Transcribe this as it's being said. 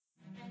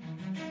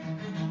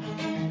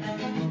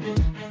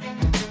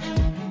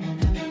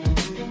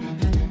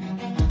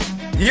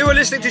You are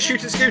listening to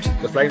Shoot and Scoot,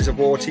 the Flames of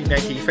War, Team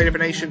Yankee, Fate of a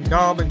Nation,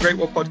 NARM and Great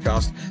War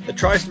podcast that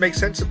tries to make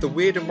sense of the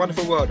weird and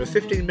wonderful world of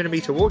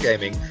 15mm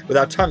wargaming with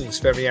our tongues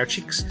firmly in our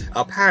cheeks,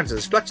 our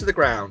panzers flat to the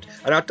ground,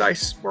 and our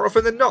dice, more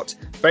often than not,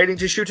 failing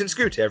to shoot and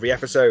scoot every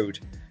episode.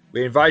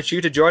 We invite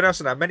you to join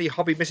us on our many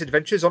hobby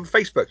misadventures on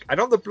Facebook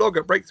and on the blog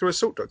at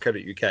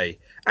breakthroughassault.co.uk,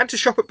 and to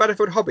shop at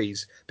Battlefield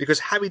Hobbies, because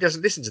Harry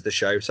doesn't listen to the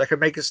show, so I can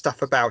make us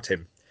stuff about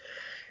him.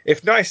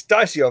 If nice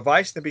dice are your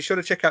vice, then be sure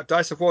to check out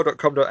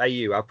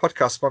diceofwar.com.au, our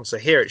podcast sponsor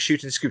here at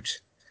Shoot and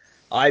Scoot.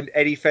 I'm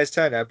Eddie Fez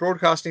Turner,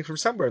 broadcasting from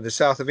somewhere in the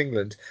south of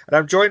England, and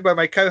I'm joined by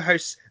my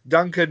co-hosts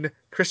Duncan,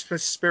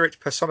 Christmas spirit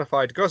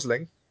personified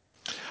Gosling.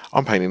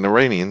 I'm painting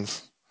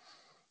Iranians.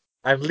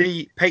 And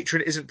Lee,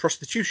 patron isn't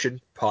prostitution,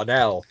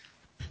 Parnell.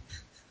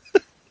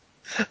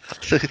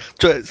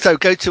 So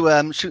go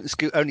to Shoot and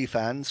Scoot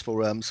OnlyFans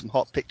for some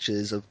hot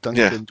pictures of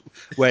Duncan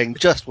wearing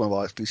just one of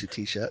our exclusive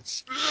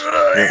T-shirts.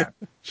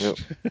 Yep.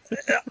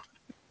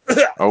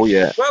 Oh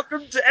yeah.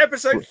 Welcome to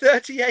episode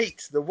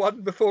 38, the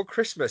one before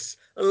Christmas.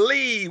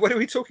 Lee, what are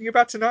we talking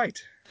about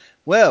tonight?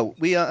 Well,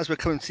 as we're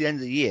coming to the end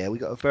of the year, we've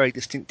got a very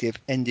distinctive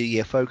end of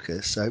year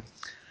focus. So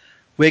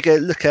we're going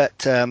to look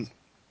at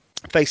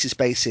faces,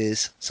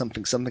 spaces,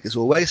 something as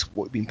always,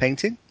 what we've been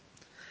painting.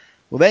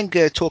 We're then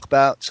going to talk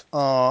about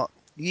our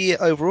year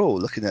overall,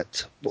 looking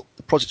at what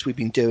the projects we've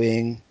been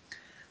doing,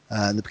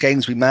 and the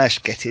games we managed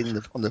to get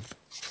in on the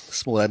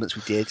small elements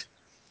we did,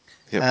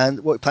 and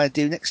what we plan to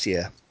do next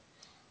year,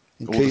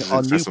 including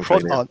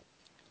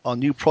our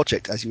new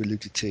project, as you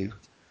alluded to.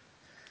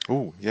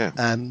 Oh, yeah.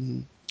 We're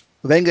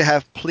then going to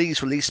have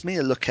Please Release Me,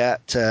 a look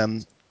at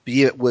the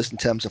year it was in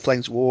terms of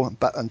Flames of War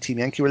and Team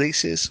Yankee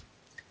releases,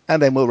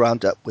 and then we'll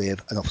round up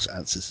with an Officer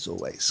Answers as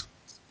always.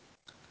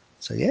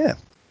 So, yeah.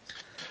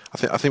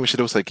 I think we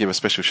should also give a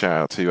special shout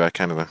out to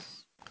Canada.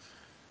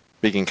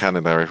 Big in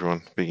Canada,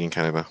 everyone. Big in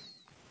Canada.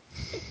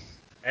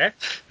 Eh?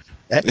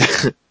 Eh?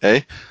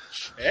 Eh?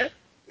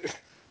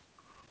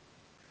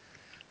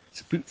 It's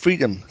about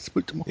freedom. It's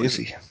about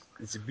democracy.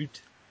 It's about...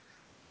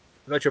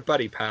 Not your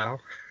buddy, pal.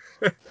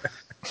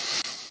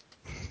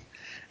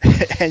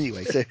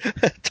 Anyway, so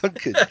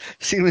Duncan,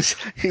 seems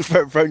you've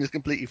thrown us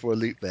completely for a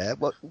loop there.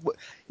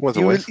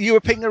 You were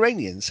painting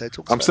Iranians, so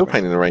talk. I'm still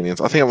painting Iranians.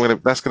 I think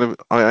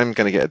I am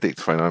gonna get a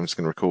dictaphone. I'm just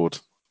gonna record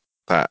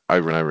that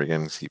over and over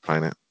again and keep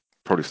playing it,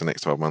 probably for the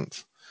next 12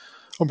 months.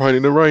 I'm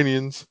painting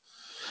Iranians.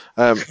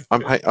 I'm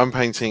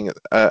painting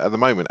at the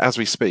moment as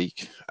we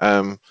speak.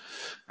 The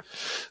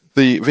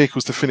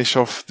vehicles to finish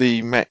off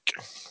the mech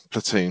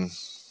platoon,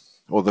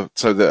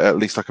 so that at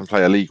least I can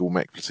play a legal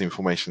mech platoon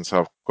formation.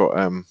 So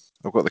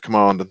I've got the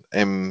Command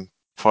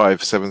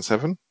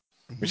M577,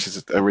 which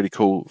is a really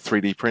cool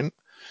 3D print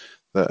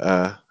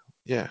that,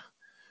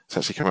 it's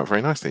actually come out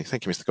very nicely.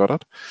 Thank you, Mr.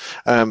 Goddard.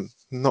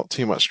 Not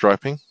too much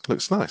striping,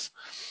 looks nice.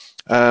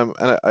 And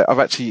I've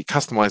actually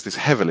customized this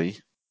heavily,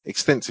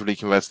 extensively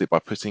converted it by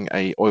putting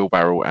a oil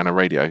barrel and a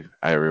radio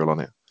aerial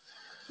on it.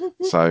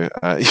 So,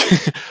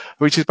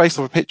 which is based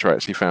off a picture I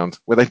actually found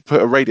where they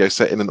put a radio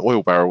set in an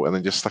oil barrel and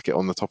then just stuck it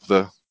on the top of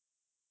the.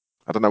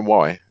 I don't know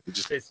why.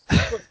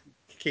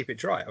 Keep it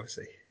dry,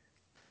 obviously.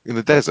 In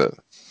the desert.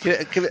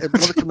 Give it a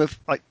modicum of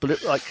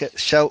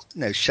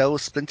shell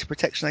splinter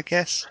protection, I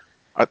guess.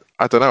 I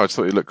don't know. I just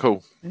thought it looked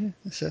cool. Yeah,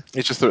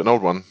 it's just an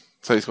old one,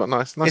 so it's got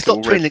nice. It's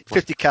not twin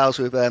 50 cals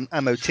with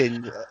ammo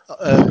tin,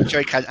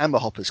 jerry can ammo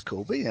hopper's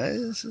cool, but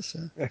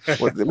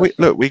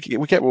we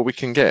get what we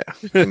can get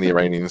in the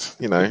Iranians.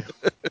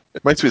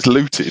 Most of it's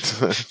looted.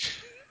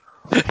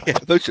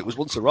 Most of it was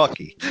once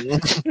Iraqi.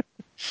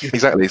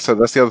 Exactly. So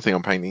that's the other thing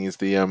I'm painting is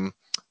the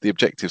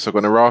objective. So I've got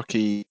an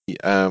Iraqi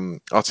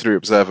artillery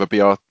observer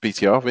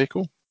BTR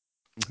vehicle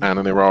and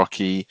an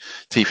Iraqi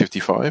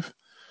T-55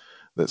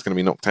 that's going to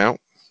be knocked out.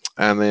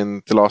 And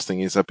then the last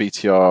thing is a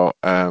BTR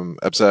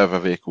observer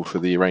vehicle for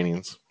the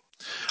Iranians.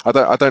 I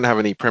don't have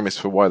any premise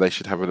for why they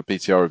should have a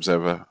BTR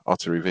observer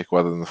artillery vehicle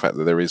other than the fact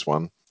that there is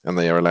one and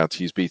they are allowed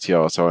to use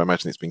BTR. So I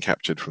imagine it's been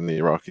captured from the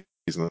Iraqis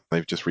and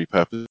they've just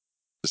repurposed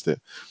it.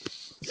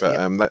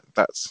 But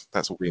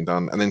that's all being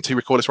done. And then 2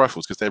 recoilless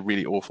rifles because they're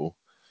really awful.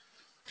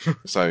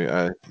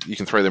 So you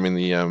can throw them in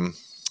the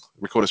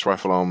recoilless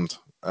rifle armed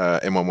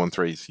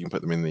M113s. You can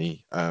put them in the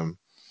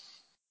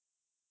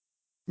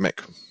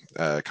mech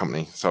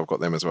company. So I've got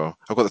them as well.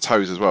 I've got the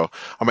tows as well.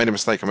 I made a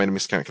mistake. I made a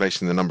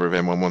miscalculation in the number of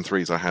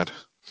M113s I had,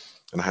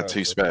 and I had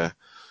 2 spare.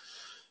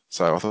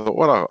 So I thought,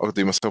 well, I'll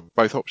do myself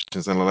both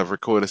options, and I'll have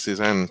recoillesses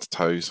and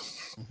tows.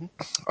 Mm-hmm.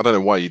 I don't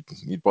know why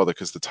you'd bother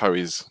because the tow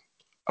is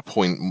a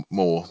point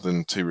more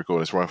than 2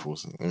 recoilless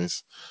rifles. And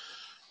it's,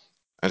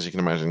 as you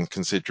can imagine,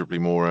 considerably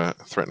more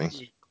threatening.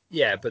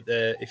 Yeah, but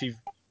do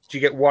you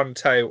get 1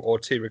 tow or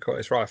 2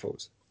 recoilless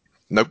rifles?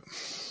 Nope.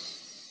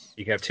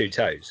 You can have 2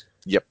 tows.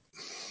 Yep.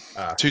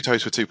 2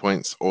 tows for 2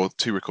 points, or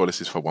 2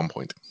 recoillesses for 1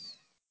 point.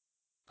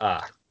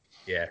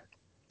 Yeah.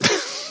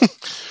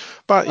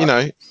 But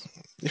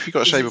if you've got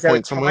to shave a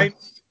point somewhere,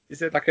 is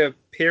there like a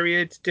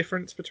period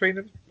difference between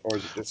them, or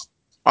is it just?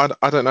 I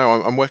don't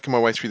know. I'm working my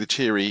way through the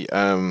Cheery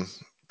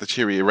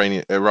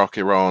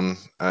Iraq-Iran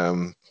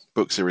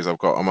book series I've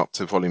got. I'm up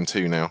to volume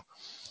 2 now.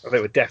 I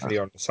think we're definitely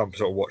on some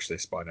sort of watch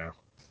list by now.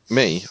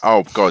 Me?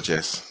 Oh God,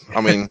 yes.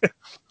 I mean,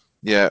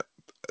 yeah,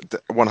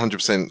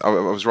 100%. I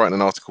was writing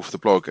an article for the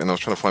blog, and I was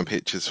trying to find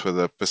pictures for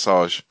the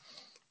Visage,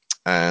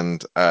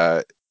 and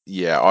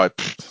yeah,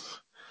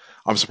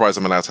 I'm surprised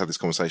I'm allowed to have this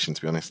conversation,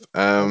 to be honest.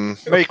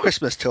 Merry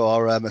Christmas to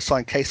our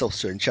assigned case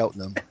officer in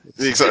Cheltenham.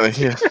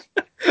 Exactly. Yeah.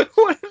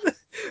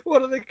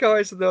 one of the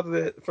guys from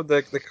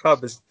the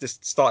club has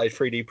just started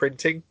 3D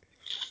printing.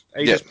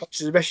 And he just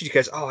punches a message. He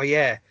goes, "Oh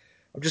yeah,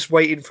 I'm just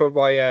waiting for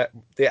my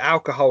the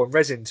alcohol and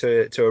resin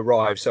to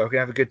arrive, so I can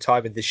have a good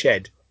time in the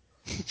shed."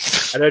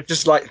 And they're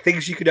just like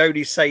things you could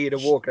only say in a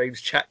War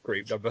Games chat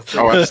group number 3.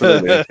 Oh,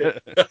 absolutely.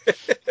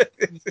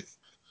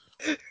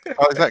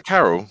 Oh, is that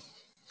Carol?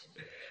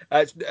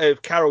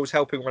 Carol's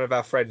helping one of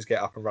our friends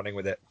get up and running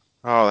with it.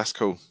 Oh, that's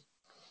cool.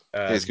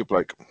 He's a good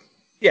bloke.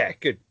 Yeah,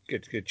 good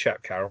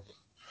chap, Carol.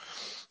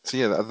 So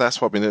yeah,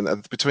 that's what I've been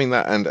doing. Between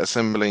that and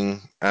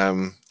assembling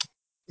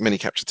mini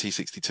capture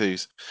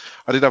T62s,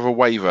 I did have a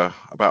waver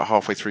about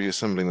halfway through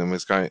assembling them.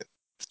 Was trying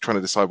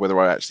to decide whether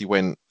I actually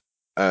went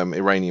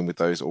Iranian with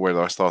those or whether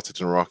I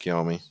started an Iraqi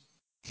army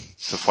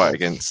to fight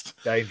against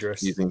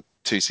dangerous using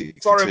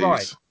 262s. Borrow mine.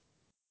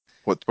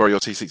 What, borrow your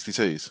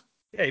T62s?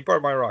 Yeah, you borrow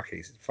my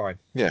Iraqis. It's fine.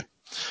 Yeah.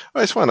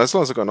 Oh, it's fine as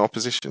long as I've got an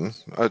opposition.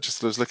 I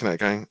was looking at it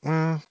going,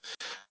 well,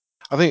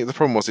 I think the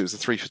problem was it was a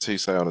 3-for-2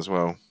 sale as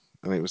well,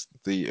 and it was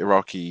the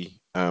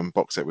Iraqi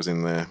box set was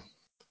in there,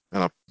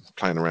 and I'm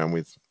playing around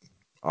with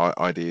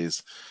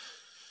ideas.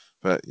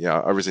 But yeah,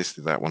 I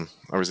resisted that one.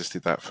 I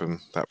resisted that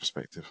from that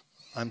perspective.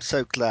 I'm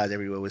so glad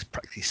everywhere was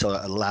practically sold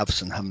out of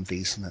Lavs and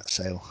Humvees in that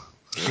sale.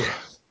 Yeah.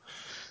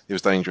 It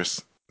was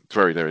dangerous.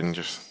 Very, very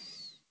dangerous.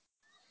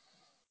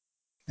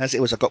 As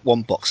it was, I got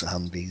one box of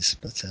Humvees,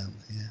 but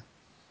yeah.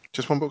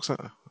 Just one box?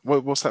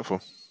 What's that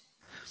for?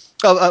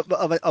 Oh,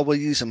 I will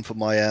use them for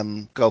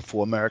my Gulf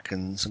War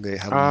Americans. I'm going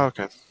to have them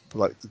okay. for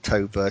like the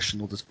tow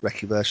version or the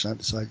recce version. I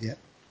haven't decided yet.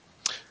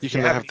 You can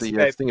have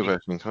the Stinger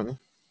version, can't you?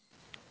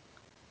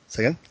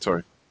 Say again?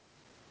 Sorry.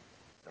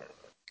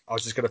 I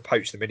was just going to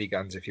poach the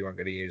miniguns if you weren't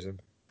going to use them.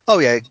 Oh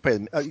yeah, you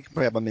can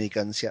probably have my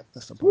miniguns. Yeah,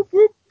 that's not a problem.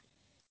 Whoop,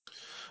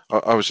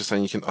 whoop. I was just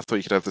saying I thought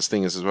you could have the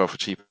Stingers as well for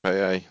cheap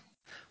AA.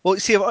 Well, you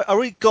see, I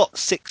already got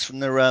 6 from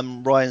the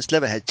Ryan's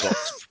Leatherhead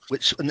box,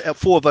 which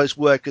 4 of those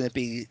were going to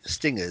be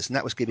Stingers, and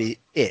that was going to be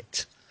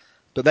it.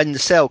 But then the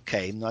sale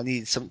came, and I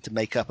needed something to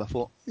make up. I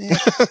thought, yeah.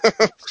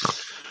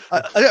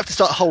 I don't have to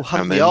start a whole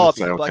Humvee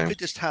army, but I could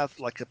just have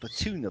like a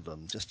platoon of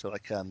them, just to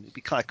like it'd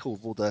be kind of cool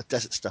with all the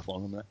desert stuff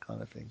on them, that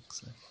kind of thing.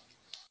 So.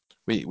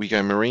 We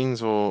go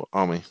Marines or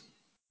Army?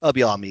 I'll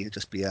be Army. It'll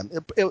just be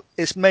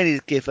it's mainly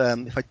to give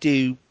if I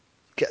do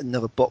get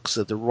another box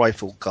of the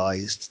rifle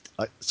guys,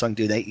 so I can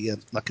do an 80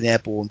 like an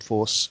airborne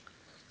force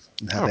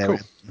and have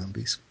area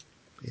Humvees.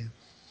 Yeah.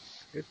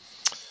 Good.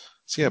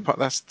 So yeah,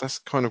 that's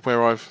kind of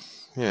where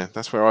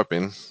that's where I've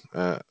been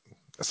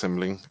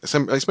assembling.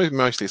 It's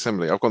mostly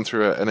assembly. I've gone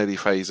through an Eddie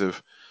phase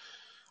of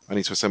I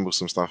need to assemble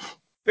some stuff.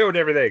 Build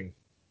everything.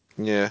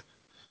 Yeah.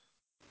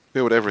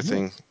 Build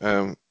everything.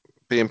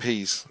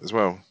 BMPs as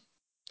well.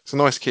 It's a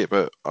nice kit,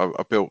 but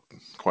I've built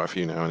quite a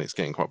few now, and it's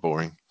getting quite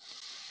boring.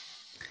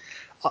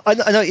 I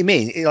know what you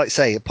mean. Like I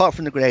say, apart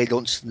from the grenade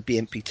launchers and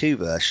the BMP2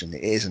 version,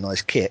 it is a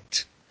nice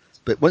kit.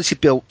 But once you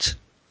built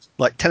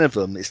like 10 of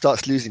them, it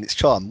starts losing its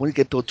charm. When you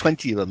get build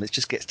 20 of them, it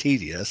just gets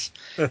tedious.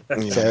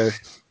 So,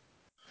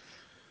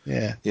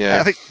 yeah.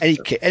 I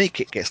think any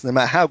kit gets, no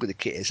matter how good the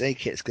kit is, any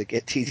kit's going to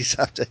get tedious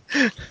after.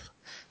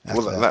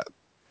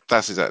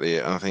 That's exactly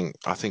it. And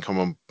I think I'm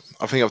on.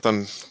 I think I've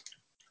done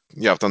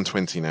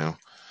 20 now.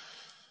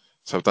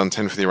 So I've done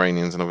 10 for the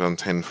Iranians and I've done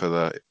 10 for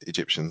the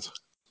Egyptians.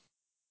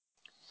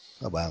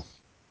 Oh wow!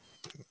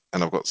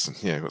 And I've got some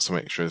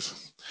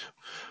extras.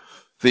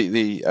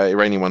 The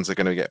Iranian ones are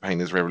going to get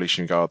painted as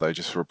Revolutionary Guard though,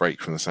 just for a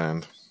break from the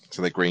sand.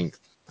 So they're green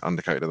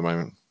undercoat at the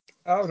moment.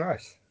 Oh,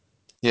 nice.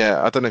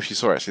 Yeah, I don't know if you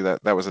saw actually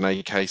that was an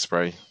AK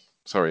spray.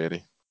 Sorry,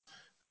 Eddie.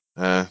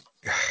 But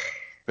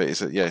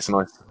it's a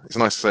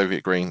nice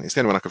Soviet green. It's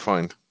the only one I could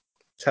find.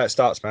 That's how it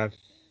starts, man.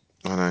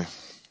 I know.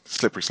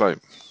 Slippery slope.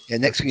 Yeah,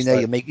 next thing you know,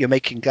 you're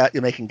making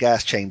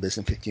gas chambers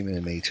in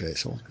 50mm.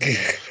 It's all.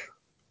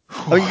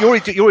 I mean, you're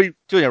already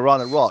doing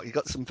Iran and Iraq. You've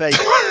got some fairly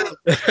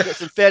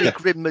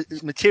grim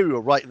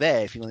material right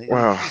there. If you want.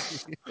 Wow.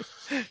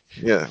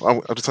 Yeah, I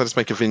decided to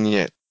make a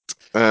vignette.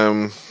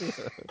 What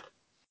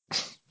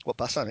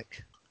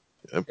Basanic?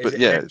 But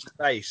yeah, it's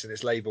base and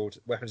it's labelled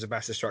 "Weapons of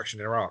Mass Destruction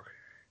in Iraq."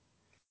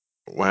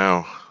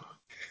 Wow.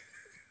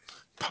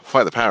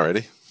 Fight the power,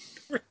 Eddie.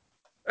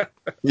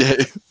 Yeah.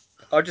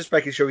 I'm just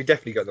making sure we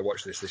definitely got the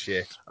watch list this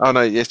year. Oh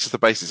no, it's just the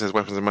base. It says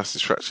weapons of mass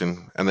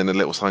destruction, and then a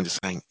little sign just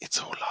saying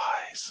it's all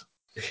lies.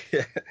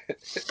 Yeah.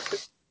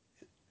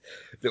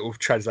 Little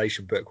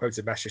translation book, weapons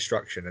of mass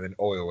destruction, and then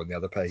oil on the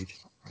other page.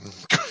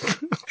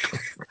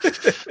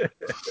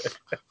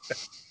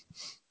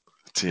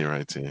 Dear,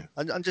 oh dear.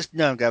 I'm just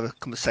now going to have a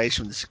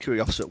conversation with the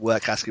security officer at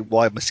work asking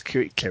why my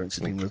security clearance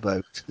has been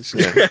revoked.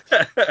 Yeah.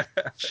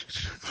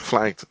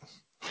 Flagged.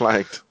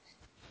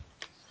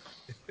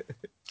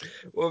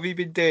 What have you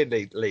been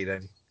doing, Lee,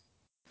 then?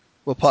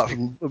 Well, apart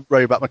from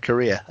worrying about my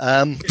career.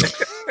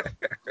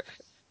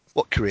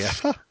 What career?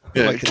 Huh,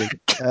 Yeah. what am I kidding?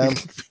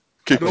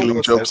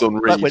 Googling jobs on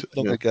That Reed. went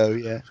long Yeah. ago,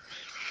 yeah.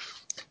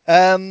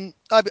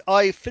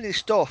 I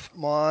finished off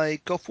my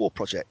God of War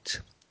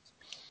project.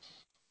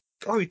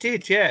 Oh, he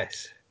did,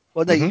 yes.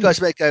 Well, no, you Mhm.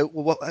 guys may go.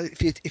 Well, what,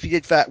 if you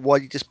did that, why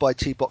did you just buy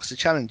 2 boxes of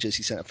challenges?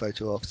 He sent a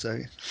photo of.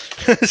 So,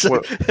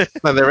 Well,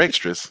 no, they're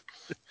extras.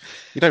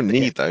 You don't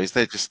Yeah. need those.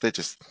 They're just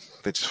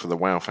for the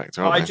wow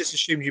factor, aren't I they? just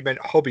assumed you meant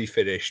hobby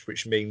finished,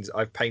 which means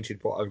I've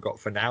painted what I've got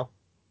for now.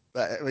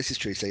 This is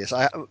true. So yes,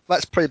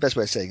 that's probably the best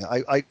way of saying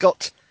it. I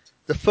got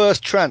the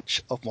first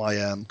tranche of my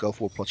God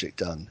of War project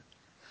done,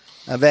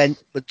 and then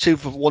the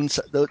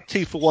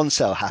 2-for-1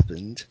 sale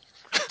happened.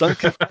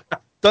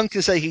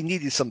 Duncan said he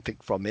needed something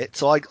from it,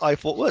 so I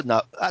thought, well,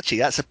 no, actually,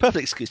 that's a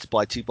perfect excuse to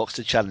buy 2 boxes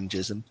of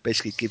challenges and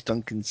basically give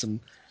Duncan some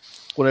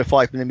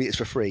 105mm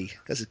for free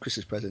as a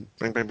Christmas present.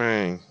 Bang, bang,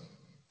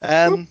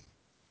 bang.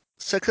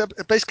 So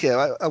basically,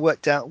 I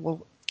worked out,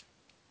 well,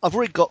 I've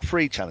already got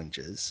 3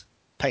 challenges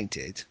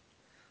painted.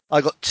 I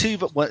got 2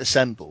 that weren't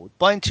assembled.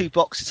 Buying 2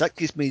 boxes, that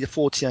gives me the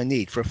 40 I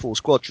need for a full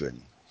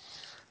squadron.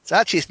 So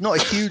actually, it's not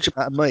a huge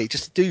amount of money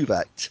just to do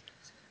that.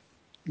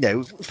 You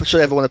know, should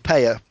I ever want to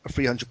pay a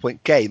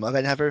 300-point game, I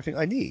then have everything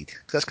I need.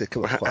 'Cause that's going to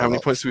come up quite How a many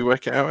lot. points did we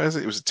work it out as?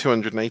 It was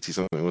 280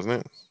 something, wasn't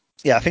it?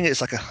 Yeah, I think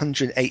it's like a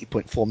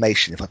 180-point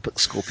formation if I put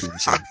the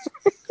Scorpions in.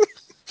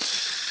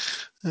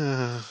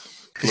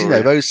 Because you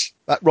know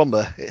that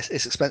Rhomba,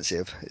 it's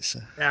expensive. It's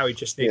Now we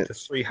just need the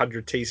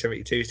 300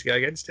 T-72s to go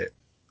against it.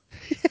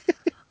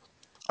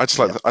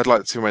 I'd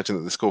like to imagine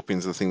that the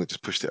Scorpions are the thing that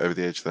just pushed it over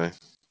the edge, though.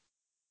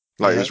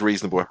 Like, it was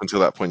reasonable up until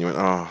that point. You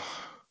went,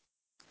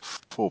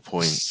 4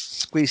 points.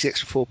 Squeeze the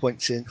extra 4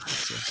 points in.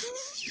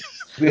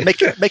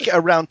 Make it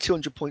around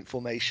 200-point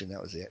formation.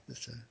 That was it.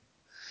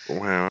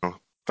 Wow,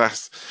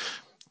 that's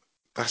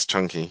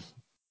chunky.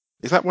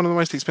 Is that one of the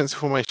most expensive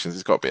formations?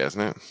 It's got to be,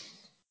 hasn't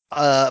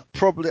it?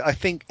 Probably. I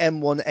think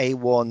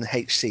M1A1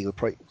 HC will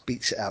probably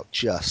beats it out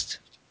just.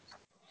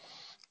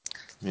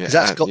 Yeah,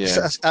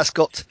 That's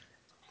got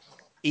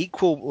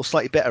equal or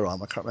slightly better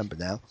armor. I can't remember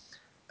now.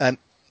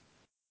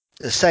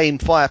 The same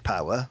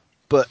firepower,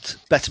 but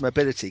better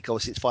mobility. Because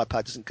obviously, its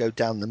firepower doesn't go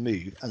down the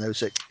move, and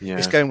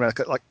it's going around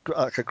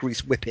like a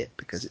grease whippet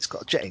because it's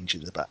got a jet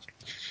engine in the back.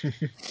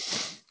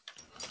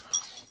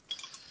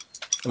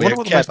 We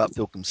don't care about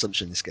fuel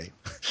consumption in this game.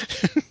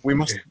 We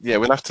must. Yeah,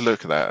 we'll have to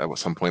look at that at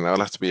some point. That'll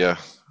have to be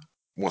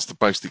what's the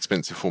most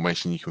expensive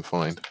formation you can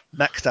find?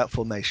 Maxed out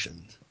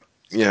formation.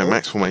 Yeah,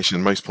 max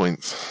formation, most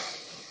points.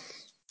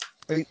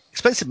 I mean,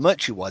 expensive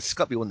military wise, it's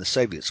got to be one of the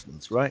Soviet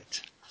ones,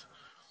 right?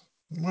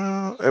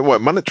 Well, what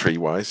monetary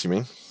wise, you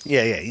mean?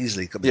 Yeah,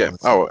 easily. Yeah.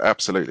 Oh,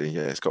 absolutely.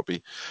 Yeah, it's got to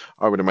be.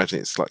 I would imagine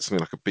it's like something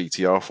like a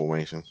BTR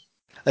formation.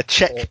 A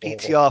Czech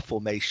BTR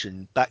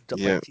formation backed up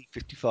by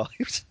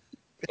T-55s.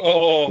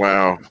 Oh,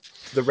 wow.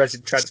 The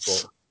resin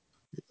transport.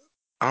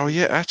 Oh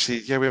yeah, actually,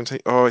 yeah, we haven't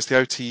taken. Oh, it's the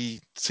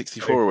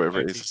OT-64 or whatever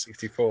it is.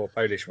 OT-64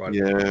 Polish one.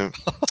 Yeah.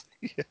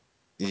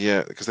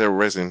 Yeah, because they're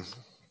resin.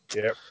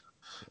 Yep.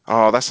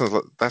 Oh, that sounds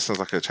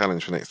like a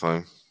challenge for next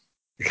time.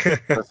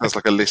 That sounds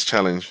like a list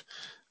challenge.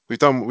 We've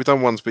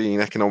done ones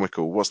being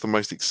economical. What's the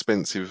most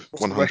expensive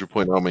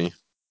 100-point army?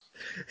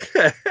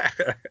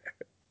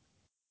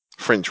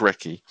 French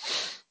recce.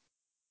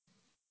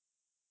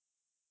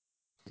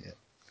 Yeah.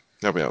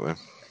 They'll be out there.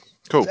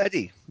 Cool. So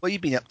Eddie, what have you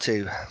been up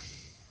to?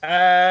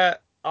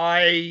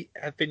 I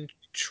have been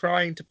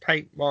trying to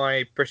paint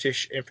my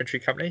British infantry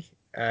company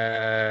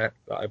that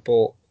I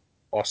bought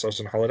whilst I was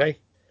on holiday.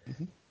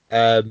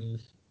 Mm-hmm.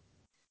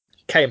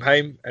 Came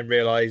home and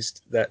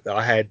realised that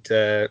I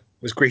had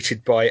was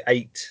greeted by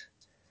 8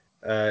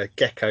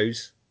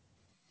 geckos,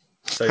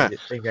 so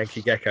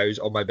Yankee geckos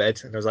on my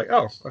bed, and I was like,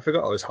 "Oh, I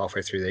forgot I was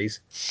halfway through these."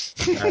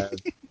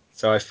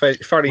 So I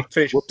finally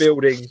finished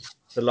building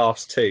the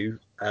last 2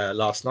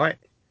 last night.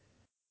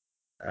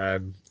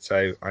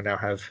 So I now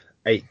have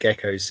 8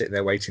 geckos sitting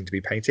there waiting to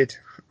be painted.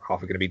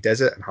 Half are going to be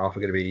desert and half are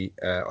going to be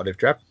olive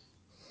drab.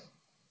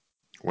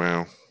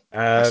 Wow,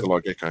 that's a lot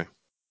of gecko.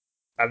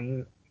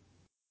 And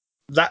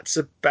that's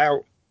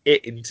about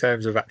it in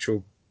terms of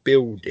actual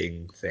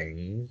building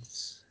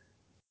things.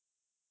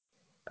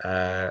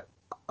 Other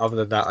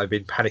than that, I've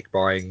been panic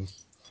buying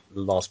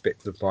the last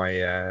bits of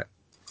my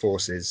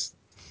forces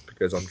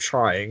because I'm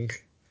trying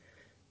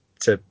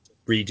to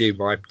redo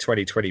my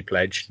 2020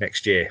 pledge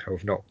next year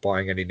of not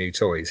buying any new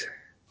toys.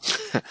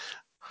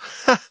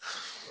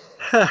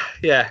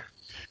 Yeah.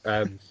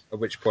 At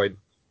which point,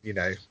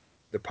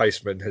 the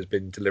postman has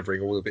been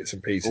delivering all the bits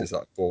and pieces that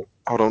I bought.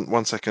 Hold on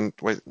 1 second.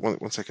 Wait,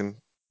 1 second.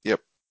 Yep.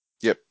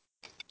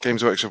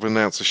 Games Workshop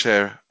announced a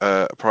share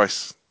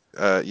price.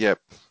 Yep.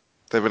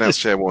 They've announced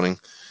share warning.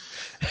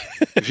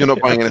 If you're not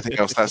buying anything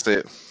else, that's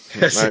it.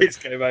 It's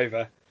game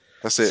over.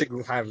 That's it.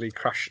 Single-handedly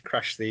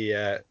crash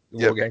the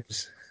war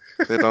games.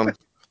 They're done.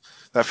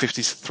 That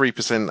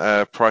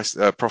 53% price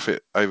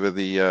profit over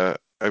the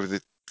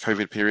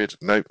COVID period.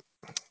 Nope.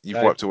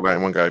 You've wiped all out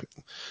in one go.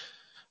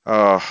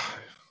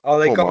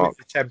 They got me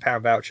for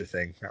 £10 voucher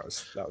thing. That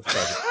was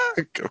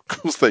clever. Of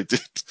course they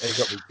did. They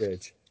got me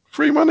good.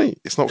 Free money.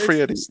 It's not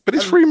free, Eddie, There's- but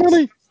it's free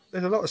money.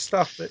 There's a lot of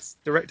stuff that's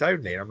direct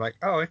only, and I'm like,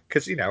 oh,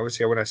 because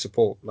obviously I want to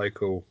support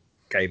local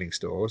gaming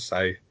stores, so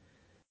if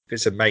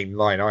it's a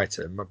mainline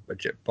item, I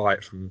just buy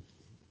it from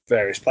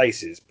various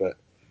places. But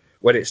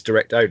when it's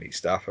direct only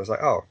stuff, I was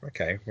like, oh,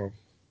 okay, well,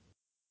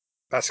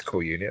 that's a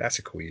cool unit. That's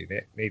a cool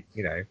unit.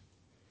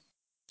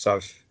 So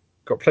I've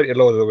got plenty of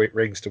Lord of the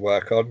Rings to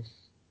work on,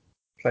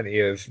 plenty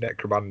of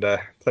Necromunda,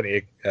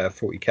 plenty of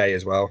 40k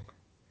as well.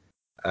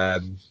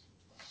 And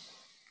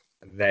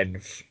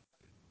then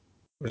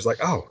I was like,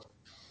 oh,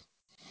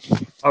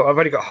 I've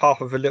only got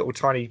half of a little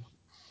tiny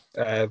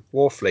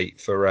war fleet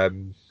for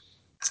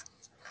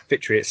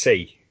Victory at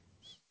Sea.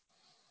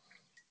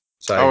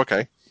 So, Oh,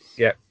 okay.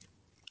 yeah,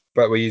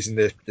 but we're using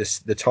the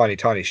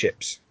tiny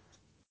ships.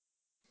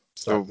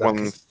 So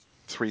that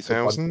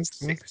 3,000?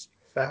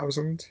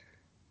 6,000.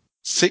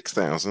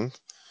 6,000?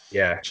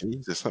 Yeah,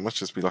 Jesus, that must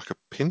just be like a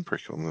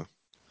pinprick on the.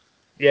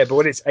 yeah, but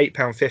when it's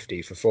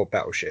 £8.50 for 4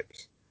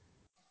 battleships,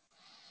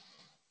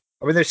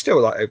 I mean they're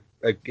still like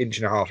an inch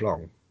and a half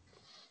long.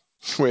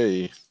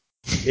 Whee.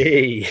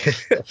 Eee.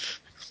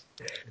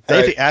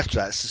 Anything after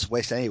that's just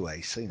waste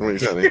anyway. So,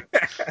 Exactly.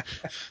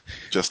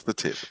 Just the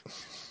tip.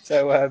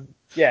 So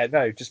yeah,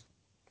 no, just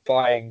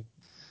buying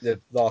the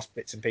last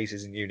bits and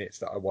pieces and units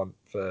that I want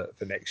for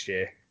next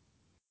year.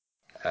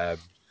 Yeah.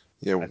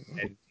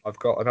 And I've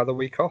got another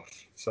week off,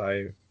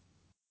 so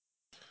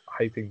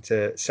hoping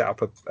to set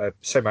up a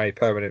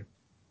semi-permanent,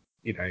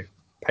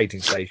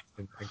 painting station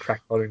and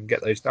crack on and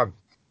get those done.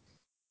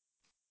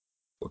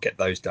 Or get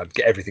those done.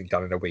 Get everything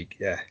done in a week.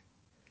 Yeah.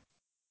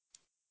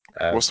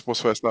 What's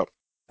first up?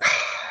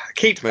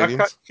 Keep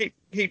Canadians?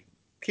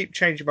 keep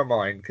changing my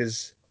mind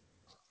because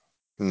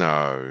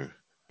No.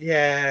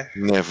 yeah.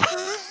 Never.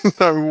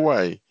 No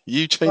way.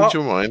 You change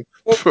your mind.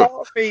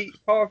 Well,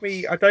 part of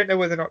me, I don't know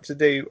whether or not to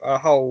do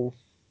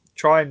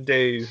try and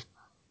do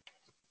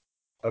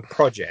a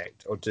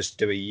project or just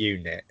do a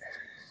unit,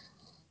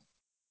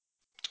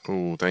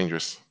 Oh,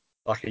 dangerous.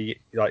 like a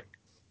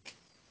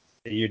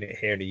unit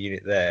here and a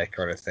unit there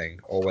kind of thing,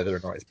 or whether or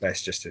not it's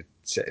best just to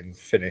sit and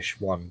finish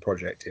one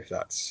project if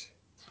that's.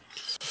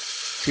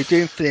 So you're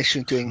doing finish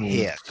and doing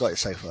here. Got it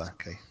so far.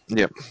 Okay.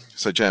 Yep.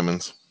 So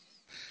Germans.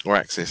 Or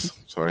Axis,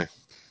 sorry.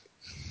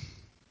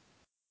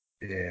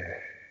 Yeah.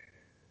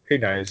 Who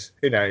knows?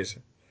 Who knows?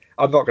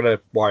 I'm not going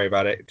to worry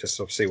about it. Just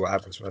sort of see what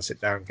happens when I sit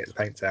down and get the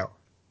paints out.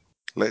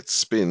 Let's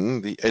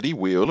spin the Eddie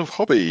wheel of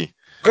hobby.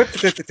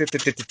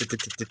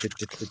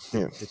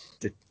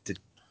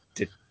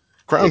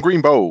 Crown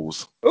green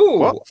bowls. Oh,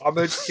 What?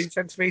 armored 2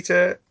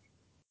 centimeter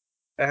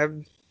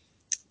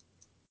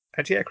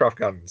anti-aircraft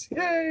guns.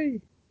 Yay!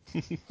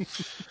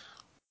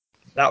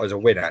 That was a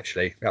win,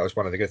 actually. That was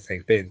one of the good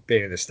things, being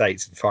in the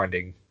States and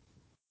finding.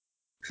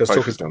 Because I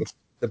was Both talking guns.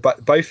 the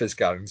Bofors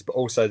guns, but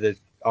also the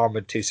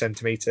armored 2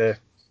 centimeter.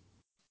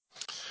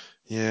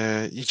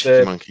 Yeah, you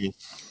cheeky monkey.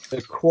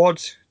 The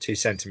quad 2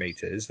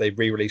 centimeters they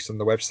re-released on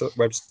the web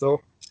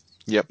store.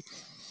 Yep.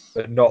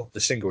 But not the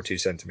single 2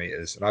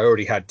 centimeters. And I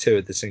already had 2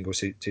 of the single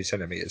 2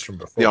 centimeters from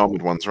before. The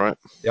armored ones, right?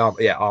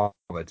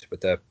 Armored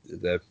with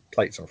the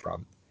plates on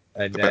front.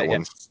 And the better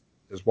ones.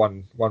 There's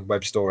one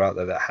web store out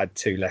there that had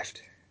 2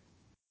 left.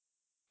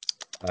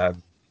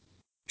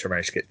 Which I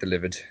managed to get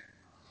delivered.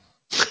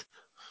 And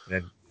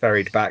then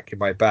ferried back in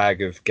my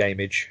bag of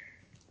gameage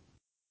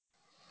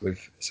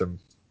with some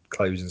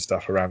clothes and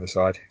stuff around the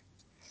side.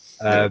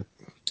 Yeah.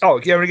 Oh,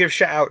 yeah, I want to give a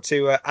shout out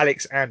to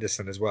Alex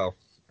Anderson as well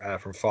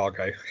from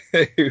Fargo,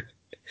 who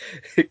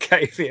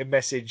gave me a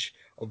message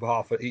on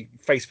behalf of. He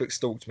Facebook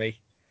stalked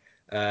me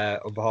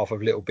on behalf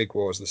of Little Big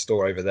Wars, the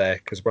store over there,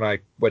 because when I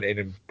went in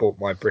and bought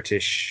my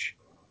British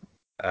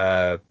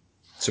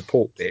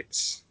support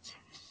bits,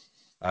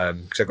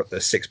 because I got the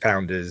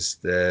 6-pounders,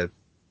 the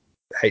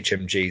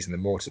HMGs, and the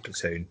mortar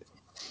platoon,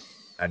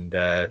 and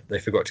they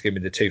forgot to give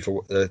me the 2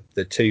 for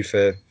the 2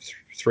 for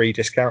 3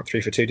 discount, 3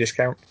 for 2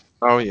 discount.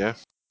 Oh yeah.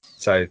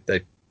 So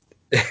they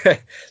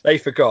they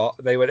forgot.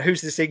 They went,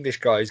 "Who's this English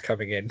guy who's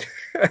coming in?"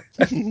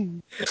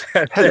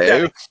 Hello.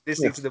 Alex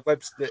listened to the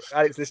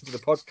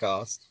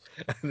podcast,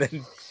 and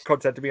then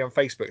contacted me on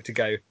Facebook to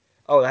go,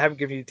 "Oh, they haven't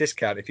given you a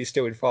discount. If you're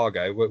still in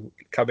Fargo, we'll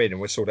come in and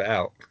we'll sort it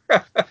out."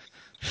 I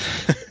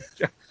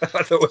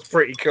thought it was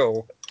pretty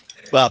cool.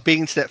 Well,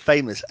 being internet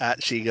famous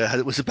actually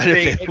was a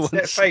benefit. Being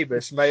internet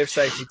famous may have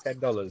saved me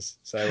 $10.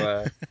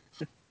 So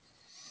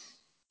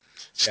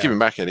just give him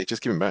back, Eddie.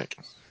 Just give him back.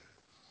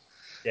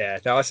 Yeah,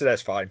 no, I said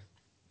that's fine.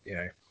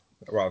 I'd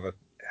rather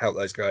help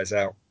those guys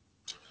out.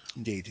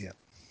 Indeed, yeah.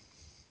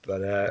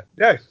 But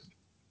no,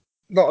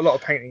 not a lot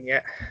of painting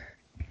yet.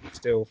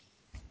 Still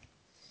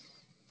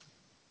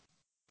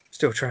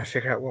trying to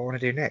figure out what I want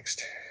to do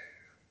next.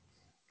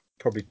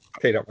 Probably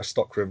clean up my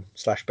stockroom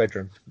 /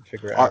 bedroom and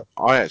figure it out.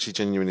 I actually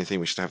genuinely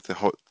think we should have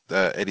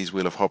the Eddie's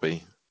Wheel of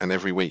Hobby, and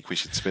every week we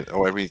should spin,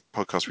 or every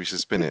podcast we should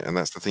spin it, and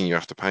that's the thing you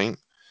have to paint.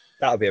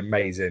 That would be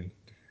amazing.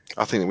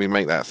 I think that we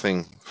make that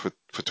thing for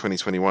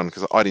 2021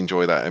 because I'd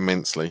enjoy that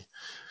immensely.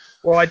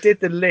 Well, I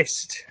did the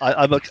list.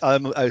 I'm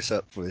also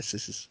up for this.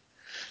 This is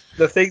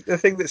The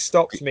thing that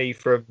stopped me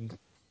from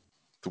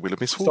the Wheel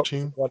of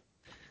Misfortune.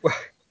 Well,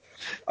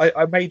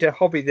 I made a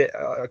hobby that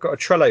I got a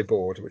Trello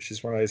board, which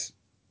is one of those.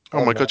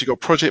 Oh my God, you got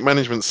project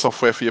management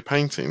software for your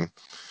painting.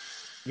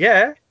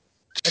 Yeah,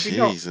 have you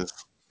not? Jesus.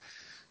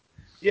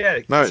 Yeah.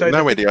 No, So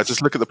no, Eddie. I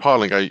just look at the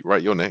pile and go,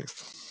 right, you're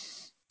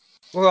next.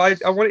 well,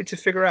 I wanted to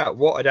figure out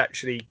what I'd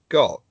actually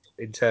got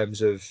in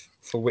terms of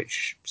for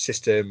which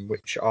system,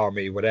 which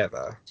army,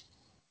 whatever.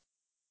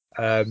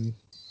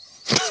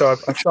 So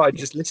I started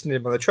just listening to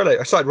them on the Trello.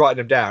 I started writing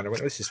them down. I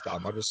went, "This is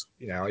dumb. I just,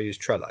 I use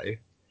Trello."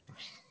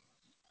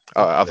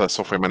 Other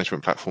software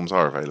management platforms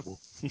are available.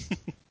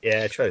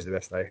 Yeah, Trello's the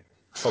best though.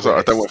 So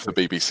I don't work for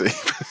the BBC.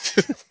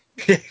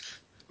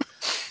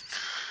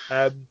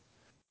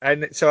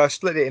 And so I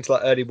split it into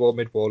like early war,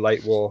 mid war,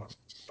 late war,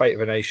 Fate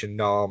of a Nation,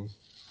 Narm,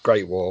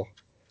 Great War,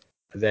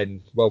 and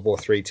then World War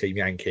Three Team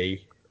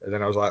Yankee. And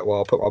then I was like, well,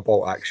 I'll put my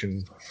bolt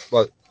action.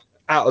 Well,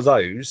 out of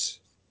those,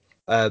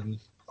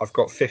 I've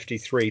got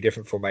 53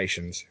 different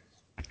formations.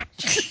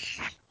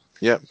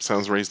 Yep,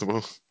 sounds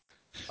reasonable.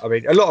 I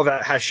mean, a lot of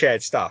that has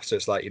shared stuff. So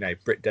it's like,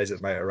 Brit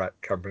Desert Motor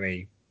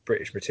Company,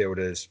 British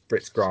Matildas,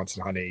 Brits Grants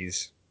and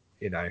Honeys,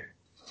 And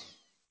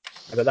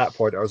at that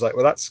point, I was like,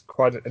 well, that's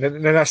quite.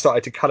 And then I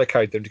started to color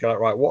code them to go, like,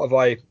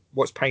 right,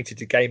 what's painted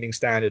to gaming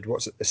standard,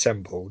 what's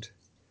assembled.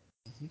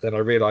 Then I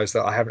realised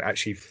that I haven't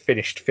actually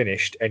finished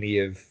any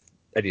of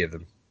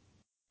them.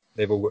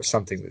 They've all got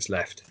something that's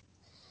left.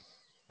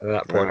 And at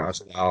that point, I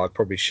was like, I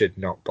probably should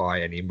not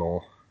buy any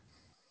more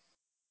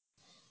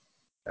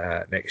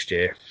next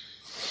year.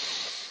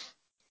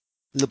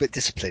 A little bit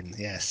discipline,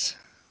 yes.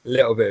 A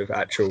little bit of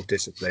actual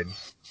discipline,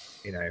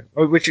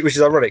 which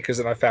is ironic because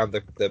then I found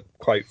the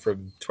quote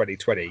from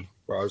 2020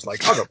 where I was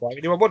like, I'm not buying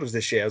any more models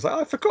this year. I was like,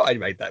 I forgot I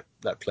made that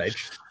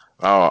pledge.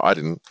 Oh, I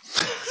didn't.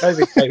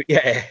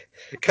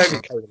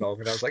 COVID came along,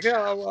 and I was like,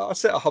 "Oh, well, I'll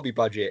set a hobby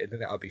budget, and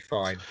then that'll be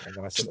fine." And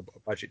then I set the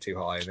budget too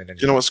high, and then Do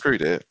you know what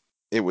screwed it?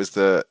 It was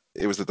the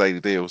daily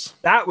deals.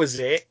 that was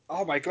it.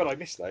 Oh my god, I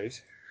missed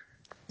those.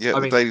 Yeah,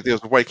 daily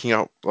deals were waking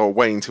up or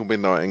waiting until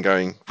midnight and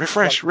going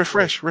refresh. Well,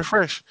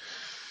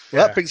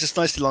 Yeah. that brings us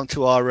nicely along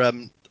to our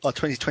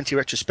 2020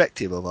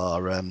 retrospective of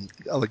our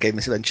gaming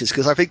adventures,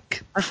 because I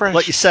think,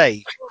 like you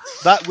say,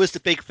 that was the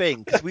big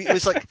thing. Because it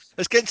was like, I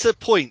was getting to the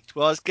point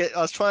where I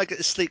was trying to get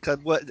to sleep because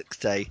I'd work the next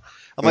day,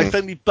 and my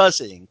phone be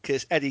buzzing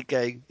because Eddie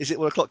going, "Is it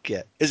 1 o'clock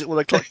yet? Is it 1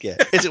 o'clock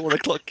yet? Is it 1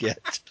 o'clock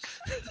yet?"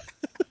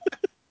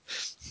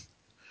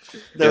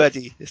 No, yep.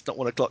 Eddie, it's not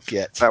 1 o'clock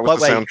yet. That was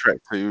the soundtrack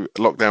to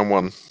Lockdown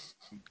 1.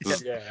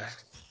 Yeah.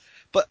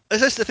 But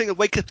it's just the thing of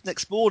wake up the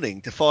next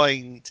morning to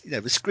find,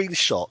 the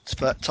screenshots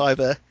that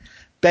either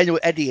Ben or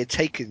Eddie had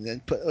taken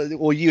and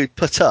or you had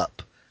put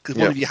up, because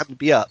one of you happened to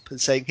be up and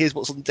saying, "Here's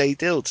what's on day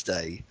deal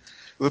today."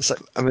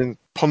 And then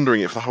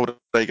pondering it for the whole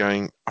day,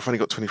 going, "I've only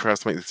got 24 hours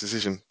to make this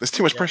decision. There's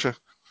too much pressure."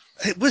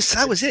 That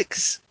was it.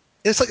 Cause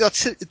it was like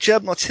the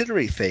German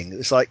artillery thing. It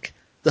was like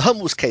the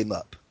Hummels came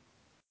up.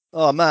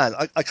 Oh man,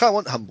 I can't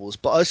want Hummels,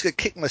 but I was going to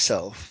kick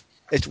myself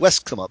if the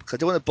West come up because I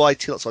don't want to buy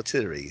 2 lots of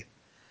artillery.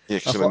 Yeah,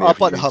 I'll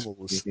buy the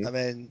Hummels, and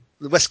then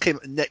the West came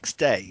up the next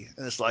day,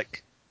 and it's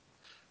like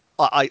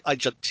I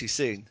jumped too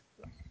soon.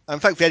 And in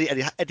fact,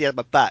 Eddie had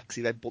my back, so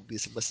he then bought me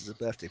some West as a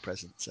birthday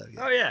present. So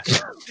yeah. Oh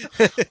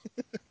yeah,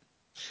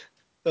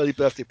 early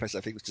birthday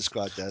present, I think was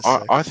described as.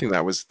 I think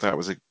that was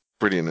a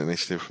brilliant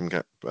initiative from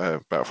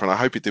Battlefront. I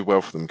hope it did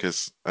well for them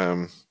because,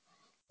 it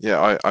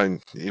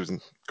was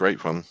great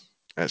fun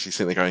actually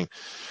sitting there going.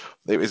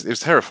 It was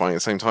terrifying at the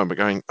same time, but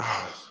going.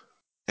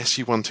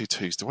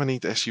 SU-122s. Do I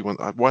need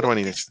SU-1? Why do I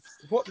need this?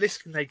 What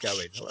list can they go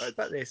in? What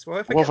about this? Well,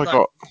 if what have I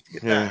got?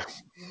 Yeah,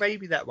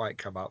 maybe that might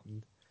come up.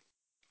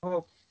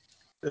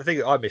 The thing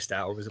that I missed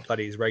out on was the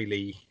bloody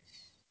Israeli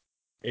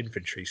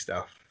infantry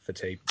stuff for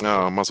team.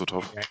 Oh, Mazel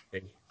Tov.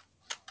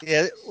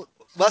 Yeah,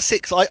 that's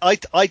it. Cause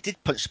I did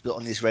punch the bit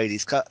on the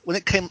Israelis when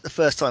it came up the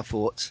first time. I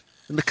thought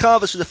the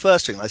Macavers were the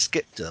first thing. I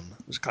skipped them.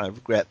 It was kind of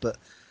regret, but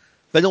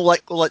then all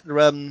like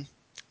the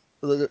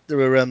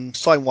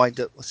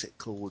Sidewinder. What's it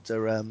called?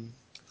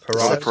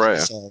 Pariah.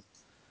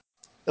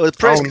 It was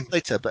Pariah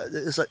later, but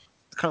it was like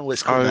kind of what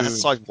it's called now.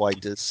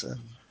 Sidewinders.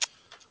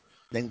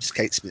 Name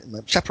escapes me.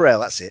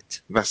 Chaparral, that's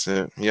it. That's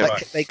it. Yeah,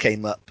 they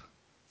came up,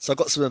 so I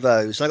got some of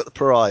those. And I got the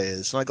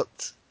Pariahs, and I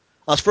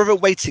was forever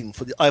waiting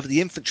for either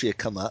the infantry to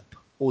come up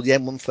or the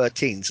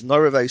M113s, and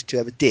neither of those two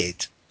ever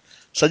did.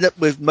 So I ended up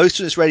with most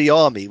of the Israeli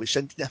army, which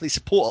then didn't have any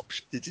support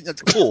option. They didn't have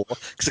the core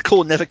because the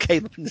core never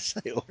came up in the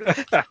sale.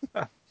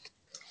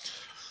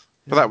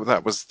 But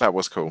that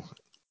was cool.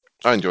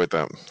 I enjoyed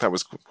that. That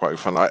was quite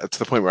fun. To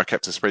the point where I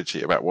kept a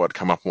spreadsheet about what had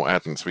come up and what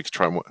hadn't, so we could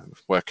try and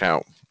work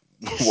out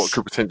what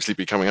could potentially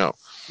be coming up.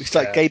 We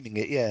started gaming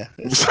it, yeah.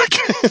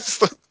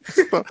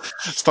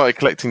 Started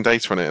collecting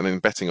data on it and then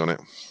betting on it.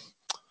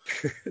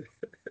 A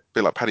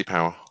bit like Paddy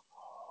Power.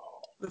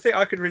 The thing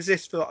I could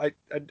resist I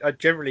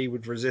generally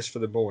would resist for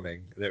the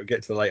morning, and it would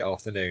get to the late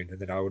afternoon, and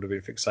then I would have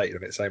been fixated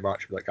on it so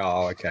much, like,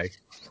 oh, okay.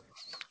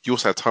 You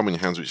also had time on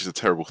your hands, which is a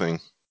terrible thing.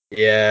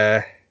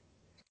 Yeah.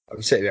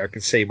 I'm sitting there, I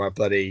can see my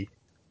bloody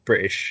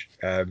British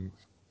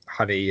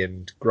Honey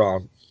and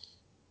Grant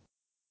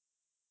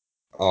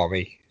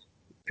army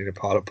in a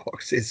pile of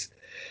boxes.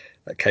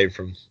 That came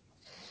from.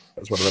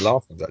 That was one of the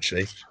last ones,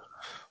 actually.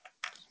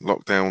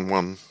 Lockdown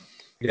 1.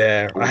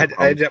 Yeah, All I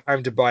the ended up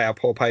having to buy our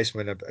poor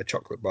postman a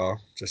chocolate bar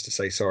just to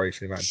say sorry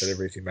for the amount of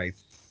deliveries he made.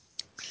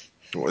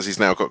 What is he's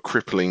now got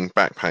crippling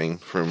back pain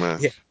from?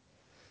 Yeah.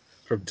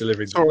 From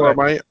delivering. It's all right,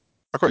 mate.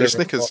 I got your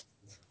Snickers.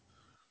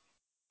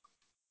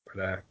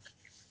 But,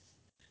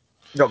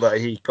 not that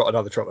he got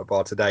another chocolate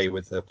bar today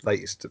with the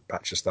latest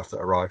batch of stuff that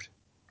arrived.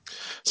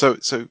 So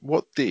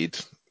what did?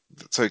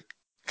 So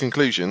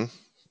conclusion.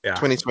 Yeah.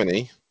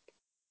 2020.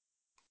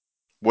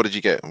 What did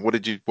you get? What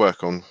did you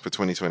work on for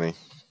 2020?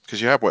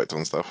 Because you have worked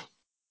on stuff.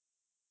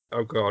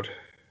 Oh God.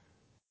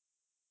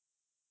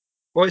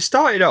 Well, it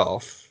started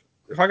off.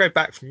 If I go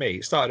back from me,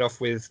 it started off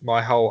with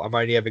my whole. I'm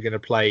only ever going to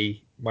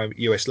play my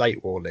US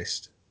late war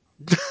list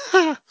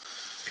because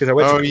I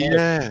went. Oh to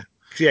yeah.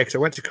 Yeah, because I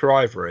went to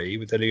Crivery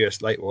with the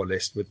US late war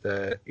list with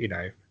the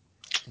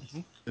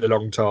the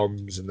long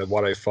toms and the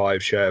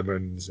 105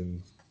 Shermans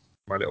and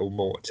my little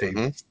mortar team.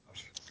 Mhm. And stuff.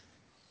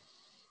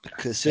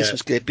 Because this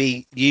was going to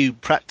be you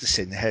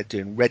practicing ahead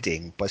doing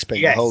Reading by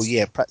spending the whole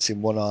year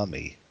practicing one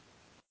army.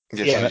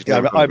 Yes,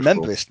 I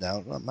remember this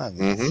now. Oh, man.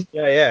 Mm-hmm.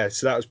 Yeah.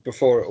 So that was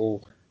before it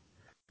all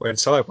went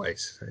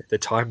sideways. The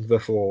time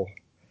before.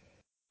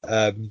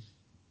 Oh man,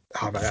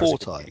 that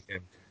was a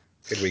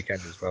good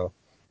weekend as well.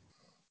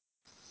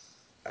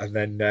 And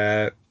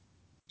then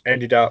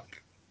ended up,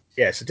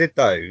 so did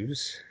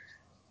those.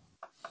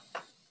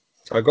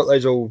 So I got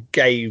those all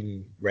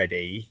game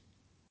ready,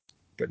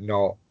 but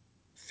not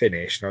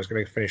finished. And I was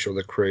going to finish all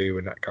the crew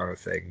and that kind of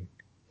thing.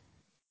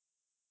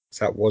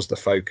 So that was the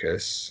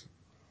focus.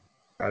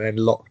 And then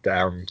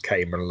lockdown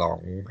came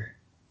along.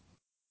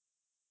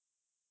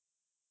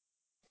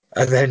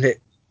 And then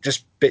it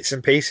just bits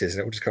and pieces,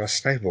 and it all just kind of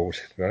snowballed,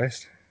 to be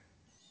honest.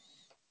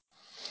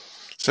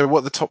 So what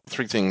are the top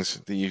 3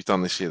 things that you've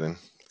done this year then?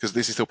 Because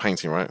this is still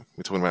painting, right?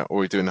 We're talking about, or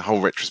we're doing the whole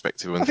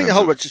retrospective. I think the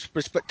whole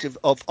retrospective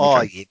of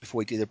our year before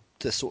we do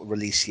the sort of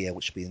release year,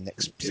 which will be the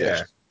next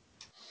session.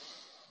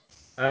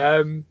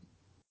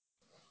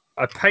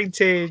 I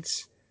painted.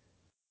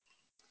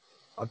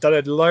 I've done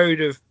a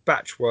load of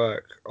batch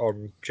work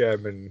on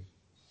German.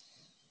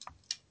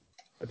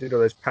 I did all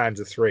those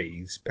Panzer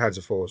 3s,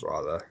 Panzer 4s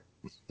rather.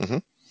 Mm-hmm.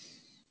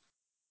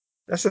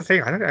 That's the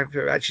thing. I don't know if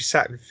I've actually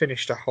sat and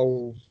finished a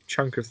whole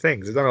chunk of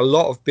things. I've done a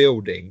lot of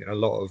building and a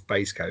lot of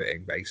base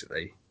coating,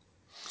 basically.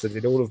 So I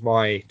did all of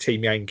my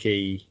Team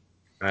Yankee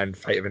and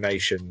Fate of a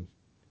Nation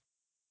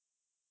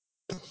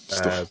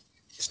stuff.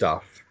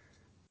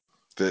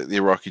 The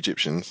Iraqi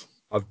Egyptians.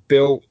 I've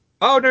built.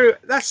 Oh no,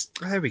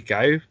 there we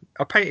go.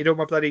 I painted all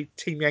my bloody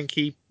Team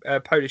Yankee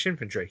Polish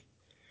infantry.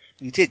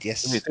 You did,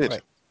 yes. You did.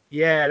 Right.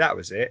 Yeah, that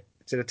was it.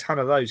 Did a ton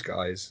of those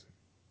guys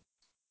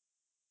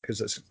because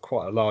that's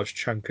quite a large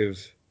chunk of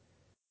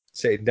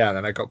sitting down,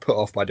 and I got put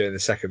off by doing the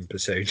second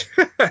platoon.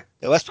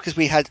 Well, that's because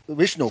we had the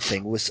original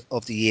thing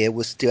of the year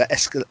was to do that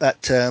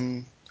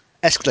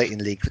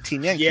escalating league for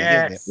Team Yankee,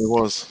 didn't it? It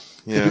was.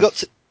 Yeah.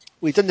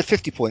 We'd done the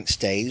 50-point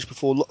stage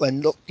before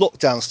when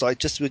lockdown started.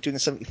 Just we were doing the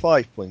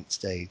 75-point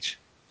stage.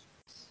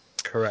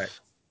 Correct.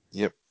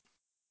 Yep.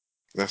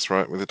 That's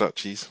right, with the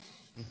Dutchies.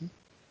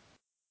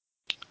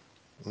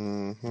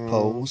 The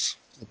Poles,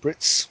 the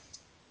Brits.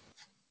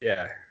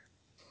 Yeah.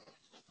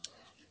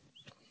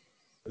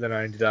 And then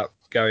I ended up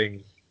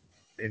going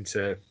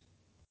into,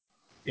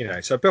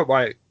 so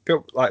I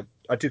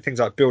did things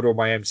like build all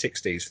my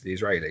M60s for the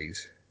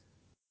Israelis,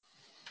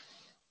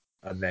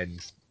 and then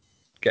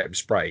get them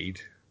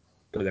sprayed.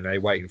 But then they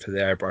waiting for the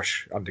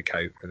airbrush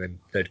undercoat, and then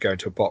they'd go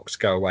into a box,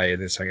 go away,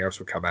 and then something else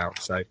would come out.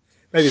 So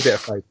maybe a bit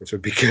of focus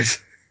would be good.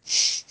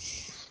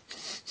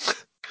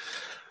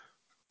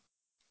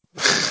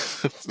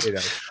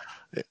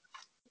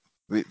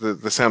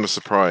 The sound of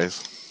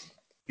surprise.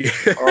 Yeah.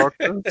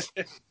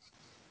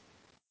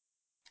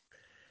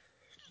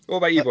 What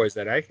about you boys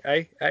then, eh?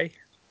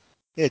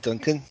 Yeah,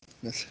 Duncan.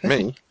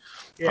 Me?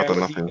 Yeah, I've done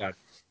what have you nothing. done?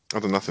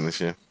 I've done nothing this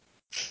year.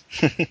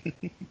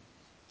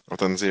 I've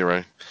done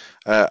 0.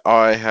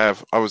 I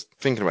was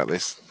thinking about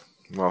this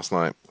last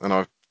night, and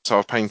I've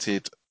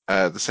painted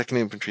the 2nd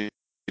Infantry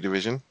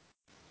Division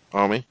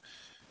Army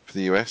for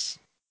the US.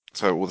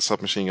 So all the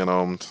submachine gun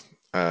armed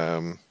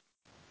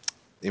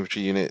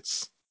infantry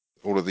units,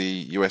 all of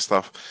the US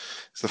stuff.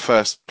 It's the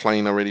first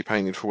plane I really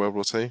painted for World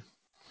War II.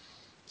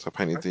 So I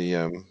painted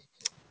the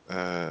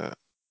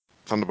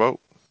Thunderbolt,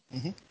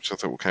 which I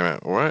thought came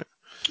out all right.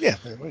 Yeah,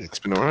 really. It's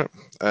been all right.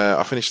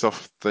 I finished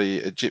off the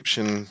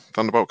Egyptian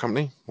Thunderbolt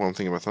Company while I'm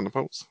thinking about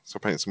Thunderbolts. So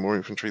I painted some more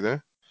infantry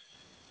there.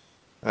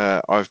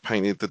 I've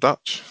painted the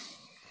Dutch.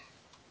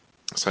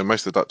 So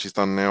most of the Dutch is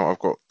done now. I've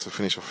got to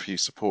finish off a few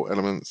support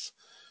elements.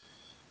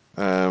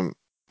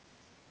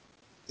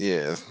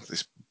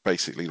 It's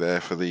basically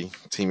there for the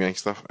Team Yankee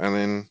stuff.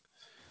 And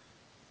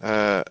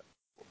then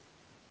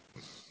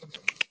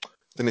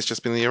it's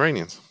just been the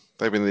Iranians.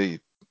 They've been the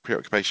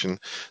preoccupation.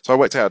 So I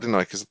worked out, didn't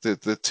I? Because the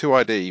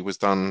 2ID was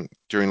done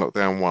during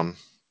lockdown 1.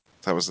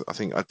 That was, I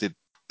think I did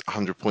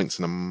 100 points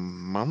in a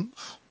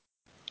month.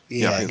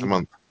 Yeah, I think it's a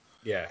month.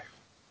 Yeah.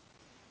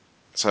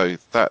 so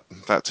that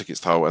took its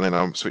toll, and then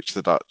I switched to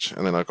the Dutch,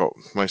 and then I got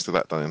most of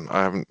that done.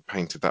 I haven't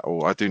painted that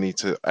all. I do need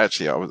to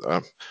actually.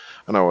 I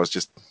know I was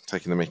just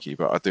taking the mickey,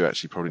 but I do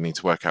actually probably need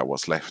to work out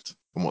what's left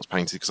and what's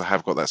painted, because I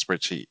have got that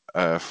spreadsheet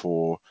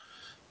for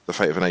the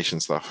Fate of a Nation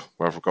stuff,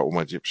 where I've got all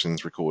my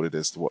Egyptians recorded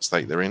as to what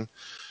state they're in,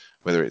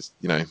 whether it's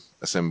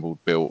assembled,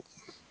 built,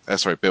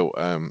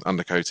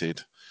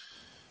 undercoated,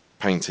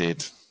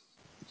 painted,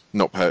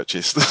 not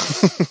purchased,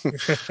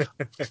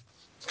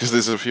 because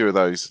there's a few of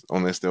those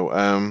on there still.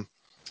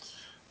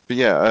 But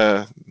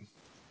yeah,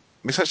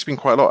 it's actually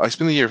been quite a lot. It's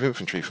been the year of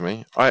infantry for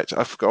me. I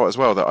forgot as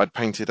well that I'd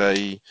painted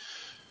a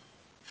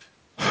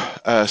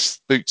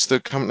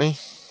Bootstug company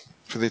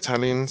for the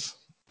Italians.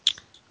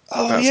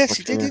 Oh, That's yes,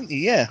 you did, didn't you?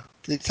 Yeah,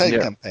 the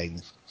Italian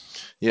campaign.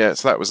 Yeah,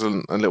 so that was a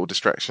little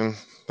distraction.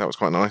 That was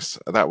quite nice.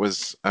 That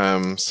was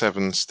 7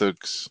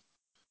 Stugs.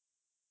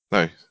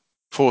 No,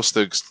 4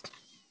 Stugs,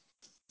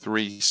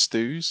 3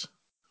 Stews,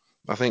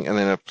 I think, and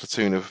then a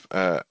platoon of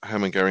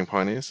Hermann Goering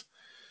Pioneers.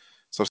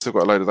 So I've still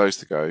got a load of those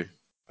to go.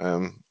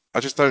 I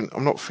just don't.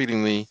 I'm not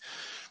feeling the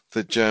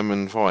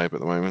German vibe at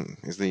the moment.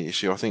 Is the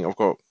issue? I think I've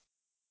got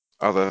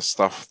other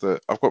stuff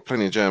that I've got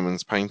plenty of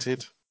Germans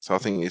painted. So I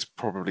think it's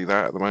probably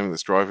that at the moment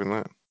that's driving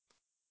that.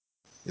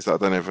 Is that I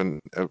don't have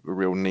a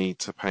real need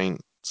to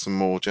paint some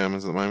more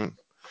Germans at the moment.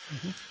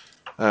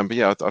 But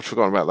yeah, I'd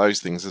forgotten about those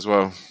things as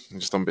well. I've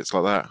just done bits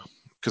like that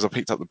because I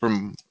picked up the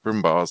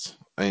Brim bars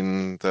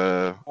in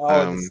the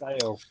the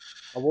sale.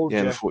 I warned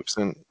the you.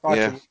 40%. Tried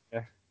to Yeah. warn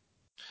you.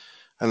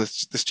 And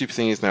the stupid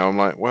thing is now I'm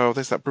like, well,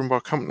 there's that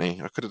Brumbar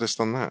company. I could have just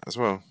done that as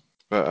well.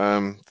 But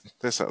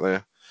they're sat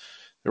there.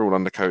 They're all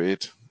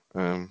undercoated,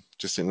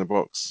 just in the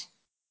box,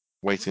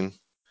 waiting.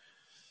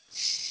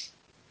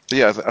 But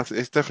yeah,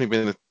 it's definitely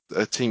been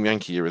a Team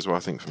Yankee year as well, I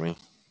think, for me.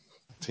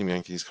 Team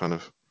Yankee's kind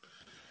of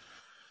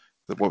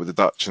what with the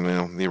Dutch and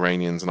the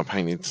Iranians, and I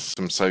painted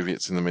some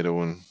Soviets in the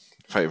middle, and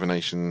Fate of a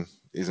Nation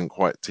isn't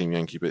quite Team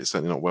Yankee, but it's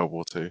certainly not World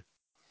War II.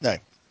 No.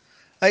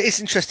 It's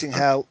interesting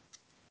how,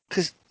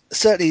 because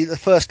certainly the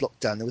first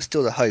lockdown, there was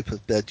still the hope of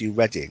do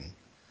Reading,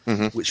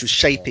 which was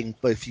shaping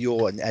both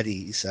your and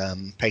Eddie's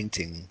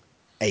painting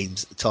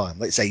aims at the time.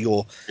 Let's say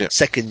your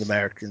second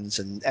Americans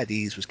and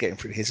Eddie's was getting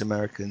through his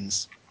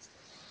Americans.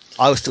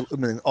 I was still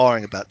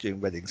ahhing about doing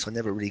Reading, so I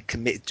never really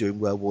committed doing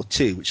World War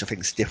II, which I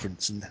think is the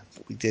difference in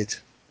what we did.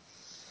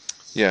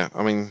 Yeah,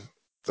 I mean,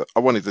 I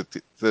wanted the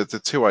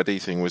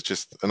 2ID thing was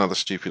just another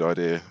stupid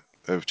idea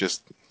of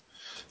just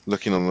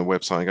looking on the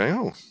website and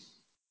going,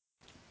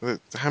 oh,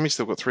 Hammy's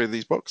still got 3 of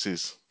these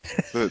boxes.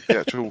 The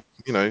actual,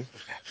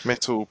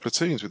 metal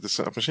platoons with the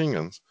set up machine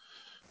guns.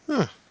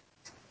 Huh,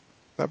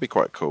 that'd be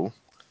quite cool.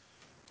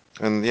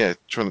 And yeah,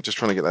 trying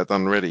to get that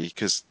done ready,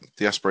 because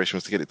the aspiration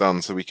was to get it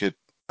done so we could.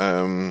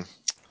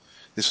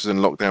 This was in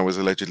lockdown, was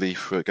allegedly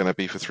going to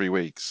be for 3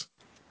 weeks,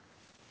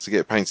 to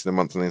get it painted a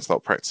month and then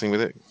start practicing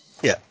with it.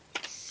 Yeah.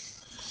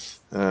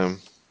 But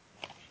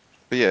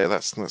yeah,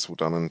 that's all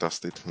done and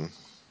dusted and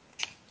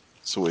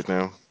sorted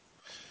now.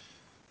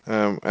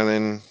 And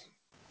then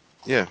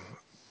yeah,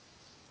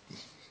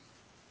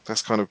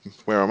 that's kind of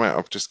where I'm at.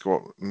 I've just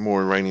got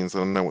more Iranians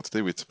than I know what to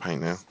do with to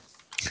paint now.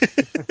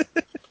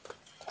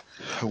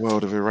 A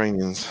world of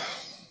Iranians.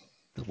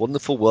 The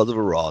wonderful world of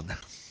Iran.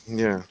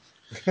 Yeah.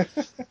 Do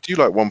you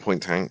like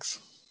 1-point tanks?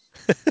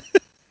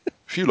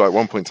 If you like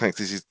 1-point tanks,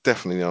 this is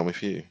definitely the army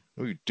for you.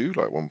 Oh, you do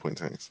like 1-point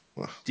tanks.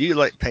 Well, do you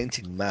like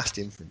painting massed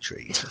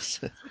infantry?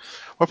 Well,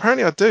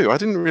 apparently I do. I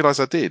didn't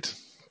realise I did,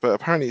 but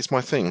apparently it's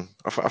my thing.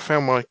 I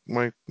found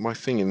my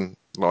thing in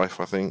life,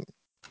 I think.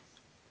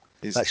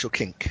 That's your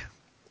kink.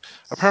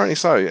 Apparently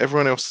so.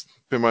 Everyone else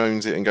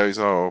bemoans it and goes,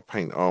 oh, I'll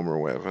paint armour or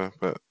whatever.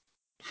 But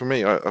for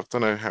me, I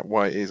don't know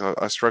why it is.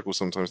 I struggle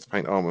sometimes to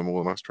paint armour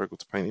more than I struggle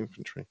to paint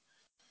infantry.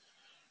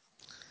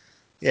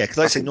 Yeah, because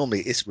like I say,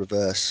 normally it's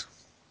reverse.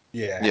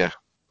 Yeah.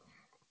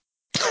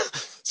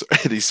 So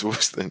Eddie's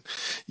voice then.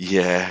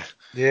 Yeah.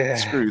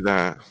 Screw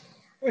that.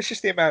 Well, it's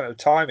just the amount of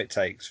time it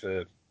takes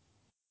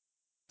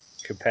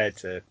compared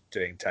to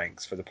doing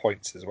tanks for the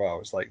points as well.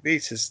 It's like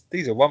these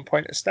are 1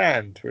 point a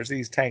stand, whereas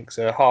these tanks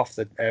are half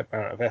the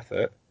amount of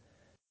effort,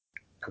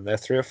 and they're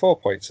 3 or 4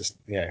 points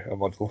a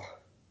model.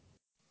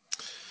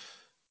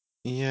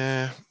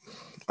 Yeah.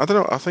 I don't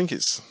know. I think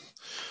it's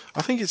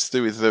to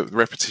do with the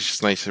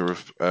repetitious nature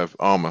of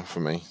armour for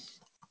me.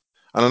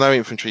 And I know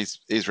infantry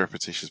is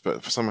repetitious,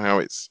 but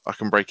somehow I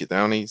can break it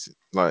down easy.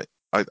 Like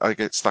I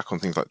get stuck on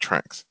things like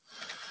tracks.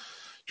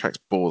 Tracks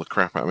bore the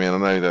crap out of me,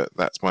 and I know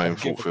that's my own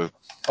fault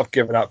I've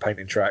given up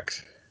painting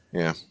tracks.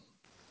 Yeah.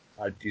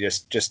 I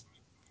just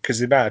because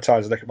the amount of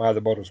times I look at my other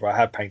models where I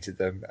have painted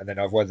them and then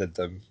I've weathered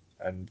them,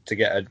 and to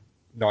get a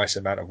nice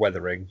amount of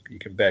weathering, you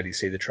can barely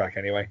see the track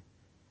anyway.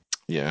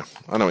 Yeah,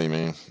 I know what you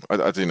mean.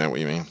 I do know what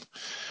you mean,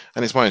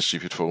 and it's my own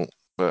stupid fault.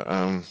 But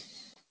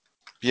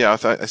yeah,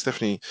 it's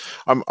definitely.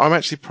 I'm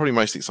actually probably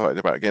most excited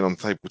about getting on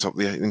the tabletop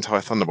the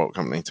entire Thunderbolt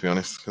company, to be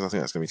honest, because I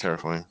think that's going to be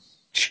terrifying.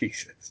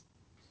 Jesus,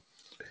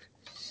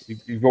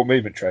 you've bought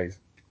movement trays.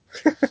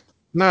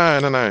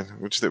 No,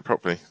 we'll just do it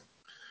properly,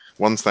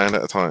 one stand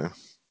at a time.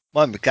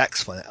 Mine with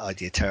Gax find that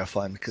idea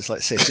terrifying because, like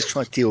I say, it's just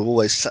trying to deal with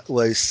all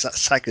those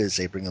sagas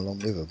they bring along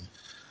with them,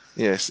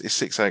 Yes, it's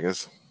 6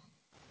 sagas.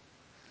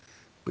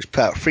 which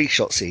put out 3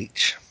 shots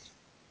each.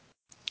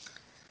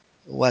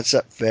 All adds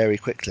up very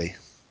quickly.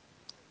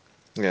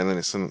 Yeah, and then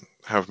it's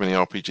however many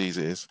RPGs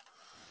it is.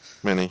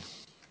 Many.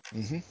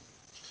 Hmm.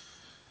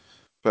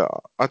 But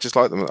I just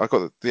like them. I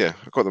got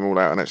them all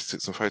out and actually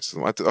took some photos of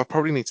them. I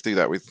probably need to do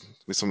that with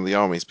some of the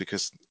armies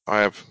because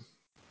I have.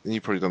 And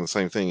you've probably done the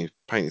same thing. You've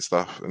painted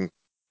stuff and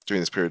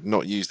during this period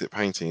not used it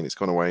painting, and it's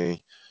gone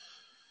away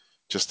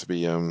just to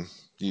be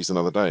used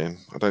another day. And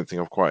I don't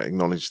think I've quite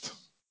acknowledged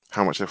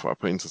how much effort I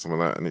put into some of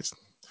that, and it's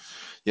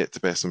yet to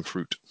bear some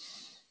fruit.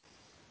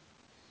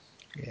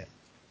 Yeah.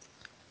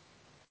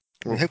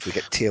 We hopefully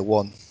get tier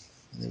 1,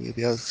 and then we'll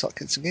be able to start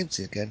getting some games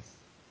in again.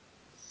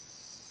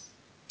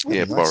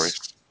 Yeah, Nice.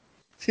 Boris.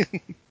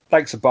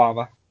 Thanks,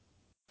 Obama.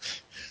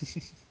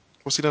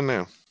 What's he done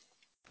now?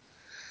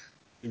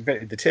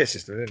 Invented the tier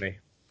system, didn't he?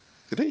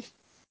 Did he?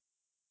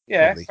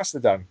 Yeah, Probably. must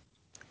have done.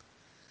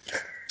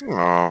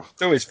 Oh,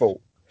 It's all his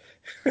fault.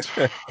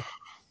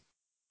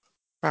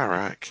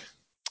 Barack.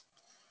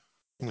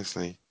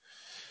 Honestly.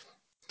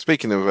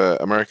 Speaking of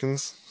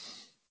Americans,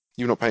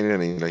 you've not painted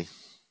any, Lee.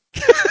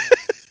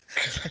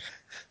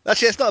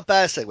 Actually, it's not a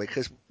bad segue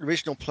because the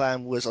original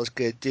plan was I was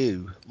going to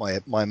do my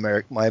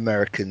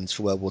Americans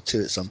for World War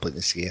II at some point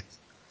this year.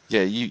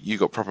 Yeah, you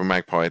got proper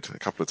magpied a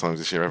couple of times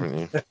this year, haven't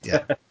you?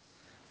 Yeah.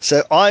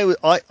 So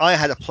I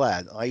had a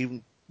plan. I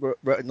even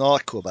wrote an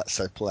article about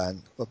said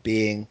plan of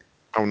being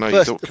Oh no,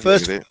 First- you the thought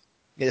first- it.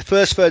 the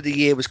first third of the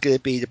year was going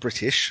to be the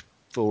British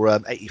for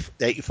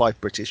 85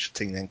 British for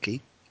Team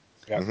Yankee.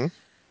 Yeah. Hmm.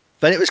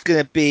 Then it was going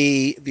to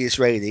be the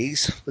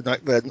Israelis, the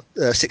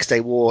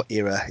 6-Day War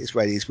era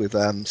Israelis with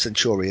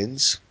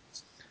Centurions.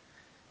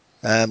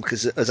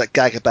 Because there's that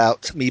gag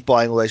about me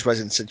buying all those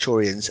resin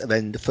Centurions, and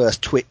then the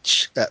first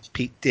Twitch that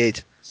Pete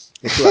did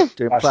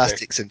doing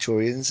plastic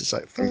Centurions. It's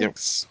like,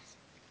 thanks.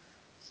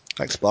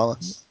 Thanks,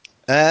 Obama.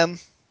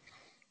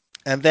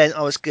 And then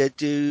I was going to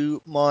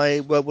do my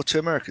World War II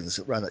Americans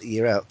that ran that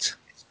year out.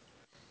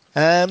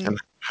 And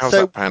how's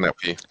So- that pan out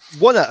for you?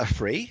 1 out of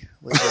 3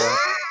 was,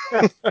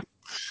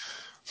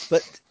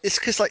 but it's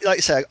because like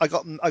you say, I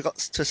got to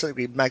a certain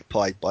degree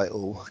magpied by it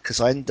all because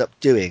I ended up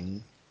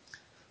doing.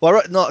 Well, I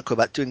wrote an article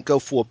about doing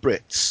Gulf War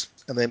Brits,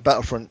 and then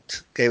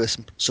Battlefront gave us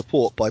some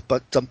support by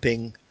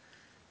dumping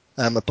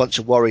a bunch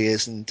of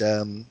warriors and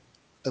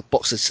a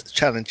box of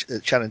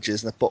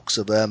challenges and a box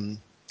of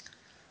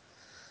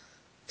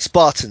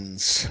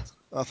Spartans.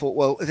 I thought,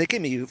 well, if they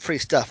give me free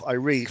stuff, I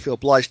really feel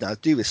obliged now to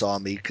do this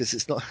army because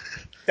it's not.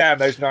 Damn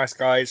those nice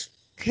guys.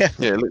 Yeah.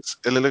 Yeah,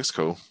 it looks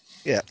cool.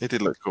 Yeah. It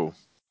did look cool.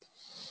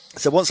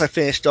 So once I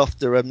finished off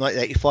the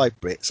 1985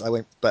 Brits, I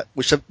went back,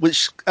 which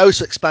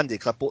also expanded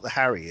because I bought the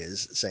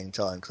Harriers at the same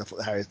time because I thought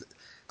the Harriers,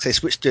 because they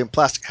switched doing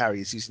plastic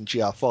Harriers using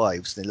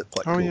GR5s and they look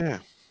quite Oh cool. yeah.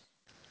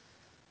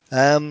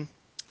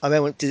 I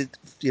then did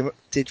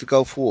the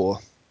Gulf War,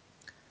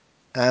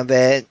 and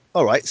then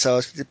all right, so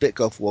I did a bit of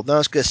Gulf War. Then I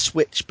was going to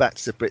switch back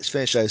to the Brits,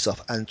 finish those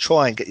off, and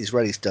try and get these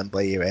Israelis done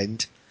by year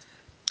end.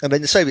 And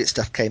then the Soviet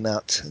stuff came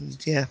out, and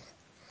yeah,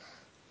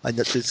 I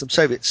ended up doing some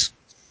Soviets.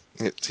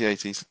 Yeah,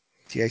 T80s.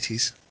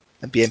 T80s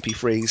and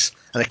BMP3s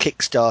and a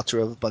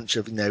Kickstarter of a bunch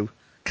of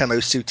camo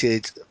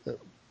suited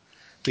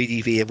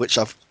BDV, of which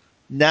I've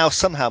now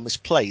somehow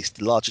misplaced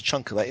the larger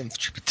chunk of that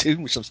infantry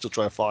platoon, which I'm still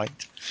trying to find.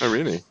 Oh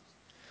really?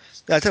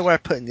 I don't know where I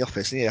put it in the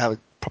office. I need to have a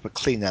proper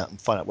clean out and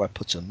find out where I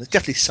put them. There's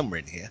definitely somewhere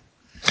in here.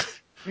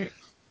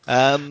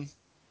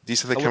 You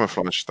said they're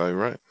camouflage though,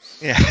 right?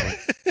 Yeah.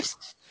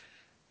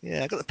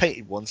 Yeah, I got the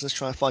painted ones. Let's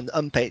try and find the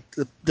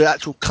unpainted, the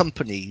actual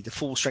company, the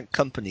full strength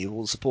company with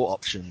all the support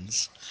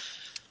options.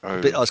 Oh.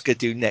 The bit I was going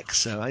to do next,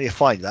 so I need to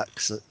find that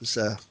because it was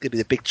going to be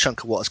the big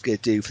chunk of what I was going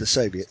to do for the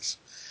Soviets.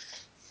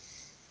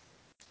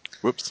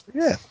 Whoops.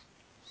 Yeah.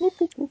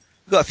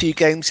 Got a few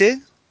games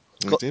in.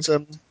 Got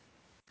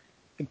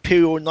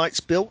Imperial Knights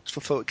built for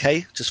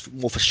 40k, just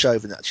more for show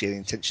than actually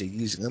intentionally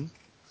using them.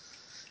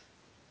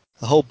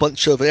 A whole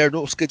bunch of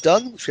Aeronauts good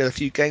done, which we had a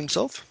few games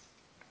of.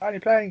 Tiny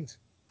planes.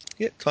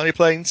 Yeah, tiny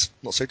planes,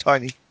 not so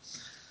tiny.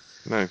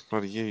 No,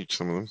 bloody huge,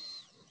 some of them.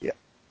 Yeah.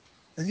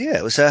 And yeah,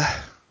 it was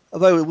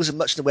although it wasn't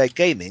much in the way of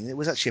gaming, it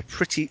was actually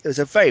it was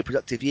a very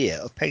productive year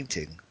of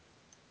painting.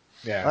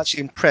 Yeah. I'm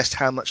actually impressed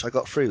how much I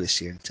got through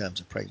this year in terms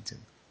of painting.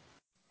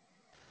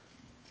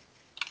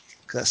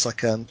 That's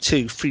like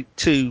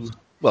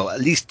well,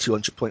 at least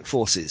 200 point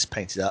forces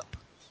painted up.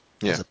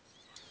 Yeah.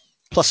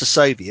 Plus the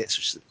Soviets,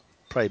 which is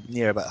probably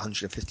near about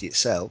 150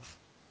 itself.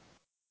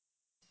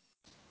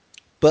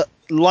 But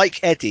like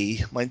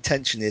Eddie, my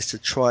intention is to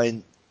try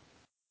and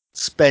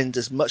spend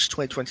as much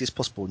 2020 as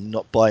possible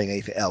not buying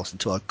anything else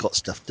until I've got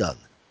stuff done.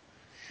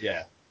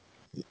 Yeah.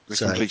 The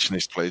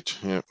completionist pledge,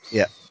 yeah.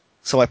 Yeah.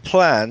 So my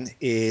plan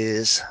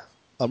is,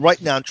 right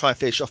now I'm trying to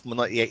finish off my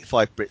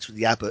 1985 Brits with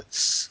the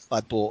Abbots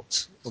I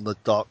bought on the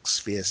Dark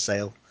Sphere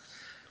sale.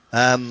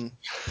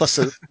 Plus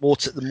the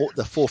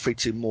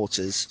 432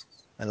 mortars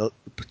and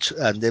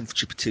the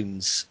infantry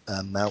platoons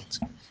mount.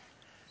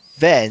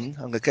 Then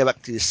I'm going to go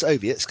back to the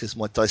Soviets because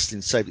my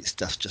Dyson Soviet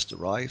stuff just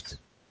arrived.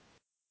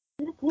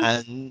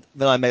 And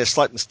then I made a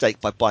slight mistake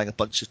by buying a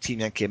bunch of Team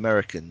Yankee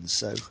Americans.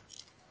 So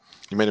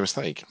You made a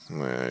mistake.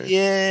 No.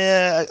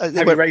 yeah, Have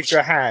you raised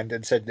your hand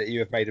and said that you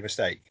have made a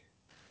mistake?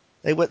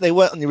 They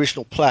weren't on the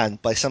original plan,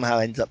 but I somehow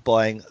ended up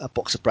buying a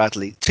box of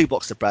Bradley, 2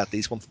 boxes of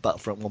Bradleys, one for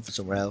Battlefront, one for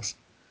somewhere else.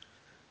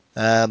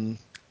 Some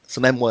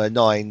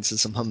M109s and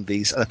some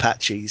Humvees and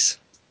Apaches.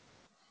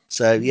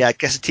 So yeah, I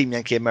guess the Team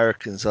Yankee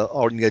Americans are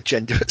on the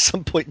agenda at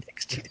some point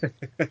next year,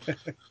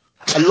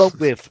 along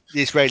with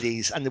the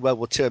Israelis and the World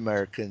War II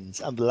Americans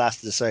and the last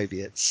of the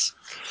Soviets.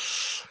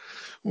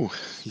 Ooh,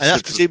 And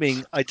that's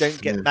presuming I don't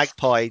get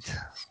magpied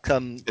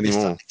come this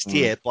time Anymore. next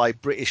year by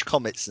British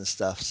comets and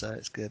stuff. So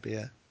it's going to be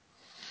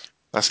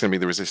That's going to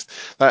be the resist.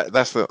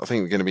 That's I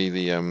think going to be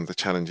the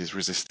challenge is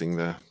resisting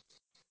the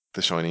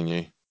shiny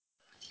new.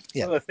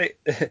 Yeah. Well,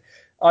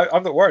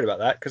 I'm not worried about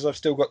that because I've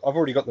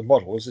already got the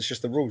models. It's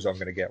just the rules I'm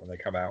going to get when they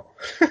come out.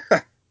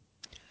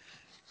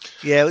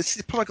 Yeah, it's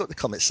the problem I got the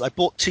comments. I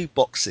bought 2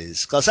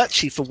 boxes. I was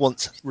actually, for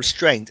once,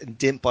 restrained and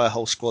didn't buy a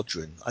whole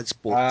squadron. I just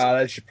bought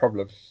that's your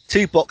problem.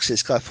 2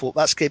 boxes because I thought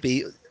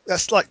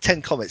that's like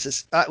 10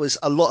 comments. That was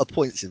a lot of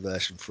points in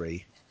version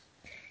 3.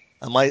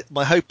 And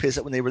my hope is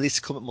that when they release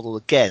the comment model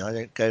again, I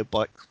don't go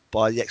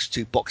buy the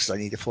extra 2 boxes I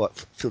need to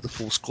fill the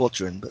full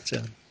squadron. But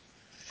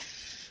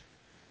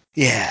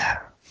yeah.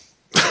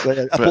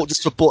 I bought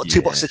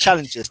 2 boxes of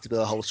challenges to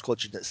build a whole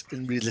squadron that's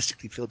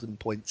realistically filled in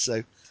points. So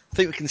I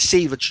think we can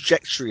see the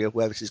trajectory of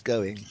where this is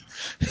going.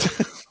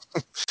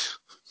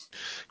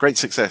 Great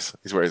success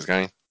is where it's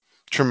going.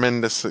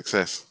 Tremendous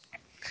success.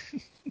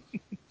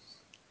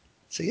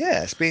 So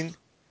yeah, it's been.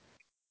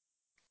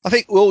 I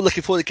think we're all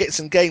looking forward to getting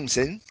some games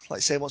in. Like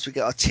I say, once we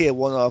get our tier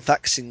 1, our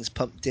vaccines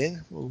pumped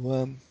in.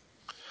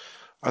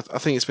 I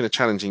think it's been a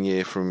challenging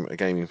year from a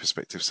gaming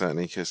perspective,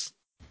 certainly, because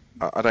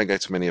I don't go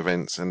to many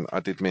events, and I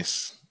did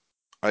miss.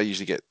 I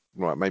usually get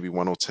maybe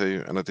 1 or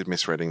 2, and I did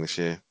miss Reading this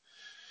year.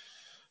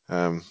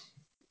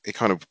 It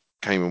kind of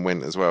came and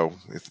went as well,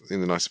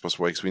 in the nicest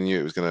possible way, because we knew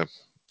it was going to.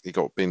 It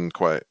got binned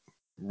quite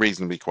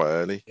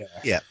early.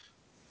 Yeah.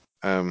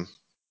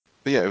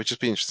 But yeah, it would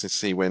just be interesting to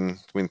see when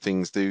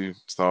things do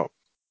start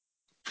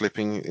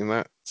flipping in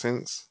that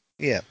sense.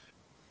 Yeah.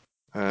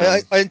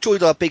 I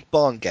enjoyed our Big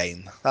Barn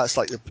game. That's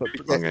like the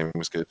Big Barn game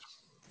was good.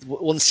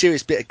 One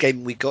serious bit of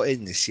gaming we got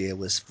in this year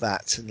was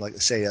that, and like I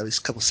say, there was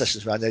a couple of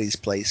sessions around Eddie's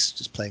place,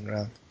 just playing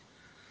around.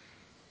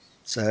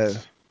 So,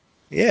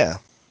 yeah,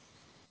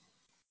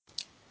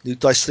 new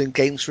Dice Saloon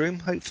Games Room.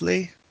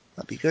 Hopefully,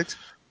 that'd be good.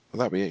 Well,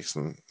 that'd be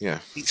excellent. Yeah.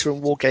 Pizza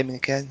and Wargaming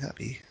again. That'd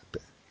be.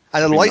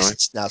 And a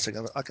license now, so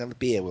I can have a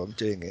beer while I'm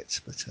doing it.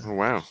 But oh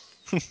wow,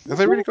 have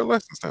they really got a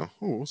license now?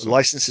 Oh, awesome. The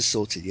license is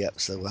sorted. Yep.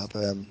 So we'll have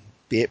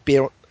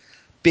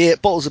beer,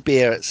 bottles of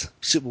beer at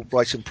suitable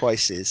Brighton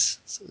prices.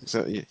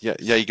 So yeah,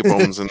 Jaeger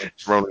bombs and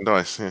rolling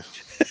dice. Yeah.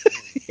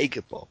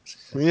 Jaeger bombs.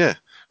 Yeah.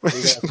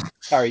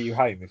 Carry you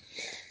home.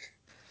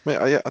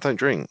 Mate, I don't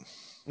drink.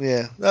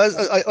 Yeah.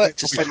 I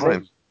just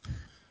fine.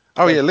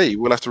 Oh yeah, Lee.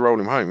 We'll have to roll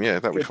him home. Yeah,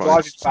 that'd be fine.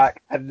 Drive him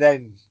back and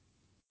then,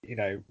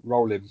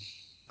 roll him.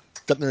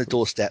 Dump him on the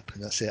doorstep,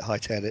 and that's it.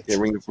 Hightail it. Yeah,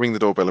 ring the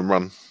doorbell and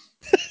run.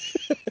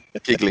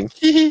 Giggling.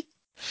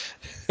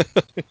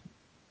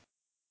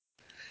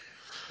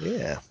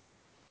 Yeah.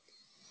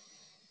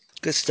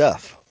 Good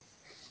stuff.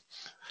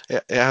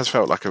 It has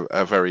felt like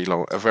a very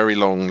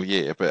long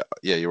year, but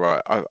yeah, you're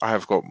right. I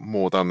have got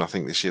more done, I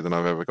think, this year than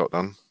I've ever got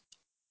done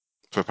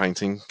for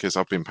painting, because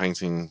I've been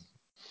painting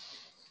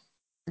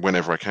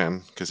whenever I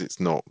can, because it's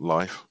not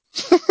life.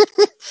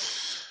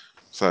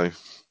 So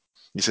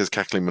he says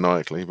cackling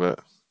maniacally, but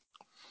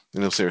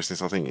in all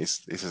seriousness, I think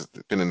it's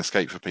been an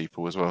escape for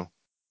people as well.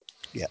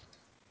 Yeah.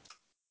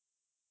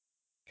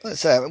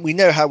 So we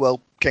know how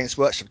well Games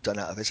Workshop have done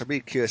out of this. I'm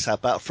really curious how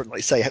Battlefront, like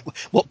you say,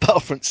 what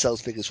Battlefront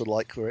sales figures were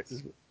like for it.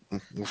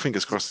 Well,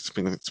 fingers crossed.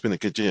 It's been a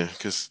good year,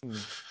 because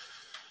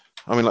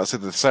I mean, like I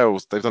said, the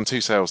sales, they've done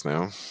 2 sales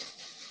now.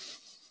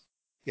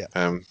 Yeah.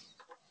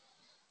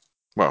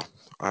 Well,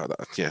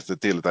 yeah, the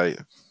deal of day,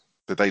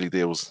 the daily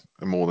deals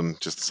are more than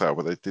just the sale,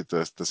 but they did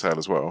the sale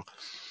as well.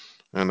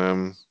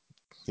 And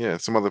yeah,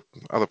 some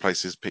other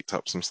places picked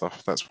up some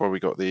stuff. That's why we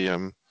got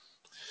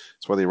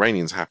that's why the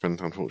Iranians happened,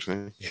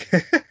 unfortunately.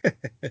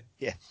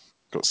 Yeah.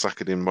 Got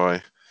suckered in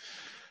by,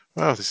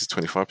 oh, this is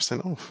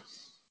 25% off.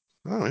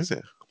 Oh, is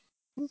it?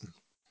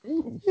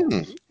 Ooh.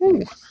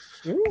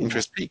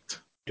 Interest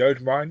peaked.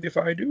 Don't mind if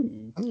I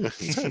do.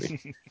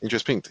 Exactly.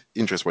 Interest peaked.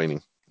 Interest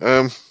waning.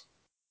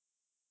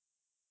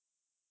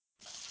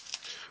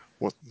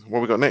 What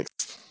we got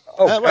next?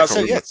 Right, so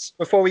yes.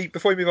 Before we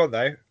move on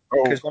though,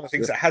 because one of the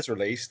things that has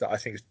released that I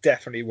think is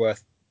definitely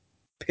worth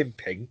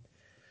pimping,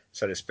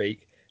 so to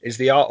speak, is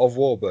the Art of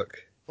War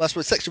book. Well, that's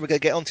what section we're going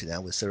to get onto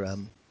now. Was there?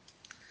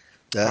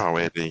 Oh,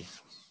 Eddie.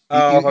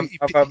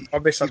 I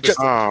misunderstood.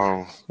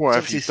 Oh, what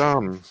have you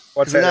done?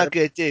 Because we're now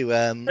going to do.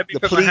 Let me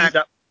put my hand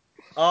up.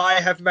 I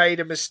have made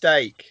a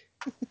mistake.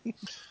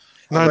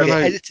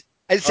 No.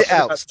 Edit it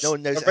out. So no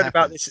one knows I've it read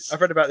about happens. this.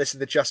 I've read about this in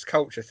the Just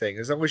Culture thing.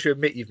 As long as you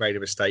admit you've made a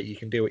mistake, you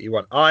can do what you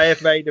want. I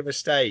have made a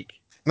mistake.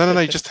 No.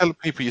 You just tell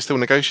people you're still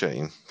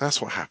negotiating.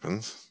 That's what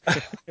happens.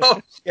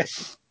 Oh,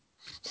 yes.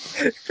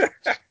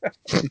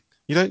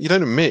 You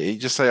don't admit it. You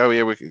just say, "Oh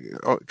yeah,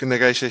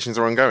 negotiations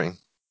are ongoing."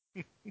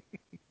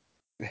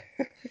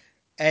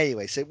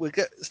 Anyway, so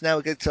now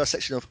we're going to our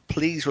section of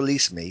 "Please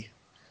Release Me,"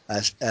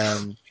 as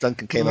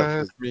Duncan came up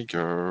Let with, me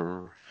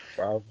go.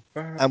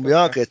 and we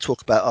are going to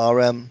talk about our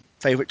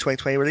favourite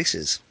 2020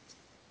 releases.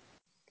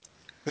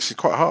 This is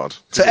quite hard.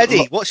 So,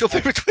 Eddie, what's your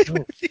favourite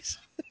 2020 release?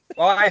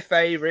 My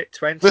favourite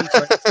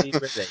 2020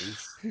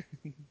 release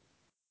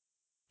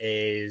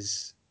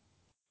is,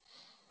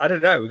 I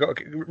don't know. We've got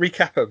to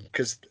recap them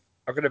because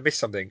I'm going to miss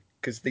something.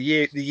 Because the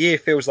year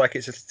feels like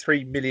it's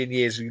 3 million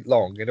years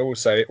long, and it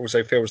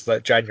also feels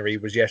like January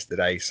was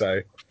yesterday.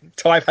 So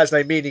time has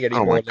no meaning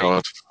anymore. Oh my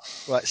god!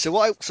 Right. So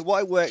what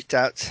I worked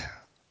out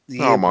the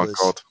year Oh my was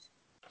god!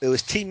 it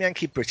was Team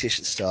Yankee British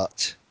at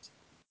start.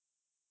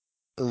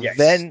 Yes.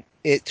 Then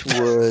it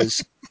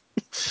was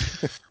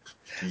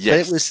Yes. then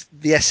it was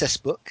the SS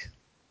book.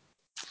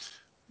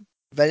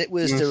 Then it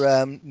was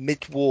the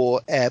mid-war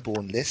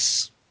airborne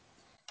lists.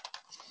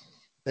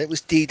 Then it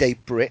was D-Day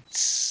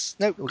Brits.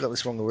 No, we got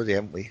this wrong already,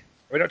 haven't we?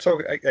 We're not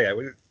talking. Yeah.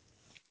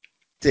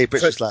 D-Day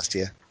Brits So- was last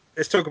year.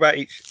 Let's talk about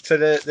each. So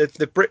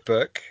the Brit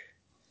book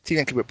Team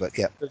Yankee Brit book,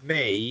 yeah. for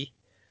me,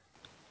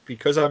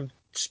 because I'm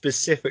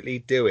specifically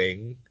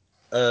doing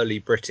early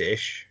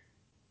British,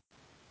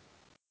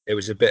 it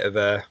was a bit of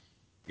a,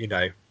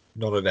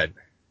 non-event.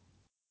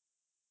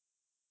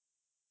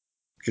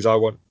 Because I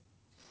want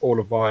all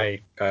of my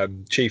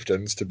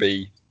chieftains to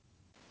be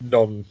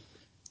non-still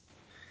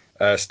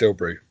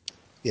brew.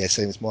 Yeah,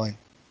 same as mine.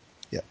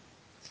 Yeah.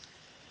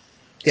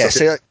 Yeah,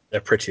 so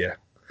they're prettier.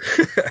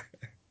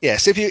 yeah,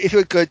 so if you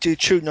were going to do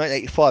True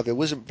 1985, there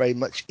wasn't very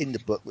much in the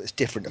book that's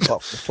different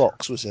apart from the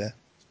Fox, was there?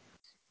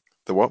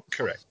 The what?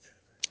 Correct.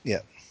 Yeah.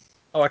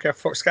 Oh, I can have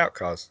Fox Scout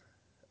cars.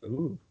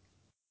 Ooh.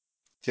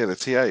 Yeah, the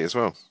TA as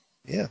well.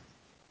 Yeah.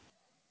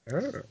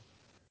 Oh.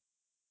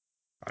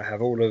 I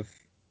have all of,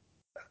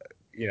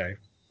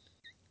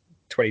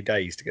 20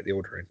 days to get the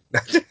order in.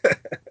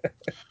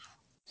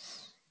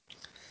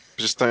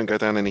 Just don't go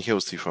down any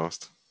hills too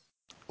fast.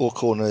 Or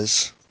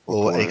corners,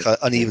 or any kind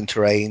of uneven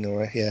terrain,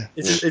 or yeah.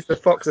 Is the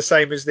Fox the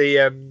same as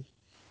the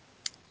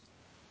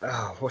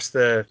what's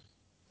the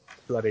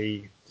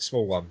bloody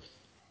small one?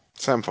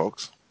 Sam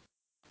Fox.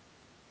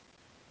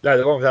 No,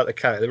 the one without the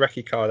cannon, the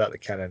recce car without the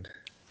cannon.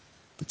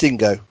 The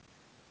Dingo.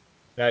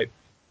 No,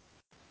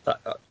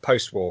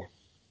 post-war.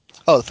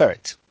 Oh, the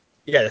Ferret.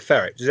 Yeah, the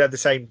Ferret. Does it have the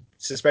same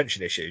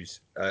suspension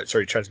issues?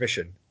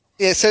 Transmission.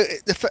 Yeah, so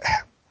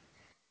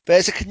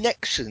there's a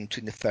connection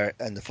between the Ferret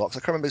and the Fox. I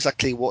can't remember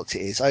exactly what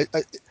it is. I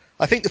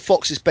think the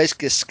Fox is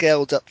basically a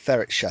scaled-up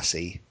Ferret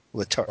chassis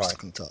with a turret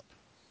stuck on top.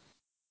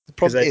 The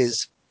problem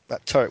is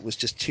that turret was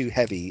just too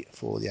heavy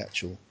for the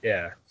actual.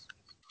 Yeah,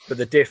 but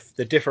the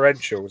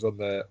differentials on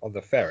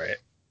the Ferret,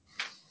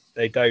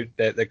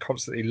 they're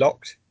constantly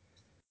locked.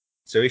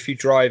 So if you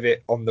drive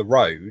it on the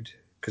road,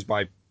 because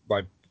my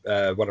one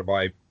of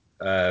my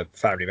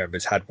family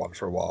members had one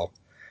for a while.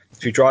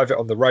 If you drive it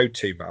on the road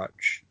too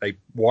much, they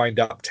wind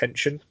up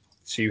tension.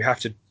 So you have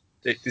to.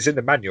 It's in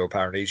the manual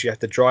apparently. So you have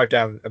to drive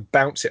down and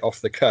bounce it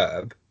off the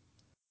curb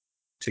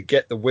to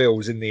get the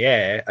wheels in the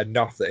air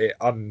enough that it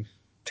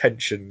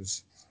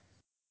untensions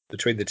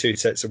between the two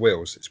sets of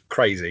wheels. It's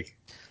crazy.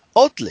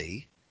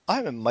 Oddly, I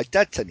remember my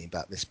dad telling me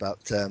about this about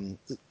the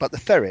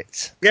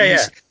Ferret.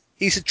 Yeah.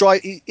 He used to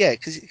drive.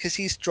 Because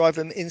he used to drive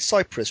them in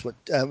Cyprus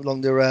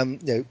along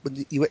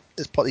the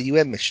as part of the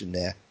UN mission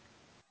there.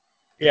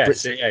 Yeah,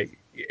 so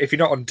if you're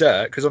not on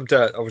dirt, because on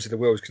dirt, obviously the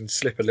wheels can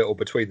slip a little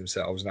between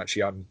themselves and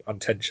actually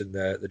untension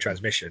the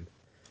transmission.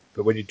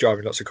 But when you're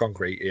driving lots of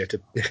concrete, you have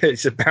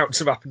to bounce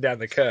them up and down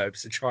the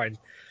curbs to try and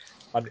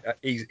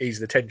ease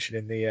the tension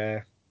in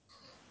the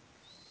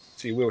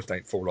so your wheels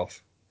don't fall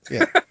off.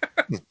 Yeah.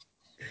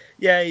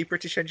 Yay,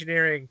 British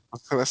engineering.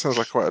 That sounds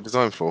like quite a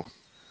design flaw.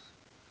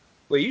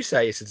 Well, you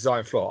say it's a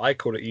design flaw. I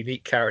call it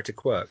unique character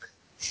quirk.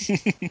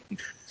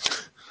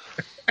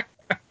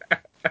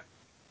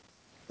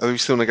 Are we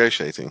still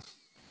negotiating?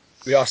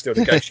 We are still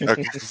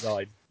negotiating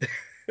design.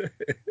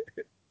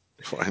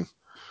 Fine.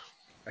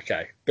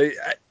 Okay, but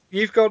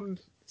you've gone.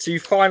 So you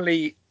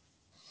finally,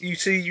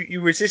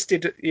 you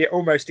resisted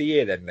almost a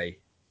year then, Lee,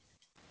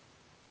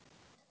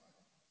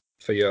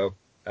 for your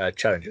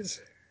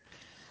challenges.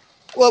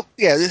 Well,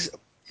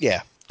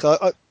 yeah.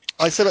 So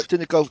I set up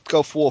doing the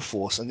Gulf War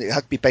Force, and it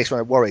had to be based on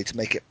a worry to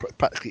make it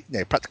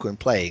practical in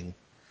playing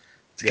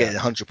to get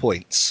 100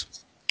 points.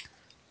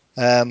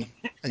 And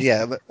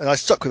I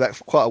stuck with that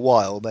for quite a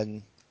while.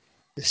 Then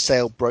the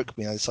sale broke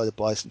me. I decided to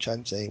buy some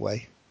challenges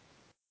anyway,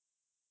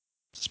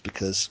 just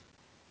because.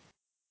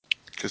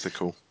 Because they're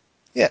cool.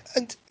 Yeah,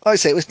 and I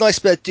say it was nice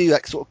to be able to do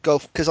that sort of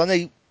Gulf, because I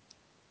know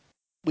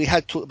we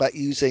had talked about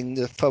using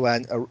the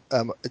Foan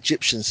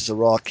Egyptians as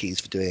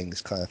Iraqis for doing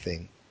this kind of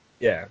thing.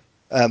 Yeah.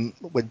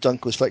 When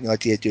Duncan was floating the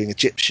idea of doing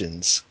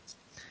Egyptians,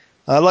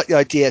 I like the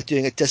idea of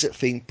doing a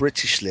desert-themed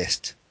British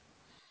list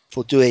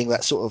for doing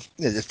that sort of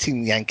the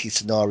Team Yankee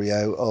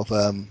scenario of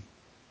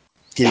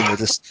dealing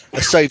with a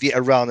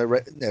Soviet-Iran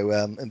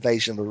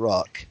invasion of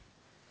Iraq.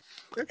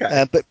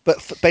 Okay. But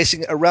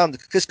basing it around,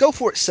 because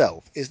Gulf War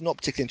itself is not a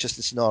particularly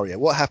interesting scenario.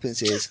 What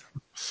happens is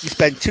you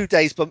spend 2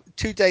 days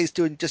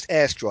doing just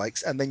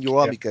airstrikes, and then your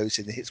army goes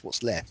in and hits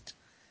what's left.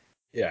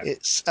 Yeah.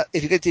 It's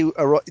if you're going to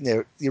do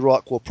the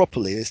Iraq War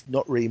properly, there's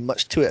not really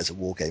much to it as a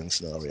wargaming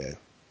scenario.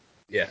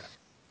 Yeah.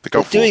 The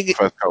Gulf War,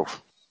 first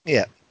Gulf.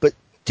 Yeah, but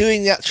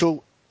doing the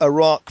actual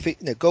Iraq,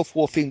 Gulf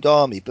War themed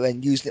army, but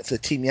then using it for the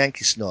Team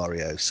Yankee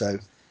scenario. So,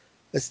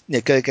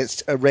 go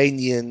against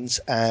Iranians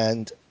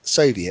and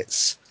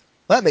Soviets.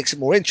 Well, that makes it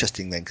more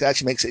interesting then, because it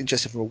actually makes it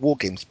interesting from a war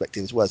game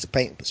perspective as well as a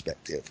painting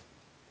perspective.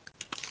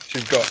 So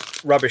you've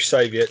got rubbish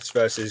Soviets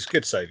versus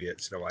good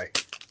Soviets in a way.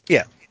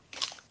 Yeah.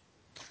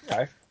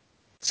 Okay.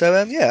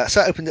 So so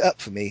that opened it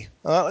up for me.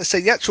 Let's say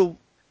the actual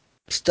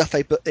stuff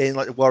they put in,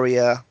 like the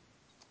Warrior,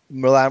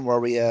 Milan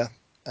Warrior,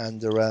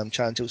 and the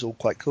Challenger was all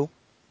quite cool.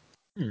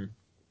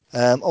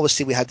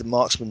 Obviously, we had the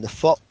Marksman, the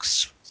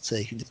Fox, so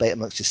you can debate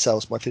amongst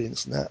yourselves my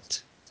feelings on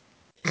that.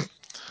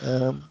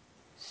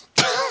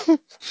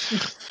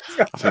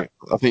 I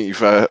think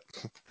you've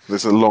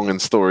there's a long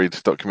and storied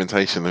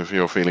documentation of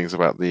your feelings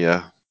about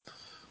the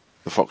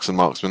Fox and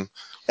Marksman.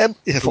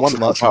 Fox and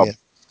Marksman,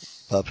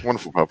 pub.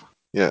 Wonderful pub.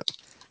 Yeah.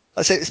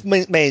 I say it's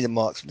mainly the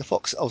Marksman. The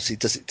Fox obviously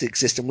doesn't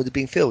exist and would have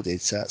been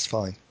fielded, so that's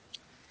fine.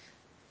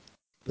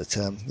 But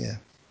yeah,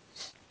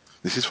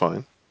 this is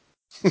fine.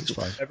 It's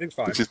fine. Everything's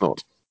fine. This is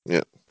not.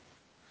 Yeah.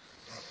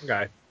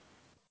 Okay.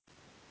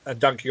 And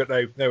Dunk, you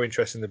got no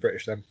interest in the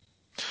British then?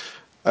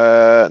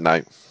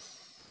 No.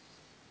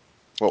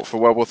 What, for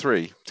World War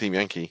III, Team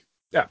Yankee?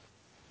 Yeah.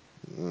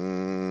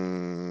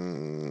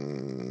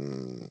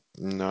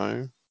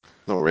 No,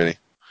 not really.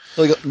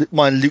 Well, you got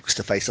mine Luke's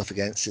to face off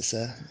against. It's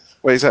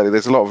Well, exactly.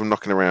 There's a lot of them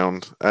knocking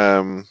around.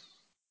 I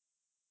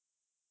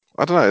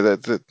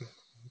don't know.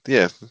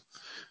 Yeah.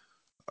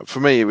 For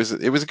me, it was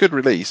a good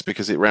release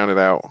because it rounded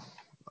out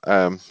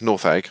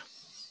Northag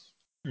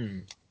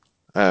to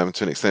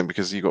an extent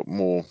because you got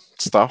more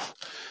stuff.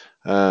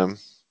 Yeah,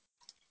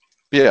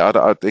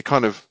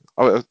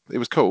 it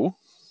was cool.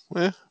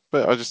 Yeah,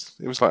 but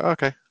it was like,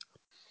 okay.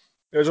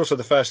 It was also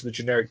the first of the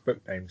generic book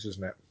names,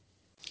 wasn't it?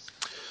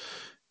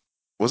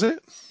 Was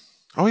it?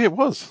 Oh, yeah, it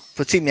was.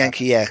 for Team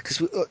Yankee, yeah,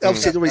 because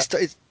obviously it already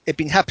started. It'd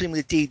been happening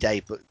with the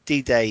D-Day, but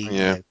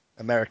D-Day,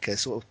 America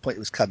sort of point it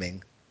was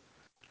coming.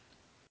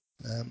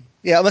 I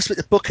must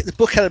admit the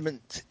book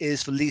element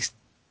is the least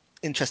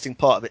interesting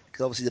part of it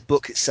because obviously the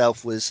book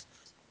itself was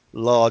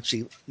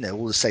largely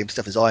all the same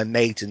stuff as Iron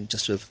Maiden,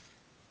 just with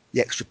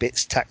the extra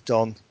bits tacked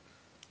on.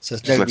 So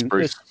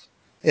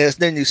there's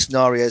no new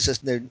scenarios.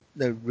 There's no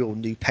real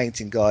new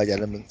painting guide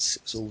elements.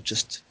 It's all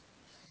just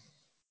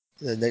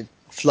no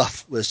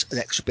fluff was an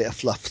extra bit of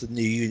fluff for the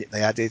new unit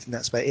they added, and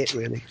that's about it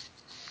really.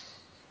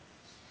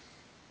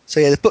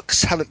 So the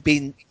books haven't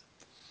been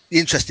the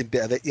interesting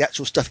bit of it. The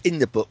actual stuff in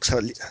the books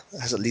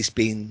has at least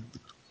been.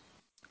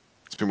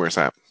 It's been where it's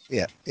at.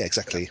 Yeah,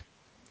 exactly.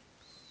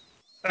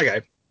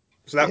 Okay,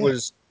 so that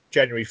was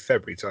January,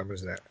 February time,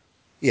 wasn't it?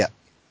 Yeah.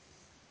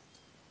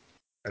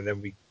 And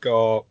then we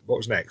got what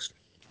was next?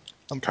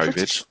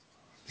 COVID.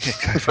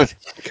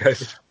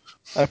 COVID.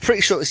 I'm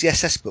pretty sure it was the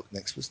SS book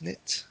next, wasn't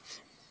it?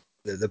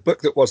 The book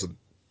that wasn't.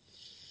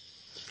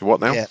 What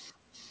now? Yeah.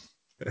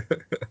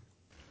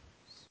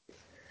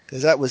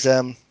 Because that was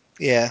So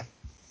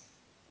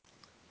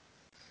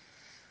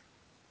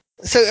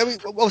I mean,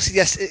 obviously,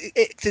 yes,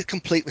 it did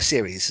complete the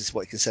series. Is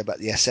what you can say about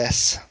the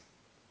SS.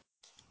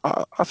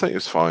 I think it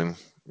was fine.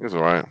 It was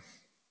all right.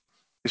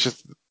 It's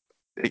just,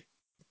 I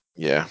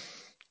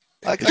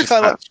kind of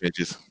like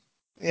changes.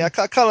 Yeah, I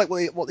kind of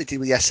like what they did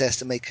with the SS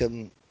to make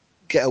them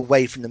get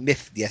away from the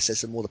myth of the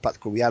SS and more the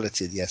practical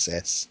reality of the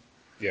SS.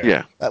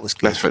 Yeah, that was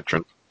good. Less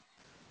veteran.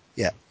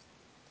 Yeah,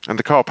 and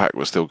the car pack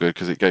was still good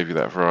because it gave you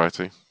that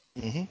variety.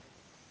 Mm-hmm.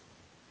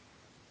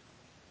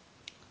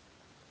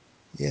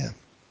 Yeah,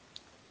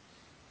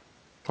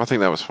 I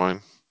think that was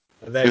fine.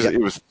 It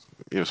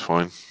was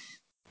fine.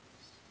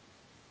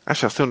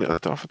 Actually, I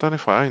don't know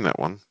if I own that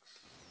one.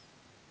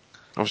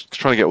 I was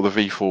trying to get all the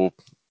V4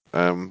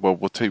 World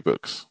War II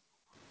books.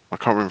 I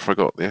can't remember if I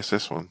got the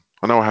SS one.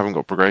 I know I haven't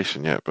got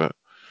Progression yet, but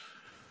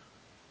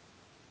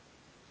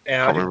I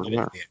can't remember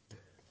that.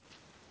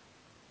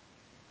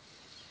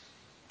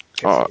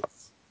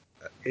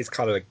 It's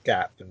kind of a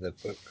gap in the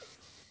book.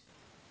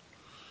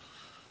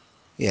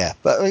 Yeah,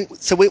 but I mean,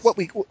 so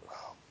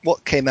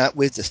what came out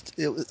with this?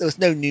 There was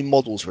no new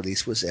models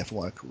released, was there? From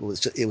what I recall,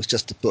 it was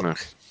just a book. No.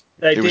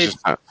 They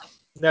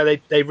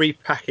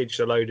repackaged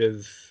a load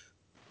of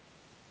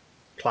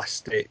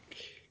plastic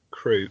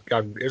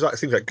gun. It was like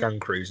things like gun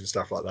crews and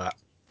stuff like that.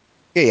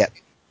 Yeah.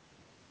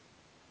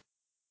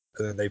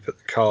 And then they put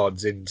the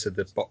cards into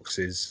the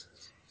boxes.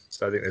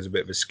 So I think there's a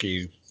bit of a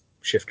skew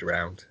shift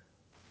around.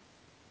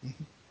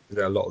 Mm-hmm.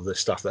 A lot of the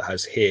stuff that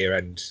has here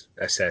and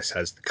SS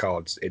has the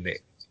cards in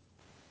it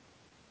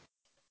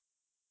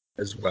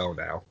as well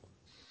now.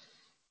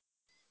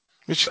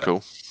 which is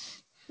cool.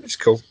 It's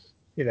cool.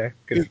 You know,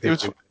 good for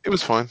people. It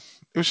was fine.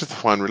 It was just a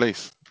fine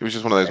release. It was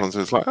just one of those ones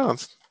where it's like, like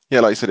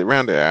you said, it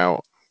rounded it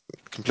out,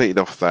 completed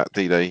off that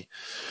D-Day,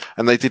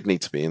 and they did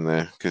need to be in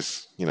there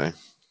because there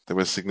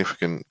were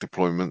significant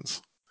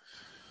deployments.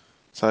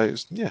 So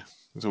it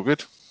was all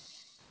good.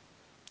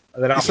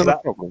 And then It's after not a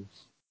that, problem.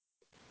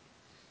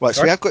 Right, so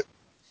Sorry? we have got.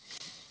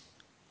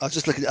 I was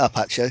just looking it up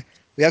actually.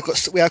 We have got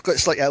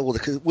slightly out of order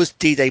because it was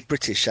D-Day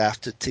British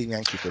after Team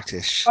Yankee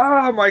British.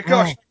 oh my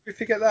gosh, we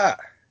forget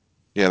that.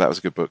 Yeah, that was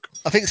a good book.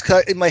 I think it's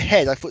 'cause in my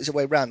head. I thought it was the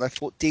way around. I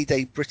thought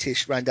D-Day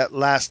British ran out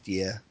last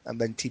year, and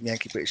then Team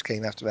Yankee British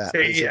came after that.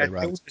 But it's the See, other and way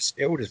around.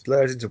 it all just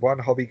blurs into one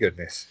hobby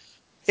goodness.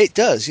 It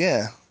does,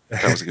 yeah.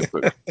 That was a good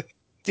book.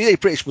 D-Day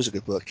British was a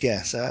good book,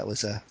 yeah. So that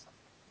was a.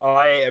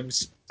 I am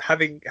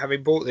having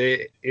bought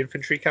the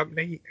infantry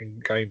company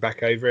and going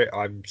back over it.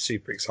 I'm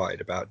super excited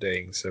about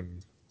doing some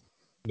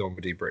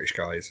Normandy British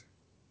guys.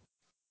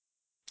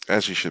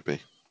 As you should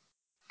be.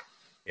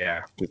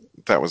 Yeah,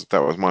 That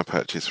was my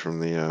purchase from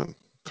the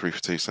 3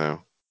 for 2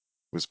 sale.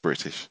 Was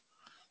British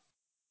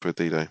for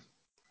D-Day,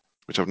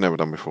 which I've never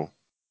done before.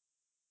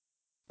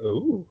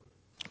 ooh,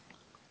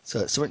 So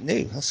it's something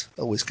new. That's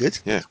always good.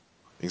 Yeah,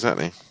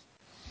 exactly.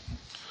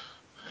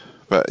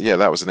 But yeah,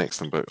 that was an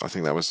excellent book. I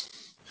think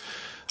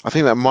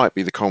that might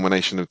be the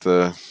culmination of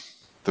the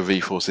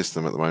V4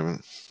 system at the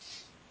moment.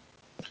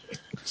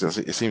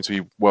 It seems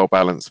to be well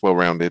balanced, well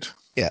rounded.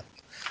 Yeah,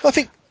 well, I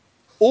think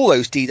all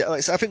those D-Day.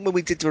 I think when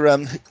we did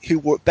the Who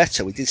Worked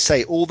Better, we did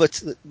say all the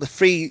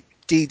 3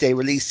 D-Day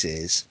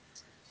releases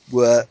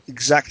were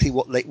exactly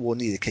what Late War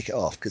needed to kick it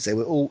off because they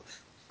were all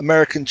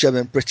American,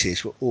 German,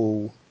 British were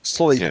all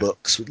solid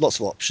books with lots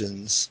of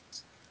options.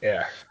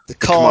 yeah. The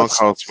command cards,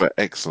 cards were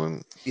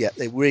excellent. yeah,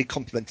 they really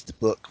complemented the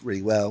book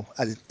really well.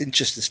 Added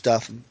interesting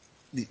stuff and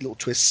neat little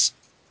twists.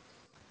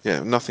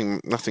 Yeah,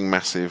 nothing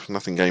massive,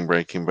 nothing game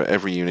breaking, but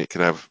every unit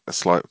could have a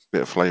slight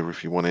bit of flavour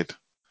if you wanted.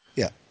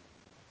 Yeah.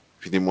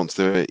 If you didn't want to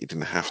do it, you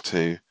didn't have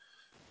to.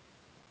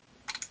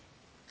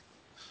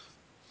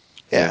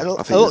 Yeah,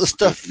 I think a lot of the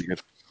stuff. really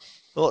good.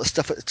 A lot of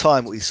stuff at the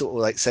time, what we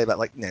sort of say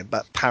about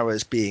about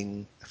Paras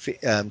being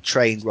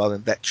trained rather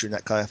than veteran,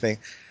 that kind of thing.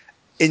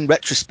 In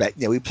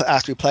retrospect,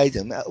 after we played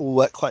them, that all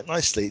worked quite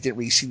nicely. It didn't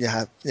really seem to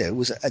have, it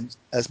wasn't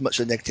as much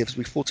a negative as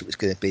we thought it was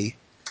going to be.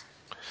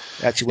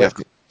 It actually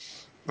worked.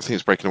 I think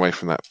it's breaking away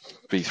from that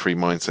V3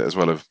 mindset as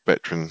well of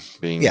veteran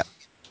being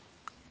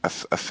a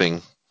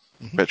thing.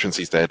 Mm-hmm.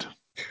 Veterancy's dead.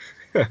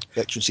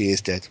 Veterancy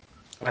is dead.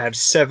 I have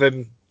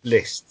 7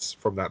 lists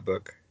from that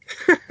book.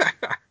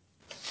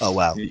 Oh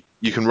wow!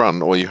 You can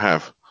run, or you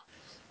have.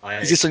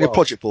 Is this on your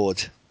project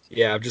board?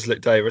 Yeah, I've just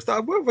looked over. I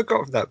thought, what have I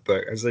got from that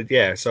book? I said,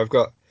 yeah. So I've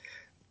got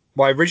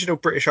my original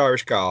British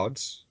Irish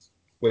Guards,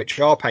 which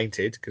are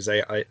painted because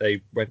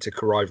they went to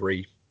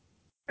Corrivery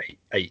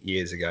 8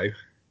 years ago.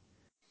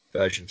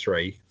 Version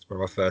 3. It's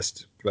one of my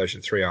first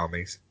version 3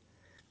 armies.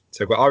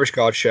 So I've got Irish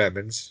Guard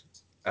Shermans.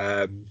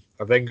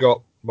 I've then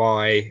got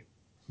my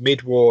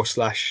mid-war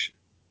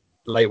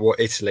 / late war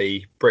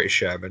Italy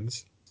British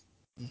Shermans.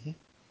 Mm-hmm.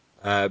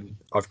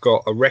 I've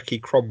got a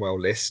Recce Cromwell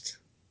list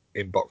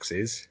in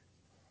boxes.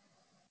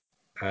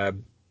 I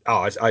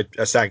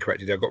stand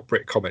corrected. I've got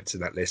Brit comments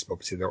in that list, but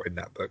obviously they're not in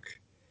that book.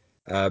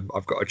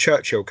 I've got a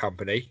Churchill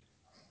company.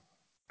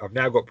 I've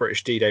now got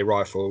British D-Day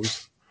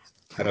rifles,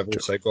 and I've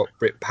also got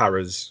Brit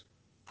Paras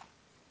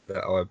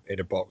that are in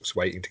a box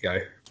waiting to go.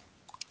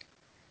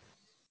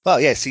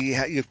 Well, yeah. So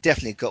you've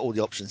definitely got all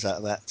the options out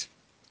of that.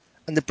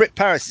 And the Brit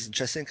Paras is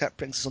interesting. That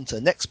brings us on to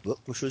the next book,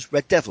 which was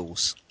Red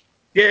Devils.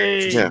 Yay!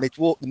 Which is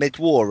the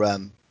mid-war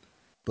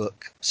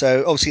book.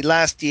 So obviously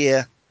last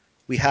year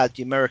we had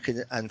the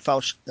American and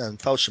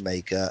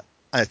Fallschirmjäger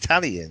and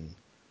Italian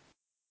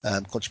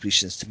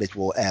contributions to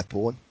mid-war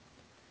airborne,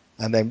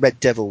 and then Red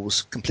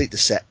Devils complete the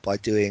set by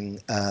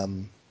doing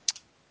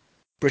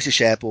British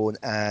airborne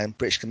and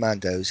British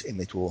commandos in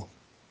mid-war.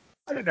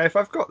 I don't know if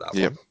I've got that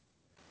one.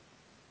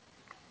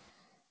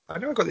 I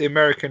know I've got the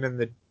American and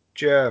the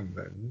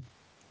German.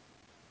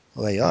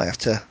 Well, there you are. I have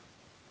to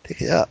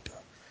pick it up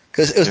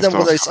because it was one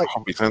of those like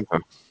Hobby Centre.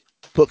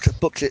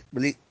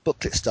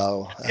 booklet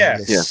style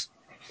lists.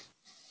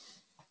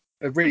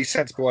 A really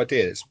sensible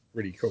idea. It's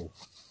really cool.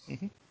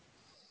 Mm-hmm.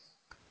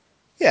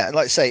 Yeah, and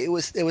like I say, it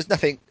was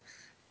nothing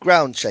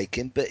ground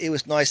shaking, but it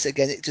was nice.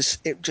 Again, it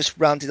just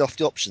rounded off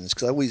the options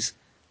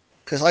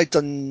because I'd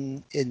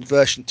done in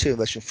version 2 and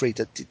version 3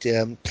 that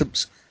did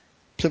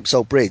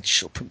Plimsoll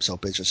Bridge,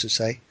 I should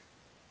say,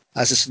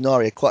 as a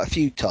scenario quite a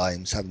few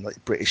times, having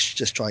like British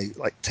just try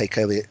like take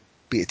over,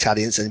 beat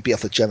Italians and beat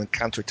off the German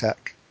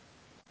counterattack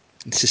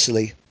in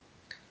Sicily.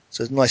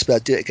 So it's a nice way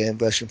to do it again in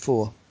version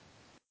 4.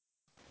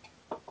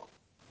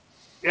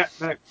 Yeah,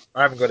 no,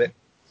 I haven't got it.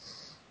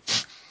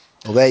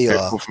 Well, there you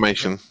are.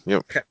 Confirmation.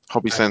 Yep.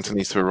 Hobby Centre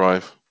needs to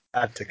arrive.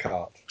 Add to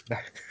cart.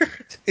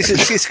 It's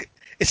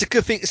a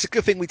good thing. It's a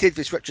good thing we did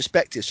this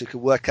retrospective, so we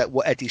could work out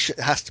what Eddie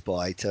has to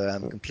buy to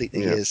complete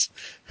the year's.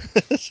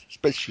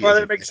 Well,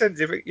 it makes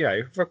sense if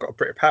I've got a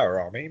British Power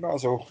Army, you might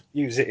as well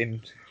use it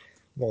in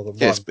more than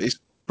one. It's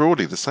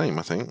broadly the same.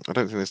 I think. I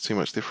don't think there's too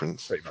much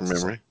difference from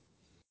memory.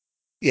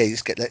 Yeah, you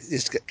just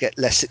get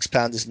less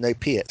 6-pounders and no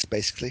Piats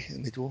basically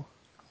in mid-war.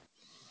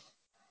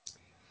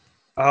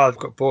 Oh, I've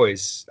got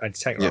boys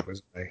anti-tank Yeah.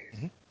 rifles.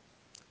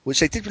 Which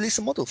they did release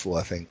a model for,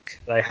 I think.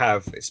 They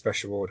have. It's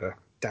special order.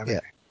 Damn it. Yeah.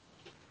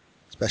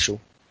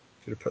 Special.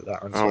 Should have put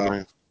that on as Oh well.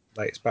 no,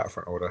 Latest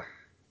Battlefront order.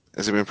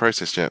 has it been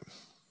processed yet?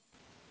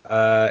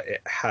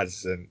 It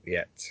hasn't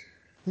yet.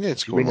 Yeah,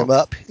 it's You cool. ring them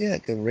up. Yeah,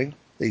 go and ring.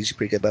 They're usually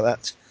pretty good about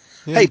that.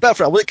 Yeah. Hey,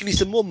 Battlefront, I want to give you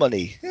some more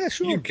money. Yeah,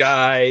 sure. You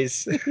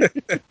guys.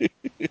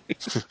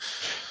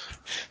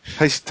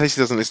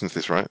 Tasty doesn't listen to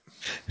this, right?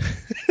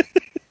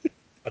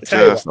 I'll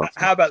tell you Just what. not.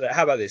 How about that?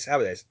 How about this? How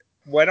about this?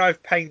 When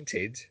I've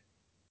painted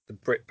the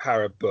Brit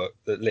Para book,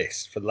 the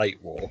list for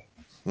late war,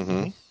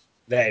 Hmm.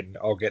 then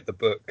I'll get the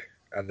book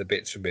and the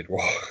bits from mid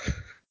war.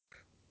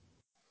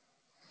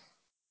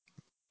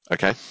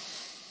 Okay.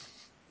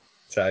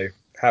 So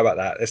how about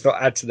that? Let's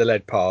not add to the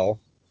lead pile.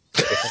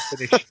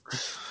 But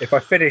if I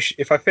finish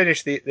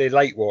the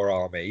late war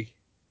army,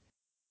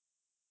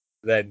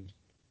 then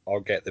I'll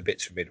get the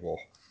bits from mid war,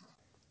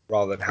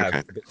 rather than have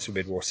Okay. the bits from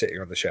mid war sitting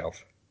on the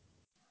shelf.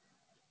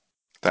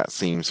 That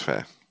seems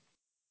fair.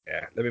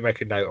 Yeah, let me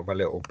make a note on my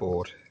little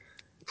board.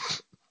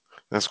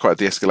 That's quite a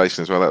de-escalation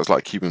as well. That was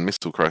like Cuban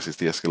Missile Crisis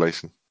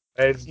de-escalation.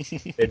 Then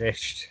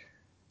finished.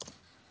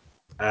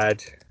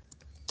 Add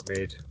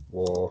mid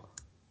war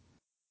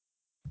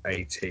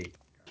AT.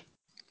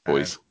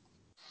 Boys.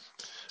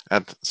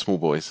 Add small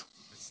boys.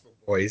 Small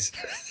boys.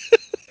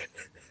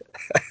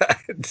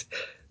 And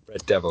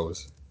Red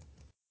Devils.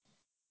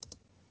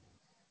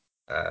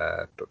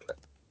 Booklet.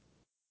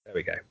 There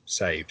we go.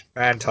 Saved.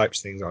 Man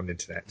types things on the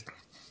internet.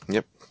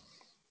 Yep.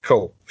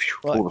 Cool.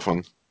 Right. All the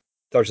fun.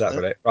 Dodge that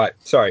bullet. Right.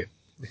 Sorry.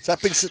 So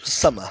that brings us to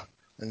summer.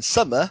 And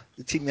summer,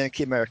 the Team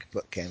Yankee America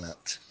book came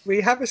out.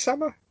 We have a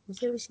summer. Was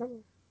there a summer?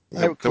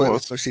 I Yep, recall there it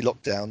was. was mostly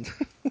locked down.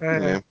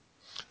 Yeah.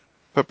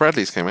 But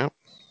Bradley's came out.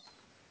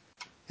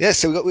 Yeah,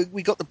 so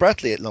we got the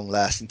Bradley at long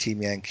last in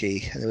Team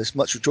Yankee, and there was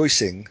much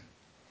rejoicing.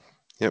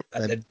 Yep.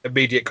 And then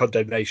immediate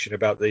condemnation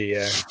about the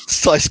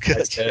Size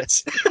skirt.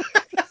 skirts.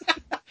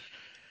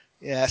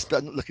 Yeah, but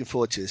I'm not looking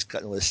forward to this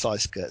cutting all the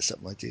size skirts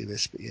up my do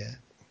list, but yeah.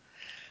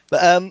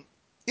 But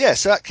yeah,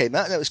 so that came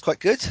out and it was quite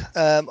good.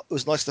 It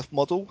was a nice enough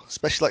model,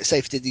 especially like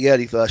Safe did the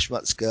early version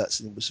without the skirts,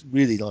 and it was a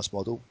really nice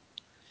model.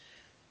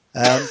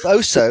 But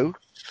also,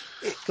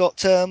 it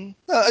got no,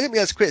 I didn't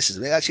mean as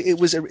criticism.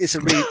 It's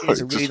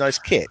a really nice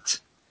kit.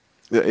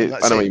 Yeah, Like I know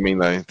say- what you mean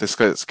though. The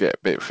skirts get a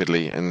bit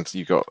fiddly, and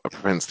you got a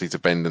propensity to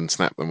bend and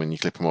snap them when you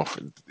clip them off,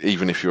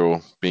 even if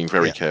you're being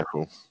very Yeah.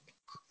 careful.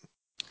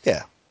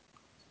 Yeah.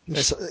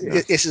 This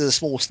is a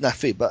small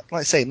snafu, but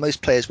like I say,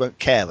 most players won't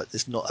care that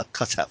there's not a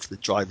cutout for the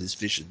driver's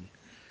vision.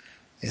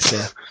 Yes,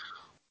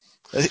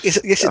 I it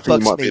think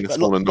bugs you might me, be in a but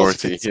small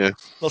minority. Yeah.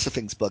 lots of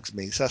things bugs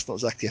me, so that's not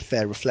exactly a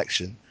fair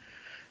reflection.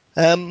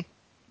 But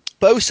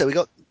also, it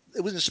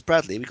wasn't just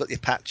Bradley, we got the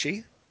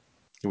Apache.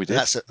 We did.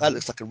 That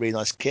looks like a really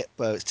nice kit,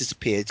 but it's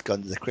disappeared,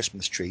 gone to the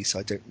Christmas tree, so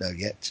I don't know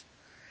yet.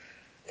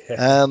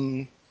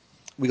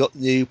 We got the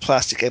new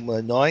plastic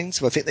M19,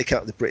 so I think they came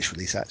out with the British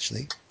release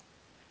actually.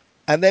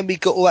 And then we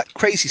got all that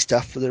crazy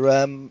stuff for the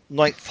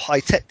 9th High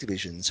Tech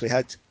Division. So we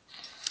had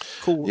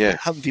cool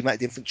Humvee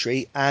mounted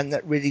infantry and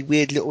that really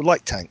weird little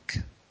light tank,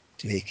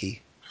 Doohickey,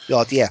 the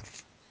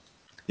RDF.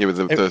 Yeah, with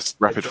the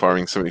rapid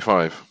firing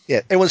 75.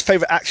 Yeah, everyone's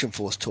favourite Action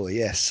Force toy,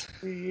 yes.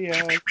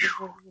 Yeah.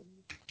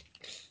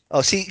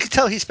 Oh, see, you can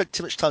tell he spent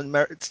too much time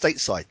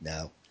stateside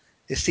now.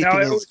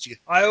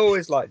 I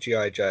always liked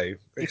G.I. Joe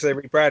because they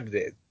rebranded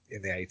it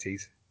in the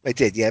 80s. They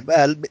did, yeah.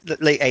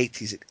 Late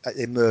 80s,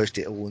 they merged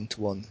it all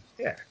into one.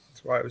 Yeah,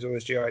 that's why it was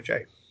always G.I. Joe.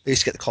 They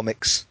used to get the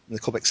comics, and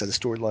the comics had a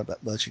storyline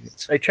about merging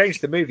it. They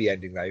changed the movie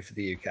ending, though, for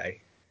the UK.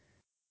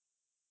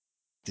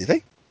 Did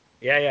they?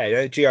 Yeah, you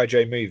know, the G.I.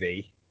 Joe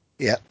movie.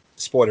 Yeah.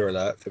 Spoiler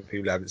alert for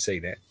people who haven't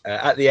seen it.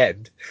 At the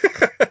end,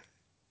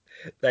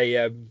 they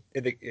in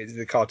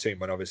the cartoon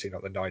one, obviously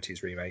not the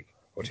 90s remake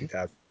or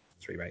 2000s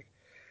remake.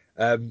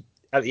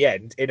 At the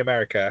end, in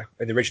America,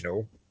 in the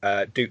original,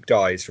 Duke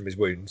dies from his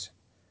wounds,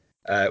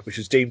 which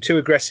was deemed too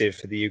aggressive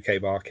for the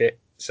UK market.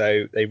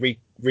 So they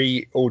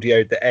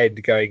re-audioed the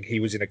end going, he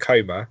was in a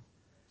coma,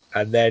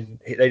 and then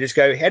they just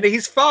go, and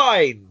he's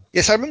fine.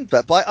 Yes, I remember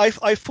that, but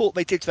I thought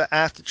they did that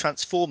after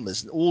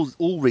Transformers, and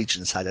all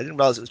regions had it. I didn't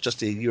realise it was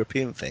just a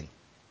European thing.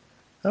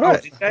 All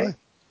right. Did they?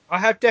 I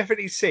have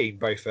definitely seen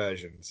both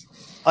versions.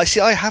 I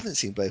haven't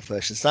seen both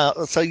versions now,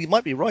 so you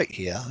might be right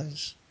here.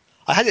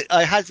 I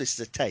had this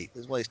as a tape. It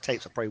was one of those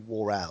tapes I probably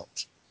wore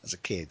out as a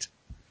kid.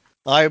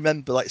 I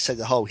remember, like, said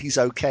the whole "he's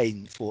okay,"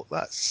 and thought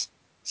that's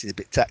seemed a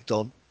bit tacked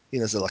on,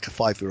 as like a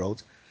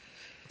 5-year-old.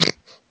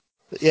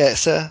 But yeah,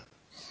 so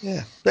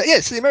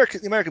the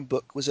American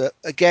book was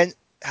again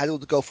had all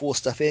the Gulf War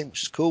stuff in,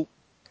 which is cool.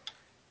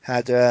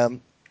 Had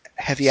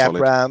heavy Solid.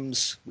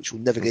 Abrams, which will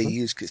never get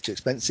used because it's too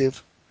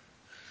expensive.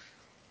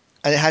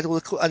 And it had all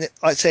the cool, and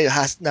I'd say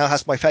now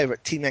has my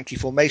favourite Team Yankee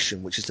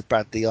formation, which is the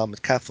Bradley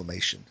Armoured Cav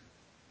formation.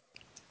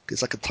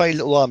 It's like a tiny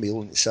little army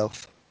all in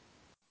itself.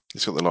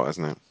 It's got the lot,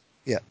 hasn't it?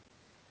 Yeah.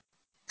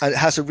 And it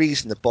has a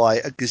reason to buy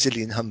a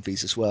gazillion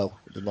Humvees as well,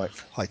 the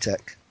 9th High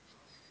Tech.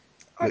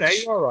 I know,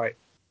 Which- you're all right.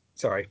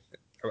 Sorry.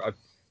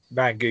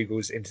 Man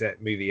Google's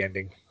internet movie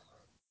ending.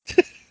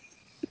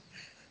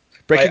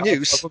 Breaking I've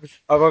news.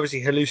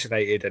 obviously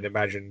hallucinated and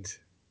imagined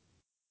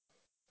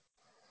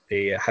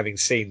the having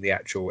seen the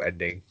actual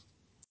ending.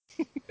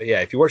 But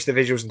yeah, if you watch the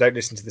visuals and don't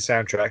listen to the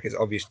soundtrack, it's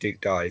obvious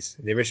Duke dies.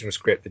 In the original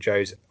script, the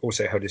Joes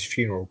also held his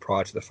funeral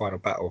prior to the final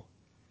battle.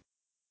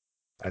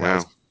 And that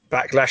was Wow.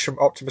 backlash from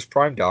Optimus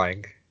Prime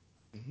dying.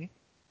 Mhm.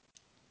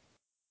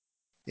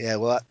 Yeah,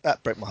 well,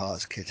 that broke my heart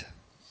as a kid.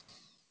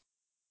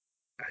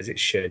 As it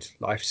should.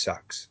 Life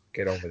sucks.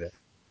 Get on with it.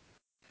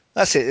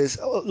 That's it. There's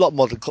a lot of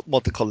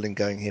modern coddling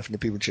going here from the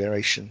people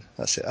generation.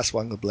 That's it. That's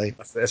what I'm going to blame.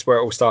 That's where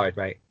it all started,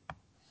 mate.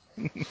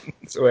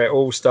 That's where it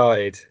all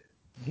started.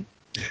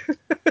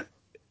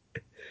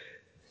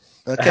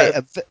 Okay,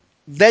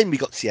 then we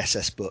got to the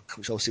SS book,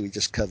 which obviously we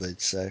just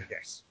covered, so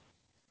Yes.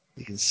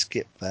 you can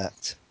skip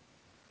that.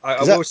 I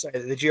Is that- will say that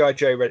the G.I.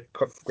 Joe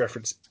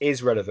reference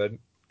is relevant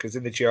because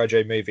in the G.I.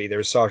 Joe movie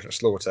there is Sergeant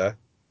Slaughter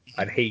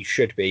and he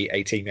should be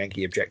a Team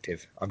Yankee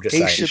objective. I'm just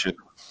He saying. You should.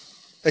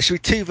 There should be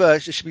two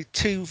versions. There should be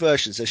two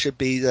versions. There should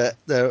be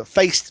the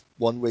faced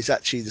one where he's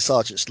actually the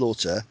Sergeant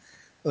Slaughter,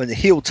 and the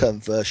heel turn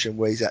version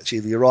where he's actually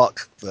the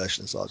Iraq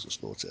version of Sergeant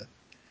Slaughter.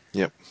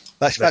 Yep.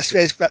 That's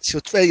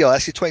your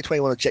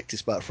 2021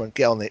 objectives, Battlefront.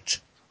 Get on it.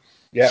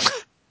 Yeah.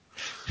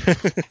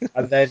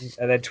 and then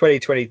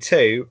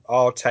 2022,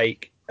 I'll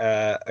take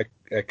a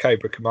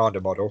Cobra Commander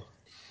model.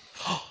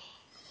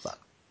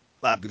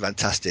 That'd be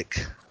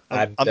fantastic.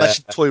 And, I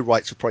imagine toy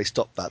rights would probably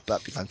stop that.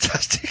 That'd be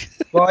fantastic.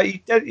 Well, you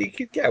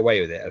could get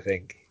away with it, I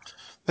think.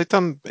 They've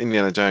done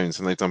Indiana Jones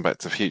and they've done Back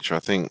to the Future. I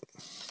think.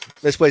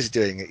 There's ways of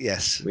doing it.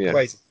 Yes. Yeah.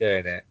 Ways of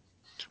doing it.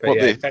 But What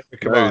yeah, this? Cobra No,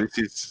 Commander.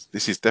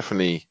 this is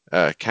definitely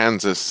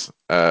Kansas.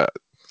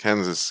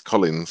 Kansas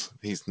Collins.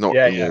 He's not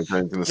Yeah, Indiana yeah.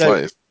 Jones in the No.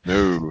 slightest.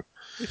 No.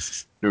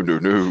 This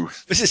No.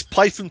 is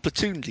Python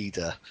platoon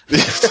leader.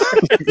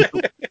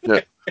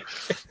 Yeah.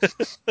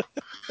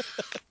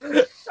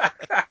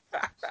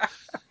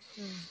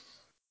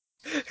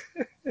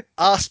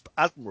 Asp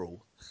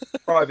Admiral.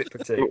 Private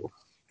Platoon.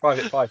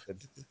 Private Python.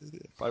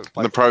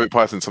 And the Private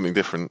Python's something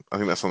different. I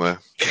think that's on there.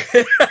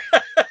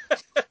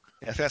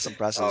 Yeah, I think that's some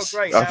Oh, Brazzers.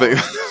 great. I now think-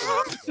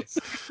 I'm into this.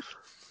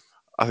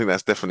 I think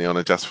that's definitely on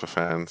a Just for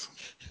Fans.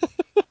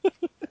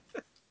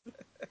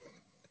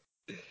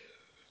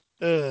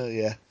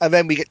 Yeah. And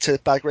then we get to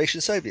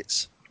Bagration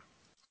Soviets.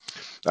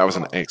 That was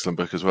an excellent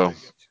book as well.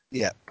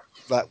 Yeah,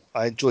 that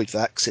I enjoyed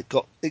that because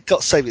it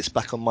got Soviets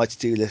back on my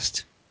to-do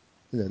list,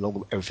 along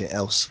with everything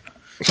else.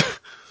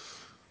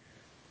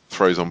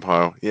 Throws on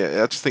pile.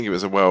 Yeah, I just think it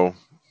was a well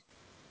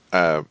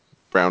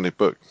rounded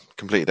book.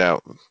 Completed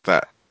out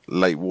that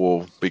late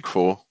war Big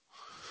Four.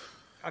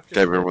 I've just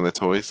Gave everyone their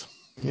toys.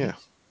 Yeah.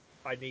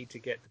 I need to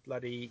get the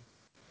bloody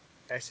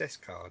SS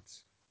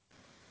cards.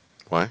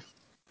 Why?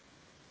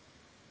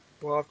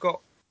 Well, I've got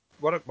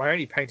one of my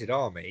only painted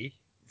army,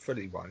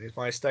 fully one, is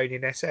my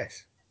Estonian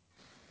SS.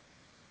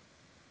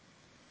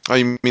 Oh,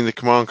 you mean the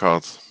command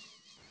cards?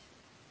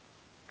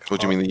 Or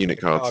do you mean the unit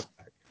card cards?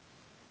 pack.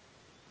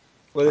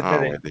 Well,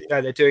 Oh,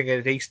 they're doing it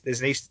at East. There's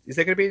an East. Is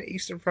there going to be an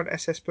Eastern Front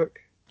SS book?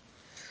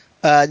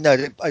 No, I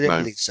don't No.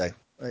 believe so.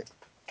 Right.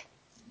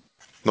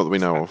 Not that we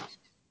know of.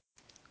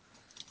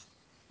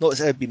 Not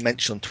as ever been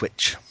mentioned on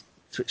Twitch.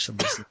 Twitch, some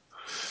reason.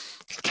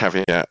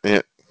 Caveat.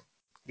 Yeah.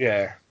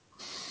 Yeah.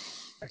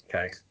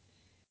 Okay.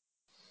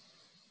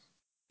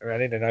 I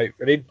need a note.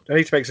 I need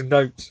to make some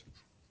notes.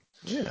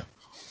 Yeah.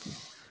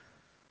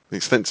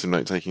 Extensive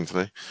note taking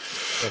today.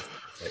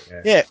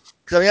 Yeah,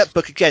 because that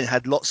book again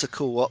had lots of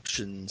cool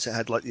options. It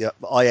had like the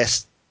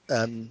IS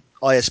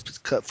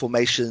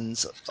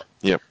formations,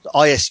 Yep. the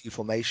ISU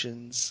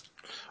formations.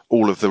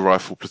 All of the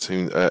rifle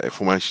platoon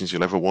formations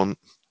you'll ever want.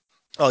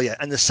 Oh yeah,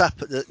 and the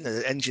sapper,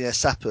 the engineer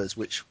sappers,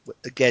 which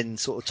again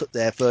sort of took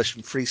their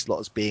version 3 slot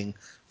as being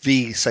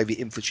the Soviet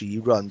infantry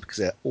you run because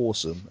they're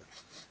awesome.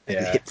 And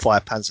the hip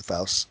fire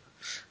Panzerfaust.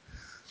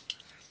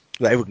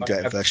 Well, everyone can get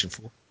it in version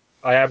 4.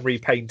 I am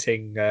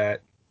repainting 10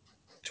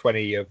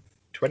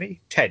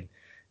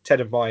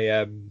 of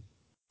my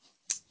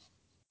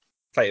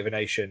Fate of a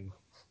Nation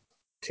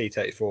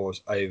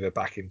T-34s over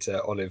back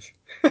into olive.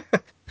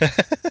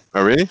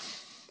 Oh, really?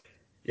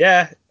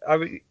 Yeah, I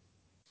mean,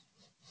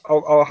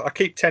 I'll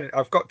keep 10.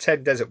 I've got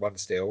 10 desert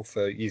ones still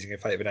for using a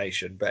Fate of a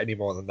Nation, but any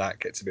more than that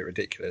gets a bit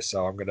ridiculous.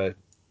 So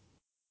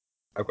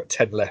I've got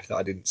 10 left that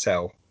I didn't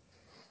sell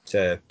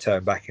to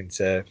turn back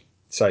into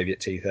Soviet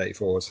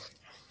T-34s.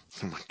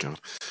 Oh my god.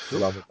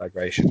 Along with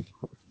migration.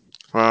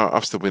 Well,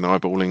 I've still been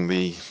eyeballing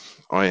the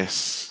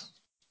IS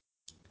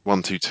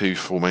 122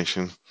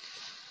 formation.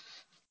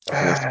 I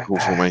think that's the cool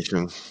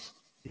formation.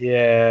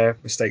 Yeah,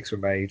 mistakes were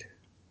made.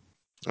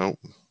 Oh,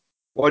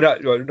 Well,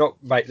 no, not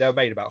made. They were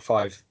made about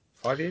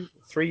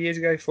 3 years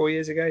ago, 4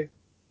 years ago,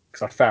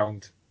 because I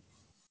found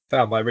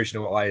my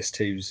original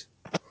IS2s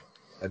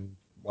and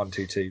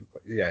 122.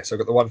 Yeah, so I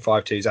got the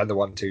 152s and the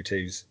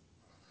 122s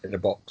in the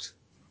box,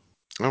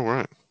 oh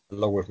right.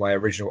 along with my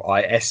original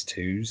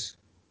IS2s,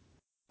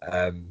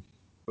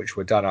 which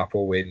were done up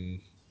all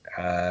in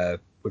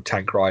with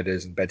tank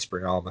riders and bed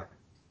spring armor.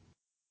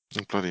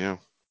 Oh, bloody hell.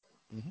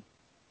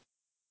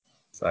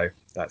 So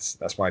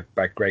that's my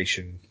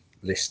migration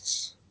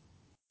lists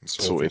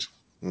Sorted.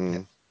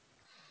 Mm.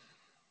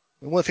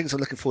 And one of the things I'm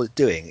looking forward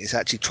to doing is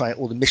actually trying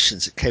all the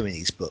missions that came in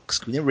these books.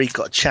 'Cause we never really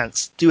got a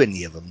chance to do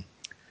any of them.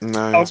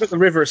 No. I've got the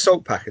River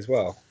Assault pack as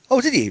well.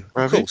 Oh, did you?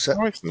 Have Cool. you? So,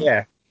 Oh, excellent.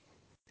 Yeah.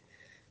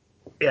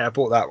 Yeah, I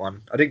bought that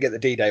one. I didn't get the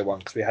D-Day one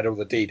because we had all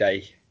the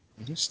D-Day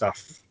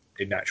stuff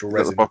in natural Is that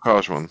resin. the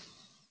Bocage one?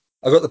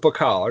 I got the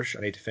Bocage.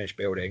 I need to finish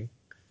building.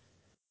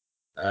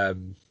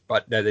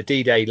 But no, the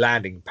D-Day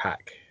landing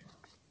pack,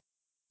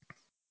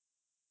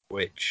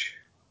 which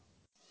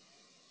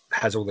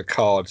has all the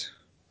card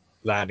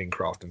landing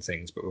craft and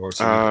things, but we've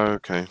also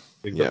Okay.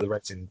 we've Yeah. got the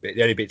resin bit.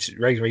 The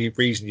only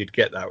reason you'd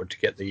get that would to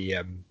get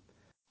the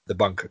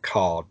bunker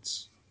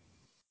cards.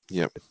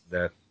 Yep.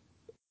 The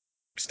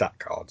stat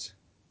cards.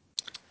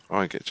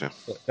 I get you.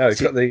 But no,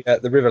 it's got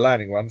the river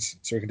landing ones,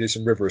 so we can do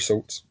some river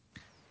assaults.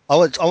 I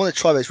want to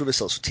try those river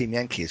assaults for Team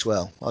Yankee as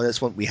well. Oh,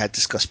 that's what we had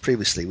discussed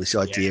previously, was the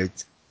idea of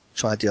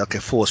trying to do like a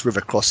forced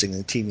river crossing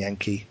in Team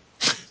Yankee.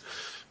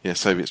 Yeah,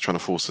 Soviets trying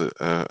to force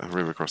a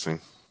river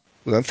crossing.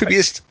 Well,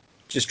 amphibious.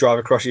 Just drive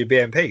across your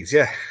BMPs,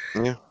 yeah.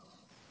 Yeah.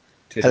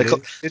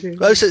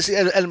 Oh, so it's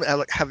the element of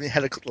like having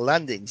helicopter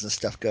landings and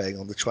stuff going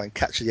on to try and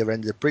capture the other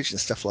end of the bridge and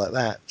stuff like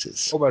that.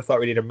 It's almost like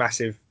we need a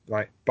massive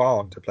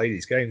barn to play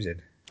these games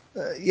in.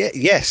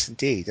 Yes,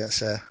 indeed. That's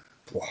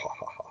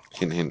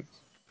Hint, hint.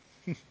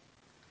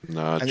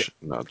 Nudge,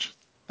 nudge.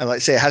 And like I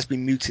say, it has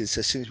been mooted. So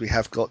as soon as we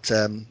have got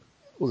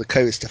all the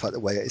COVID stuff out of the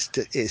way, it's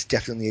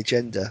definitely on the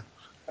agenda.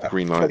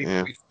 Green light,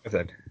 yeah.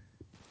 Then.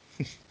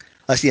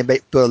 I see them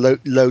build a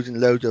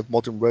load of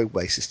modern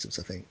roadway systems,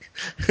 I think.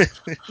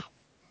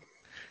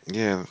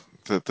 Yeah,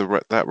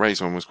 that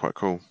Raze one was quite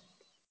cool.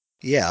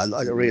 Yeah,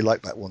 I really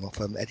like that one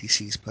off Eddie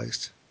C's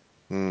post.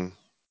 Mm.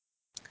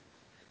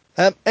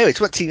 Anyway,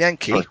 to Team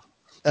Yankee.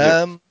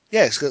 Yep.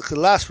 Yeah, so the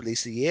last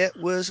release of the year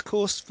was, of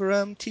course, for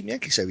Team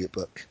Yankee Soviet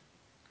book.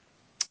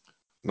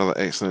 Another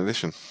excellent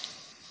edition.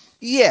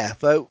 Yeah,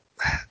 though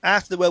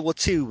after the World War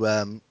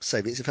II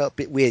Soviets, it felt a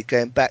bit weird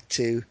going back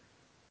to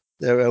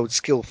their old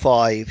Skill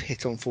 5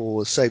 hit on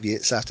 4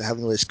 Soviets after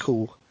having all those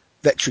cool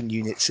veteran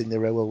units in their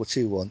World War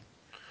II one.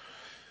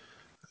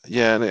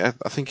 Yeah, and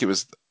I think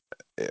it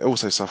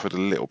also suffered a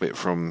little bit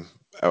from.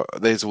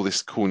 There's all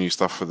this cool new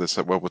stuff for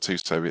the World War II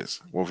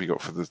Soviets. What have you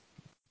got for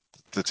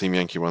the Team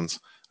Yankee ones?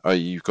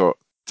 You've got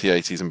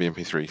T-80s and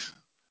BMP-3s.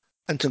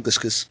 And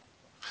Tunguskis.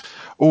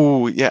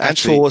 Oh, yeah, and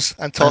actually. Tors.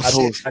 And Tos.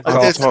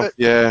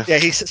 Yeah.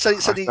 Yeah, so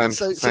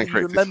you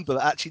remember,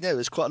 actually, no,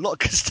 there's quite a lot of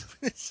good stuff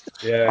in this.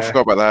 Yeah. I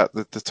forgot about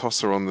that. The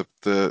TOS are on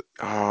they're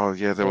on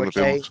the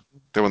build.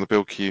 They're on the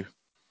build queue.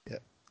 Yeah.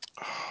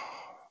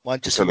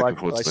 Mine just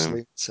arrived at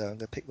Iceland, so I'm going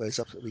to pick those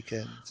up at the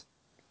weekend.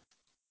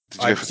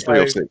 Did you go for 3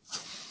 or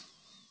 6?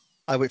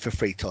 I went for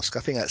 3 Tosk. I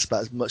think that's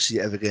about as much as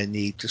you're ever going to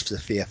need just for the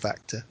fear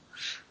factor.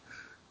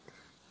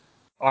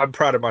 I'm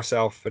proud of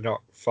myself for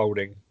not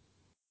folding.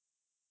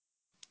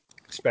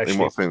 Especially in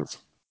what sense?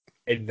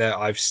 In that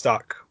I've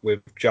stuck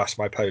with just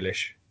my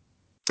Polish.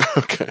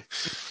 Okay.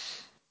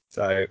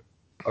 So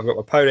I've got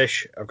my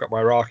Polish, I've got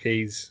my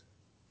Iraqis,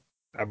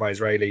 and my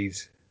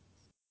Israelis,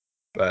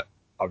 but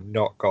I've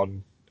not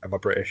gone, and my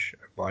British,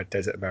 and my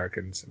Desert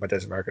Americans, and my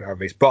Desert American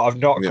Humvees, but I've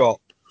not got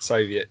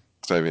Soviet.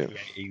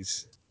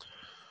 T-80s.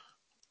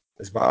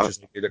 As much as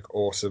they look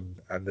awesome,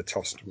 and the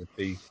TOS would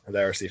be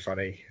hilariously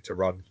funny to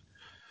run.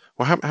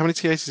 Well, how many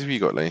T-80s have you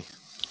got, Lee?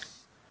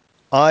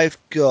 I've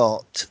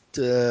got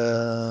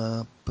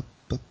 12,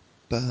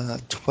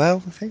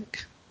 I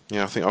think.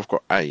 Yeah, I think I've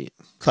got 8.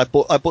 I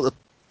bought the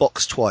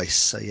box twice,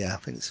 so yeah, I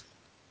think it's.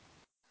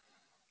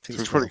 So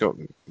we've probably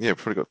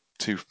got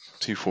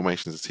two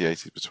formations of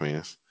T-80s between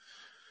us.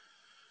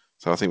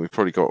 So I think we've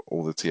probably got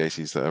all the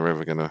T-80s that are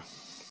ever going to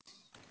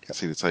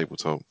see the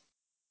tabletop.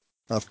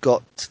 I've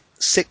got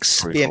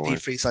 6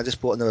 BMP-3s. I just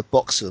bought another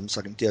box of them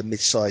so I can do a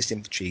mid-sized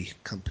infantry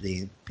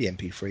company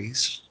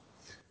BMP-3s.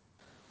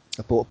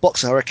 I bought a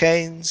box of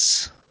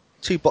Hurricanes,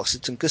 2 boxes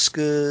of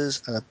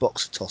Tunguskas, and a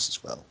box of TOS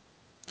as well.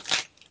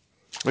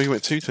 Oh, you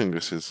went 2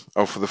 Tunguskas?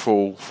 Oh, for the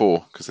full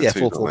 4? Cause they're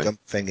 4 gun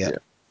thing, yeah.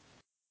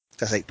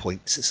 That's 8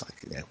 points. It's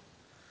like,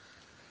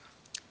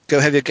 go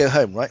heavy or go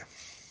home, right?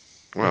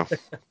 Well,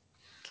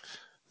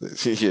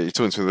 yeah, you're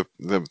talking to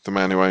the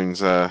man who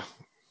owns 8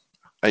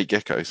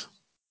 geckos.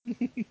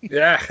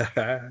 Yeah.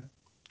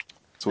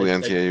 It's all the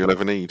anti-air you'll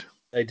ever need.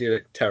 They do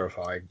look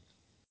terrifying.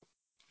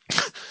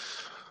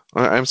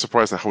 I am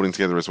surprised they're holding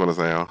together as well as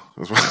they are.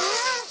 As well.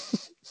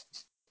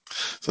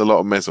 It's a lot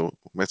of metal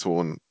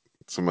and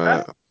some.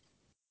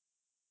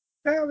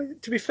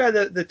 To be fair,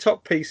 the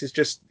top piece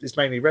is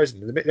mainly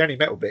resin. The only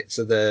metal bits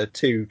are the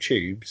 2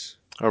 tubes.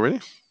 Oh, really?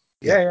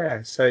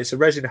 Yeah. So it's a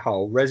resin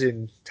hull,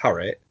 resin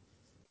turret,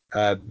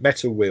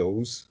 metal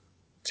wheels,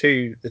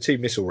 the 2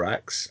 missile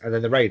racks, and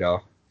then the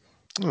radar.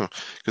 Oh,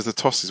 because the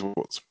TOS is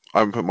what I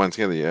haven't put mine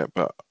together yet,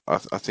 but I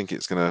think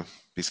it's going to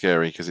be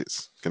scary because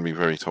it's going to be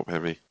very top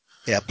heavy.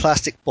 Yeah,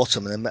 plastic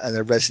bottom and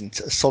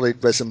a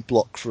solid resin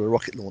block for a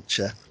rocket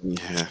launcher.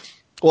 Yeah.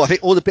 Well, I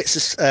think all the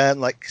bits of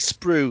like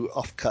sprue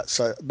offcuts,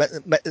 so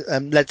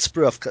lead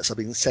sprue offcuts I've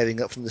been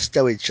saving up from the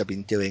stowage I've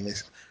been doing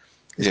is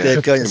going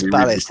to go into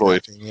ballast. And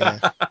that thing, yeah.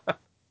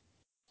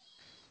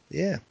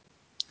 Yeah.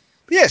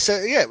 But yeah.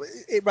 So yeah,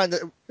 it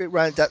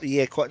rounded out the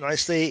year quite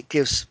nicely.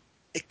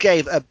 It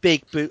gave a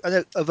big boost. I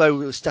know,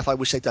 although it was stuff I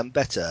wish they'd done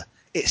better,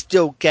 it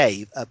still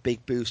gave a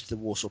big boost to the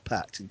Warsaw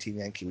Pact in Team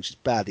Yankee, which is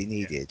badly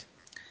needed.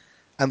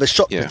 And the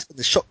shop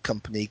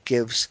company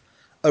gives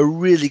a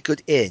really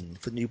good in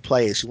for new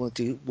players who want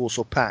to do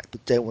Warsaw Pact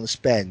but don't want to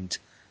spend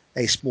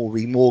a small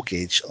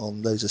remortgage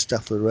on loads of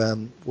stuff for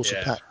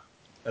Warsaw Pact.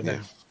 And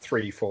then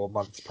 3-4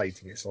 months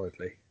painting it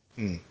solidly.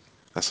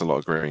 That's a lot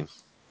of green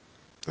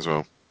as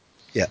well.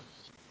 Yeah.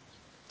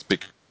 It's a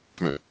big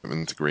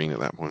commitment to green at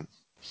that point.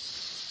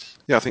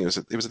 Yeah, I think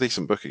it was a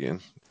decent book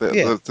again.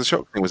 The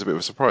shop thing was a bit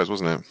of a surprise,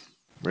 wasn't it?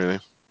 Really?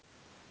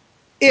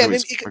 Yeah, I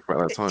mean,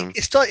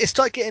 it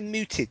started getting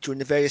muted during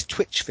the various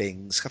Twitch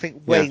things. I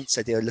think Wayne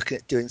said they were looking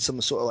at doing some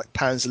sort of like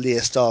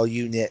Panzer style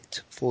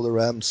unit for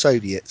the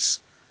Soviets,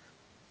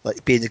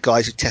 like being the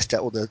guys who test out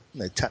all the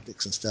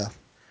tactics and stuff.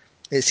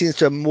 It seems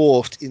to have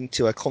morphed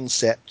into a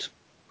concept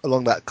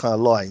along that kind of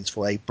lines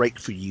for a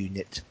breakthrough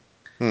unit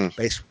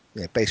based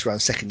around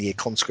second-year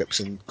conscripts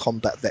and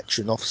combat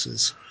veteran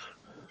officers.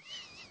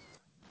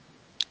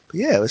 But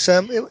yeah,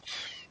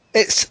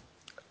 it's.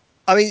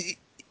 I mean.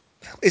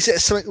 Is it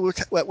something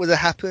that would have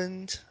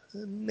happened?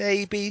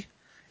 Maybe.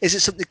 Is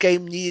it something the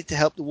game needed to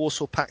help the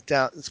Warsaw Pact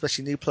out,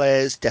 especially new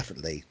players?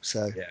 Definitely.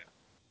 So. Yeah.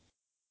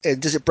 And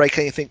does it break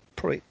anything?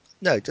 Probably.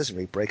 No, it doesn't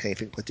really break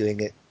anything by doing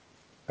it.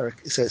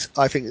 So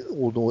I think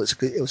all in all,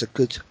 it was a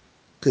good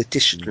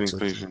addition. Good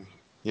inclusion.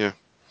 Yeah.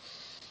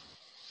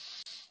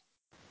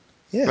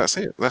 Yeah. That's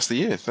it. That's the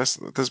year.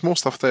 There's more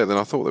stuff there than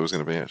I thought there was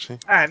going to be, actually.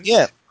 And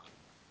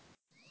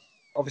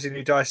obviously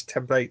new dice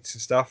templates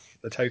and stuff,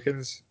 the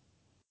tokens.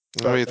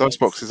 Oh, yeah, dice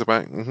boxes are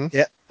back. Mm-hmm.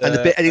 Yeah, and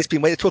the bit Eddie's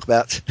been waiting to talk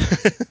about.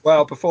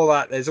 Well, before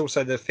that, there's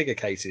also the figure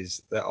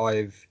cases that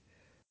I've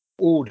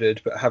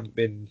ordered but haven't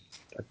been.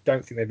 I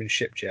don't think they've been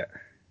shipped yet.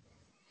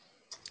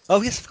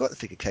 Oh yes, I forgot the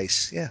figure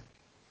case. Yeah.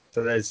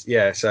 So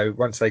So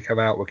once they come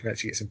out, we can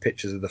actually get some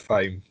pictures of the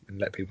foam and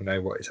let people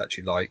know what it's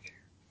actually like.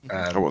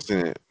 What's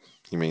in it?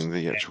 You mean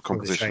the actual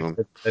composition?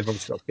 They've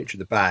obviously got a picture of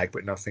the bag,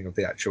 but nothing of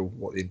the actual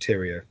what the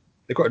interior.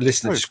 They've got a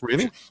list of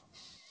really?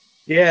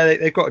 Yeah,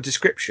 they've got a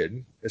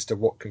description as to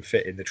what can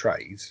fit in the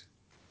trays,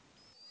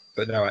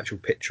 but no actual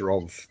picture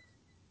of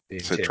the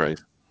interior. Trade.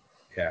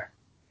 Yeah.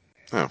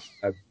 Oh.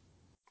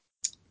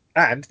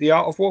 And the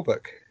Art of War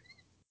book,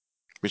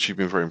 which you've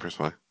been very impressed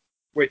by.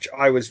 Which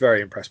I was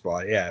very impressed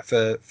by. Yeah,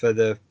 for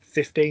the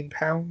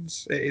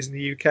 £15 it is in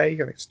the UK. I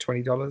think it's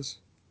 $20.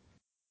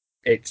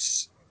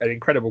 It's an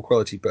incredible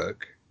quality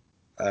book.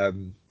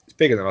 It's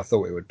bigger than I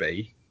thought it would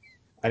be,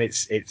 and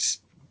it's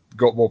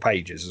got more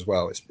pages as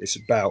well. It's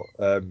about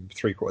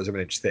 3/4 of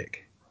an inch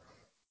thick.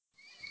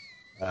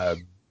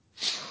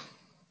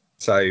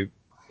 So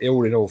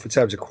all in all, for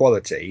terms of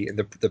quality, and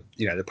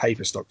the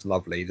paper stock's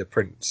lovely, the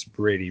print's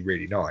really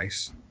really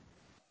nice,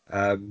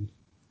 and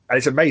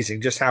it's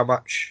amazing just how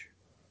much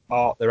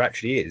art there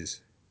actually is.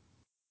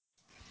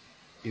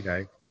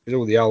 Because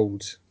all the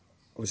old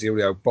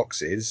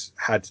boxes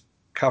had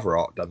cover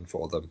art done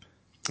for them.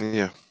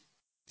 Yeah.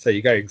 So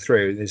you're going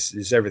through, and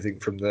there's everything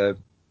from the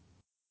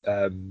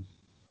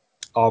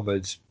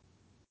armored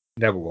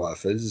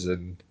Nebelwerfers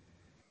and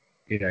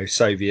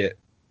Soviet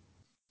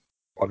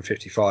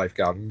 155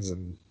 guns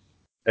and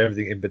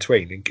everything in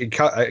between,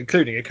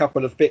 including a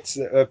couple of bits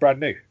that are brand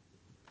new.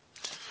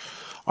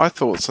 I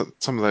thought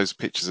some of those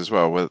pictures as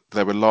well were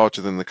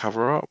larger than the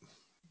cover art,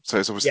 so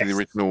it's obviously the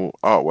original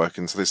artwork,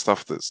 and so there's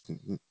stuff that's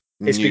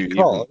it's new.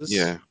 Because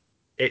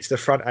it's the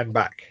front and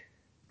back.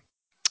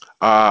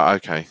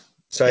 Okay.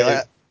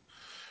 So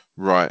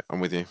right, I'm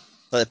with you.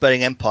 Like the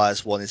Burning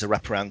Empires one is a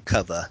wraparound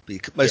cover,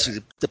 but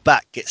mostly the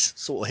back gets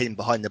sort of hidden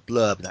behind the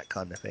blurb and that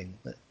kind of thing.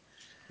 But...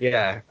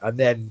 Yeah, and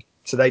then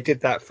so they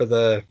did that for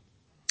the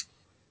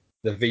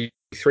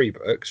V3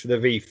 books. For the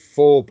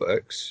V4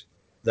 books,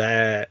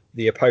 the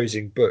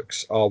opposing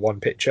books are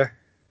one picture.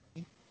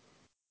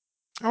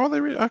 Oh, are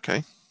they really?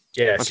 Okay.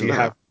 Yeah, so you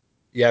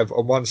have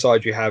on one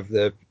side you have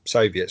the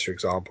Soviets, for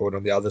example, and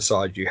on the other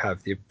side you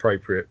have the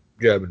appropriate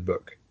German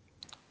book.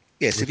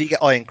 Yes, if you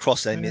get Iron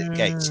Cross enemy at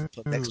gates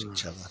put next to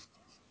each other,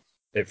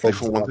 it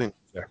forms one thing.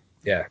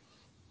 Yeah,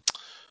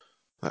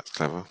 that's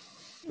clever.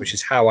 Which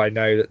is how I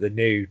know that the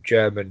new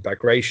German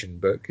Bagration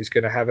book is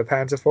going to have a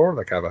Panzer IV on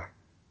the cover,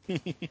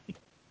 which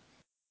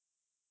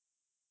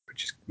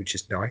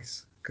is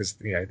nice because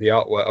the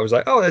artwork. I was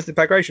like, oh, there's the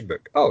Bagration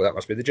book. Oh, that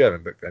must be the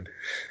German book then.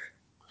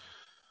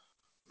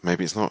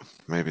 Maybe it's not.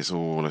 Maybe it's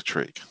all a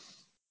trick.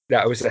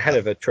 Yeah, it was a hell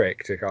of a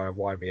trick to kind of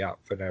wind me up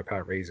for no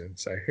apparent reason.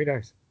 So who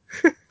knows?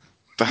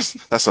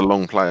 That's a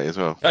long play as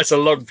well. That's a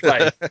long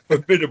play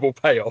for minimal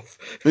payoff.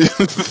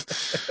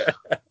 It's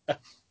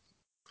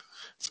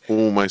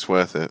almost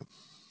worth it.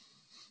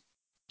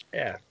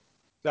 Yeah.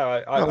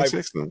 No, that's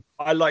excellent.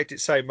 I liked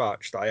it so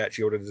much that I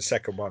actually ordered the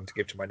second one to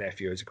give to my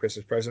nephew as a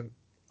Christmas present,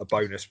 a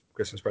bonus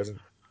Christmas present.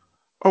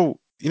 Oh,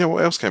 you know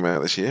what else came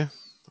out this year?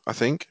 I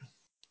think.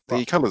 The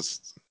What?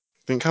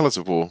 colours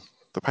of war,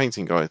 the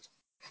painting guide.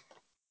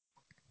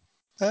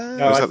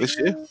 No, Was that this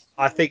year?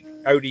 I think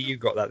only you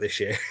got that this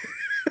year.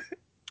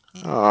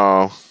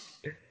 Oh,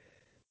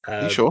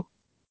 are you sure?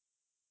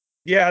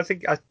 Yeah,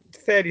 I'm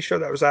fairly sure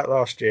that was out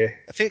last year.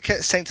 I think at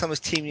the same time as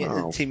Team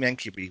Oh. Team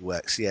Yankee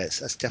reworks. Yes,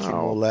 that's definitely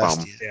Oh, more last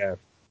bum. year. Yeah,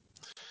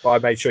 but I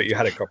made sure you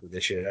had a copy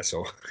this year. That's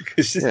all.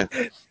 'Cause Yeah.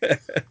 I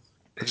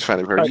just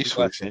found it very Totally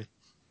useful worth this year.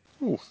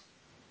 Ooh, look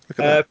at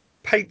that.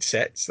 paint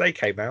sets, they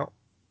came out.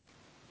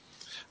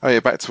 Oh yeah,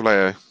 back to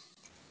Vallejo.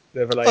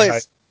 The Vallejo Oh,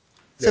 yes.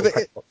 So little but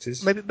paint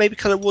boxes. maybe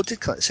Colour War did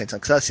come at the same time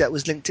because I see that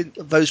was linked in.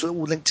 Those were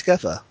all linked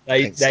together.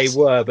 They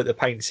were, but the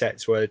paint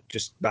sets were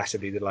just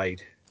massively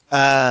delayed.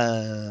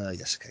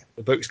 Yes, okay.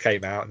 The books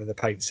came out, and then the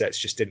paint sets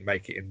just didn't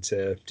make it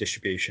into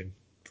distribution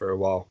for a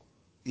while.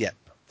 Yeah,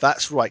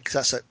 that's right.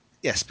 Because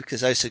yes,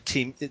 because also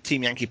Team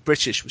Yankee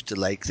British was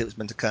delayed because it was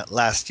meant to come out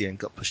last year and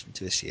got pushed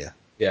into this year.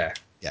 Yeah.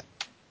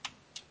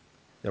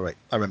 You're right.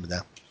 I remember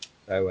now.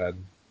 So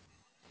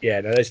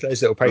yeah, no, those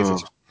little paint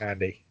sets are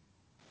handy.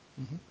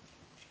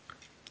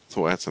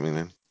 Thought I had something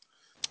then.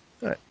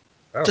 Right.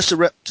 Oh. Just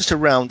to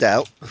round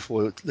out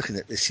before looking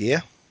at this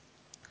year,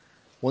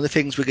 one of the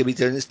things we're going to be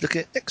doing is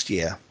looking at next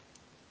year.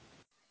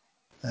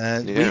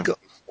 And we got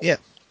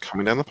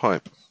coming down the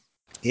pipe.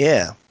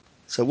 Yeah.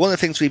 So one of the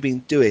things we've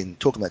been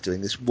talking about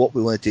doing is what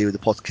we want to do with the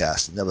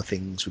podcast and other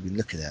things we've been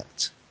looking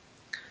at.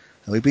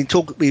 And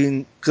because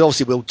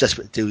obviously we're all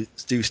desperate to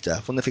do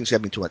stuff. One of the things we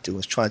have been talking about doing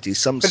was trying to do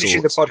some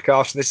Finishing the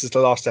podcast, and this is the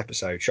last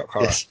episode. Shock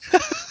horror.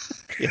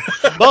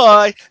 Yes.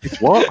 Bye.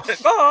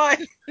 What? Bye.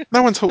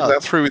 No one talked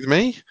that through with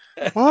me.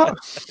 What?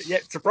 Yeah,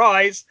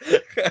 surprise.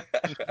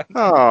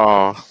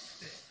 Oh.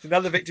 It's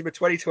another victim of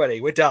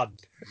 2020. We're done.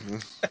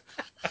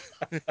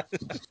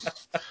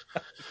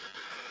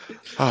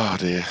 Oh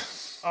dear.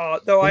 Oh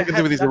no, What are we going to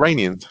do with these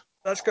Iranians?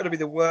 That's got to be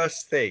the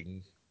worst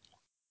thing.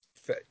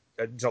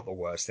 It's not the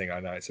worst thing. I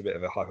know it's a bit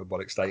of a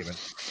hyperbolic statement,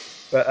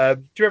 but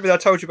do you remember that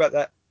I told you about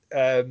that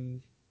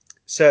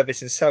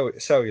service in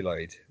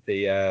celluloid?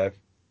 The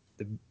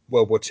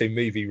World War II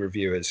movie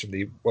reviewers from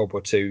the World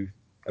War II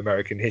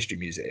American History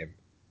Museum.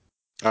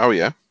 Oh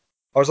yeah.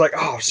 I was like,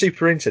 oh,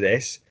 super into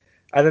this,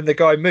 and then the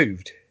guy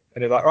moved,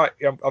 and they're like, right,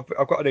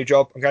 I've got a new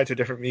job. I'm going to a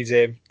different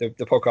museum. The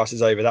podcast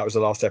is over. That was the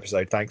last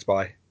episode. Thanks,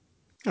 bye.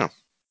 Oh. I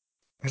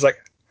was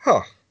like,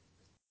 huh.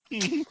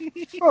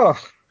 Oh.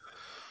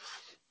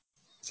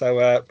 So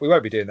we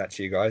won't be doing that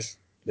to you guys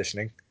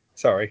listening.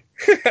 Sorry.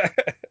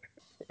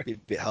 Be a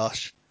bit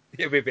harsh.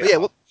 It'll be a bit.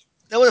 One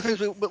of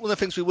the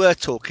things we were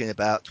talking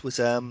about was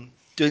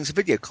doing some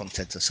video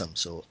content of some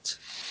sort.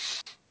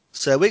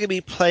 So we're going to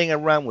be playing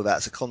around with that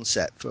as a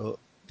concept for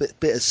a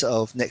bit of sort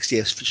of next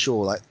year for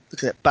sure, like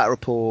looking at battle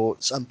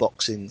reports,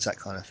 unboxings, that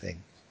kind of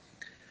thing.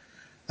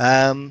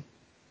 And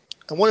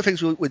one of the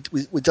things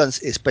we've done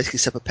is basically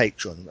set up a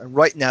Patreon. And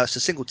right now it's a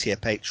single tier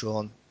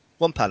Patreon,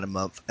 £1 a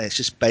month, and it's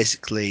just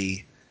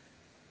basically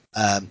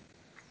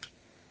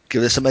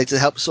give us some money to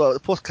help sort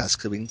out the podcast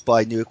because we can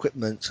buy new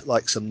equipment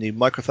like some new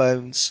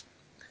microphones.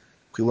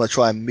 We want to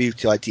try and move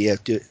to the idea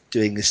of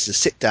doing this as a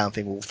sit-down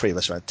thing, all three of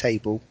us around a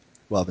table,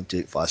 rather than do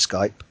it via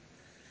Skype.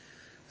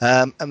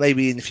 And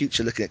maybe in the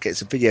future looking at getting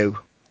some video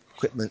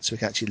equipment so we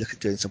can actually look at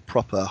doing some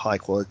proper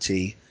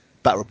high-quality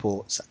battle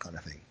reports, that kind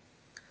of thing.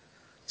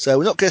 So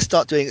we're not going to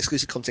start doing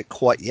exclusive content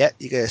quite yet.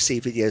 You're going to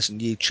see videos on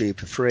YouTube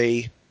for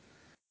free.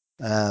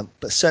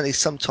 But certainly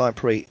sometime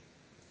probably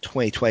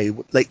 2020,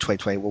 late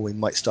 2020, when we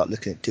might start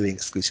looking at doing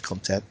exclusive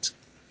content.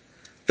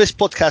 This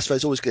podcast, though,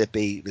 is always going to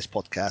be this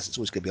podcast. It's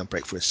always going to be on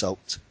Breakthrough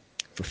Assault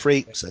for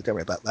free, so don't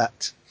worry about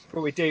that.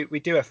 But we do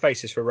have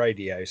faces for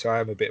radio, so I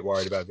am a bit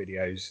worried about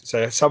videos.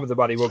 So some of the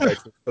money will go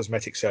to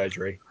cosmetic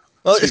surgery.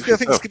 Well, I think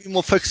it's going to be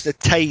more focused on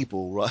the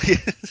table, right?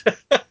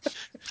 Well,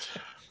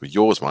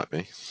 yours might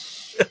be.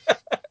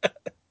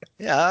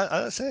 Yeah,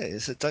 I'd say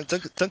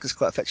Duncan's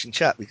quite a fetching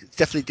chap. We could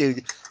definitely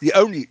do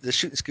the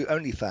Shoot and Scoot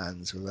only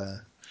fans.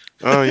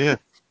 Oh yeah.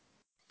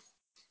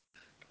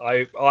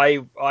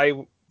 I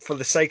for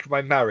the sake of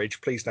my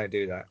marriage, please don't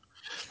do that.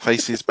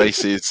 Faces,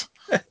 bases,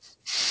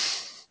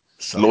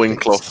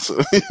 loincloths.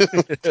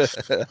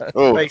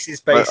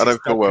 Faces, I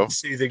don't feel well.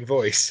 Soothing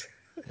voice.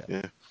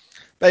 Yeah.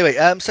 But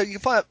anyway, so you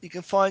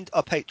can find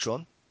our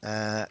Patreon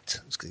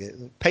at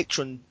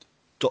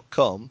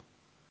patreon.com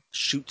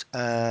Shoot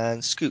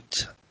and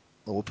Scoot.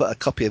 Well, we'll put a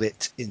copy of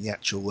it in the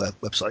actual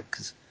website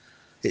because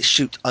it's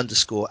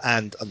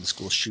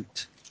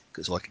shoot_and_shoot.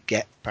 Because all I could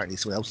get, apparently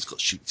someone else has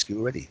got Shoot and Scoot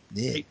already.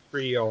 Yeah.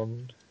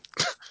 Patreon.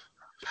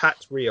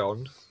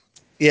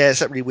 Yeah, it's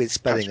that really weird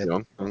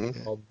spelling.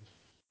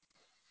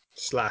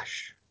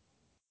 Slash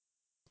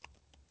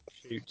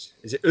shoot.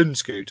 Is it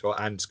unscoot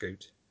or and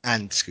scoot?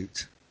 And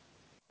Scoot.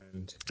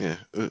 And yeah,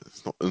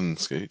 it's not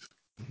unscoot.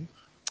 Mm-hmm.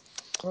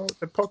 Well,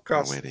 the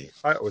podcast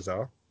titles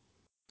are.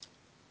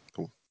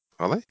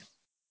 Are they?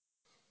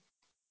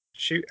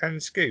 Shoot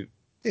and Scoot.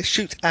 Yeah,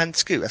 Shoot and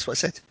Scoot. That's what I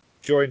said.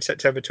 During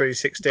September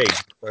 2016,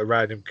 a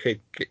random kid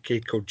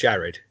called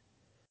Jared.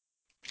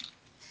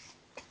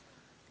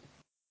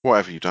 What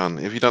have you done?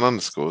 Have you done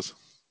underscores?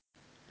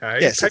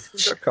 Yes,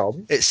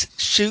 Patreon.com. it's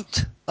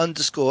shoot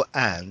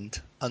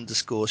 _and_.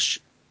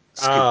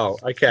 Oh,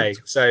 okay.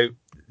 So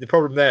the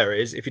problem there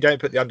is if you don't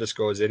put the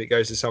underscores in, it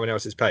goes to someone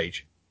else's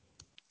page.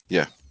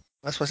 Yeah.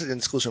 That's why I said the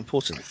underscores are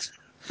important.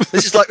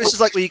 This is like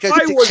where you go.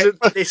 I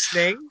wasn't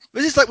listening.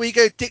 This is like when you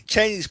go to Dick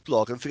Cheney's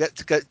blog and forget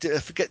to put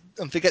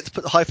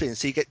the hyphen in,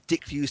 so you get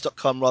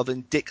dickviews.com rather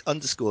than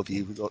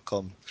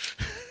dick_view.com.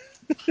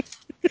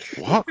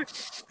 What?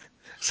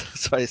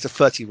 Sorry, it's a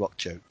 30 Rock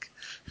joke.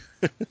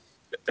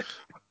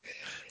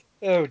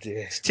 Oh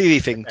dear. It's a TV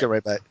thing. Don't worry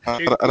about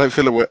it. I don't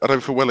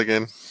feel well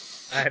again.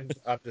 And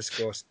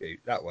underscore scoot.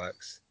 That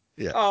works.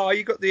 Yeah. Oh,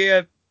 you got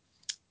the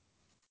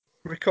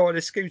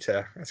recorder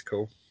scooter. That's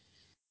cool.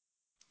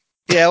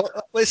 Yeah.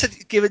 Well, it said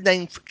give a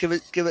name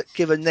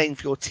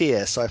for your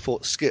tier. So I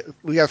thought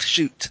we have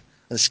shoot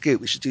and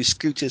scoot. We should do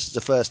scooters as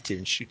the first tier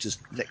and shooters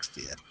next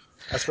tier.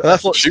 I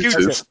thought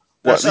shooters.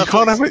 What? You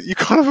can't have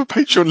a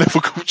Patreon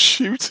level called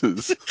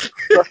shooters.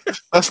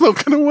 That's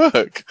not going to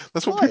work.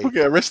 That's what people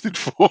get arrested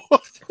for.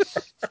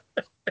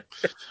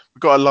 We've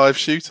got a live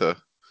shooter.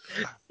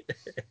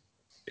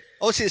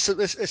 Obviously,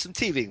 there's some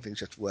TV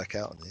things you have to work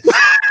out on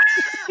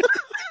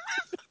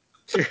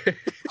this.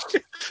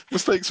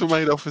 Mistakes were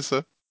made,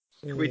 officer.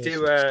 We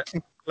do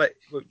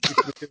we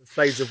do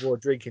Flames of War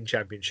drinking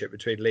championship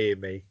between Lee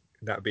and me.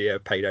 That'd be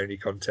paid only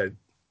content.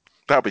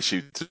 That'll be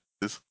shooters.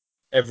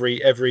 Every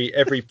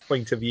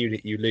point of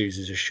unit you lose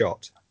is a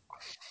shot.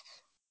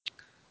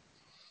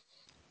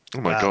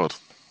 Oh my god!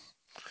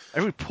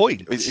 Every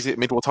point. Is it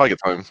mid-war tiger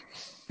time?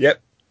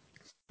 Yep.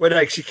 Well, no,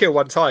 'cause you kill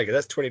one tiger,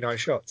 that's 29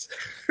 shots.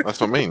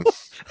 That's what I mean.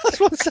 That's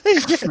what I'm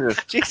saying. Yeah.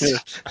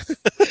 Jesus.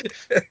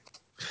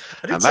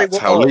 I And that's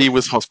how Lee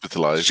was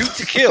hospitalised. Shoot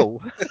to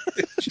kill.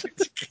 Shoot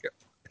to kill.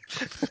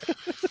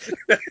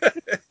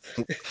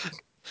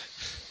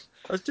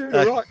 I was doing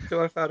all right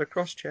until I found a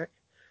cross check.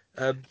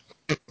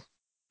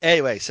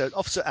 Anyway, so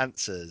officer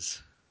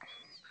answers.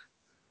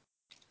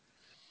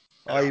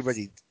 Are you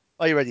ready?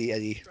 Are you ready,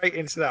 Eddie? Straight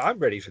into that. I'm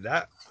ready for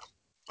that.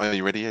 Are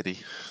you ready, Eddie?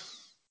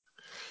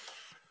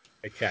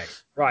 Okay,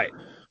 right.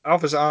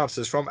 Officer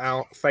answers from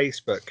our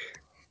Facebook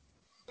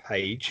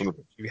page.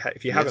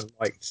 If you haven't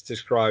liked,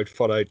 subscribed,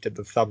 followed, did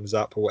the thumbs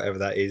up or whatever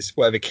that is,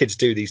 whatever kids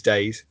do these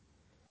days,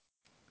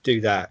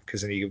 do that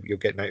because then you'll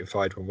get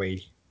notified when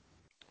we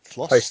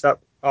post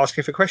up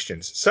asking for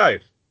questions. So,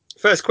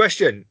 first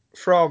question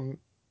from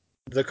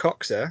the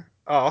Coxer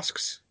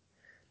asks,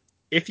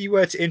 if you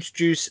were to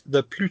introduce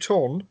the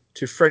Pluton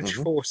to French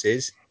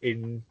forces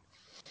in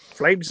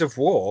Flames of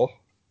War,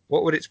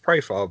 what would its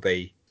profile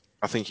be?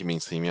 I think he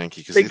means Team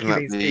Yankee because isn't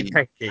that the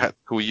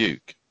tactical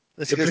uke?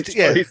 It's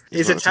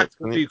a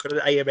tactical uke on an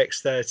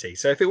AMX-30.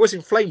 So if it was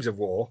in Flames of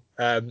War,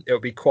 it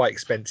would be quite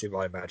expensive,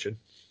 I imagine.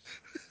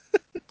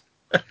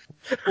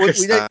 Well,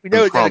 we know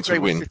it's going to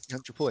win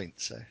 1,500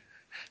 points. So.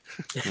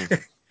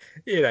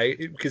 You know,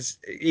 because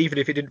even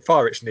if it didn't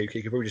fire its nuke,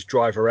 it could probably just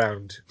drive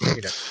around,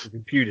 with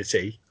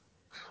impunity.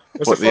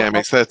 What the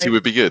AMX-30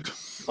 would be good.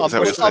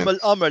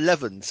 Armor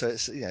 11, so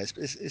it's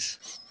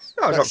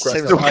not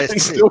great.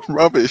 Still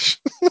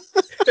rubbish.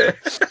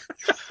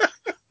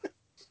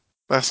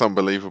 That's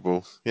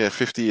unbelievable. Yeah,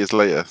 50 years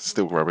later,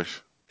 still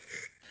rubbish.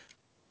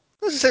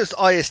 I was going to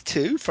say it's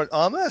IS-2 front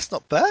armor. That's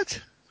not bad.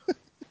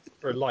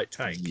 For a light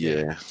tank.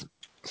 Yeah.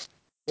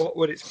 What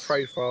would its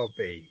profile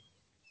be?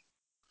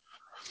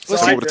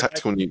 What would a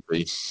tactical nuke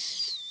be?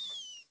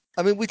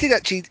 I mean, we did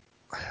actually.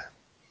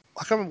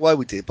 I can't remember why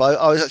we did, but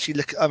I was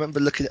actually I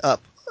remember looking it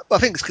up. I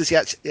think it's because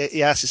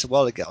he asked us a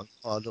while ago on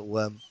our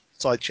little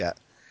side chat,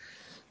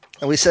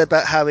 and we said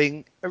about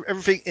having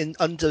everything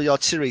under the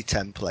artillery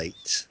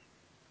template.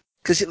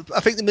 Because I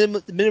think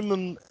the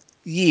minimum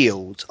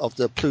yield of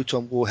the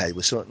Pluton warhead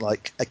was something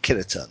like a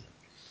kiloton.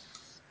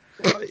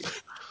 Right.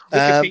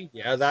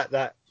 Wikipedia,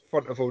 that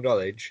font of all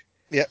knowledge.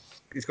 Yep.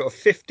 It's got a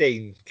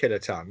 15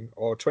 kiloton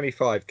or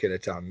 25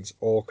 kilotons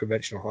or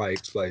conventional high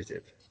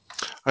explosive.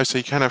 Oh, so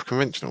you can have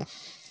conventional.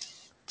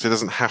 So it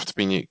doesn't have to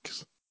be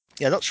nukes.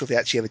 Yeah, I'm not sure if they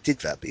actually ever did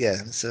that, but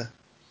yeah.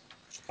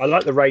 I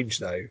like the range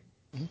though.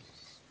 Mm-hmm.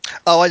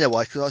 Oh, I know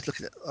why. Because I was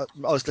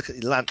looking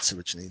at the Lance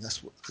originally.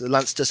 That's what the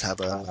Lance does have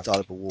a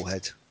dialable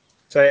warhead.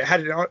 So it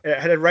had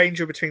a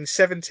range of between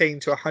 17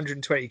 to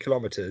 120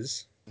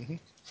 kilometers. Mm-hmm.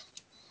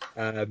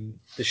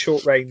 The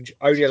short range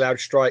only allowed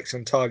strikes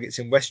on targets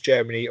in West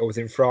Germany or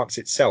within France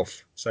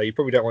itself. So you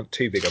probably don't want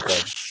too big a bomb.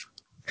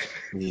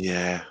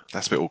 Yeah,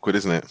 that's a bit awkward,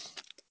 isn't it?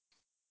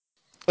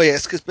 Oh yeah,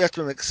 it's because we have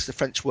to remember the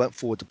French weren't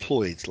forward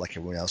deployed like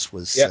everyone else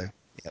was. Yep. So,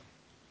 yep.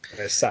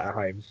 They're sat at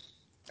home.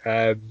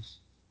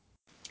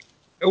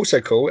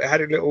 Also cool, it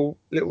had a little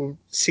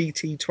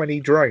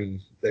CT-20 drone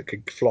that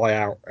could fly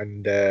out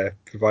and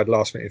provide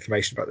last-minute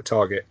information about the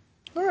target.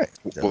 All right.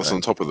 What's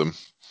on top of them?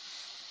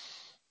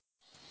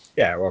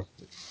 Yeah, well,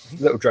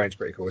 the little drone's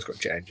pretty cool. It's got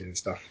jet engine and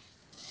stuff.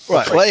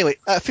 Right. Well, anyway,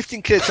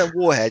 15 kiloton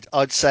warhead,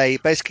 I'd say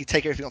basically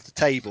take everything off the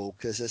table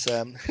because there's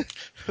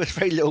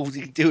very little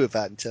you can do with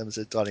that in terms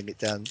of dialing it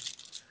down.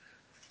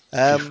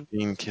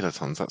 15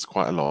 kilotons, that's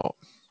quite a lot.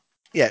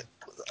 Yeah.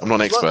 I'm not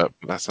an expert,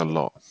 but that's a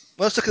lot.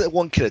 Well, let's look at the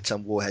 1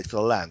 kiloton warhead for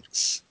the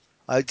Lance.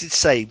 I did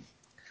say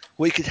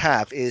what you could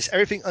have is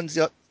everything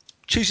under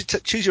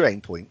choose your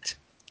aim point.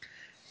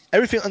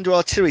 Everything under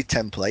artillery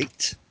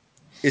template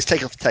is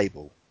taken off the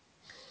table.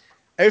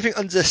 Everything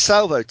under the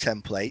salvo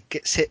template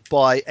gets hit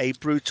by a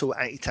brutal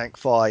anti-tank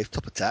 5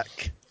 top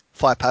attack,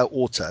 firepower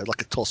auto,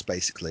 like a toss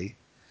basically.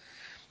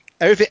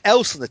 Everything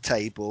else on the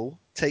table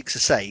takes a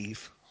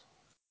save.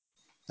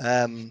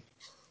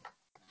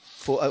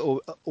 Or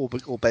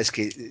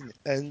basically,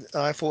 and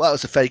I thought that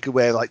was a very good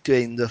way of like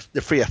doing the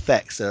three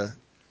effects: the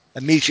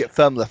immediate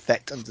thermal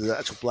effect under the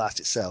actual blast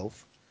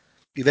itself.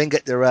 You then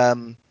get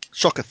the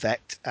shock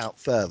effect out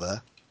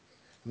further,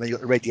 and then you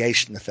got the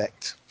radiation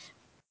effect.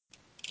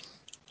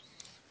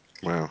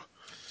 Wow.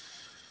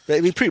 But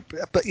it'd be pretty.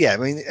 But yeah, I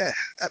mean,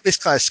 at this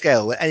kind of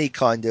scale, any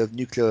kind of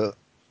nuclear,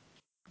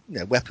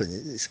 weapon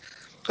is,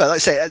 well, like I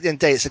say, at the end of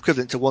the day, it's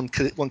equivalent to one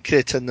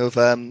kiloton of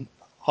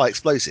high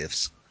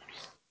explosives.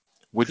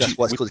 That's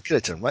why it's called a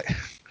kiloton, right?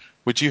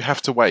 Would you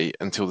have to wait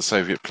until the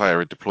Soviet player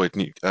had deployed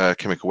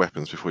chemical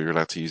weapons before you're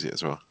allowed to use it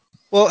as well?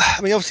 Well, I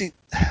mean, obviously,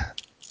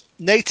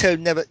 NATO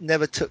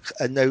never took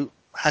can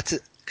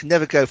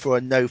never go for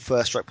a no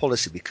first strike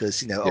policy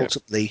because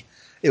ultimately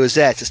it was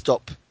there to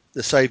stop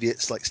the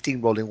Soviets like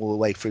steamrolling all the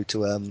way through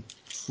to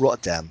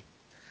Rotterdam.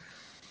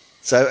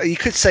 So you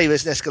could say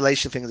there's an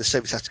escalation thing, and the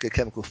Soviets have to go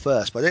chemical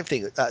first, but I don't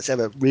think that's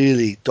ever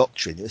really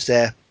doctrine. It was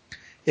there.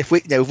 If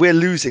we're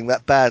losing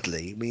that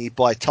badly, we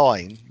buy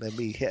time, then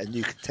we hit a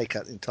nuke and take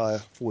out the entire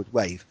forward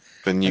wave.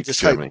 The nuke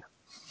Germany.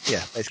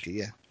 Yeah, basically,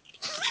 yeah.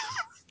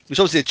 Which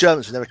obviously the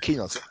Germans were never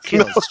keen on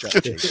the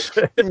strategy.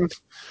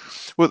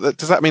 Well,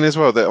 does that mean as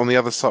well that on the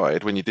other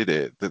side, when you did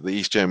it, that the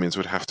East Germans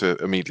would have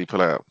to immediately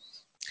pull out?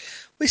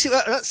 We see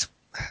that's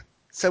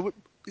so.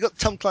 We got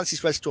Tom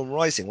Clancy's Red Storm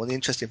Rising. One of the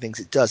interesting things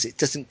it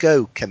doesn't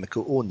go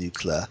chemical or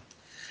nuclear.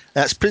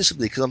 That's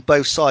principally because on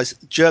both sides,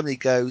 Germany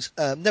goes,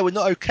 no, we're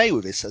not okay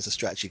with this as a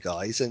strategy,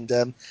 guys. And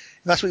if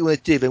that's what you want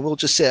to do, then we'll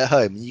just sit at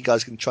home and you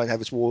guys can try and have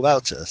this war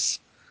without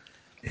us.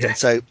 Yeah.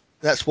 So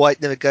that's why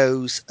it never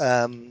goes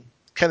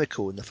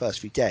chemical in the first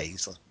few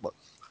days,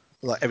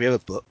 like every other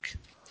book.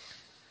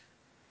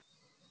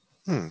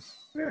 Yeah.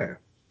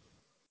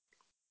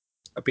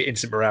 It'd be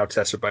instant morale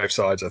test for both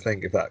sides, I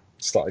think, if that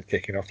started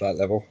kicking off that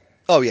level.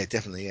 Oh, yeah,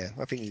 definitely, yeah.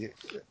 I think...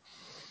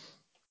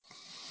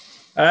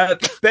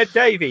 Ben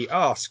Davey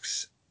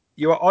asks,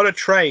 you are on a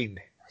train.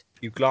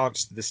 You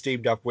glance to the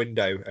steamed up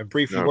window and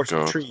briefly watch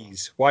the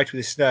trees, white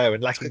with snow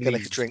and lacking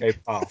leaves, go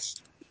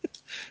past.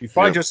 You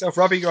find yourself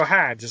rubbing your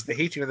hands as the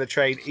heating of the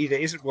train either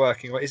isn't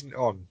working or isn't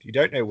on. You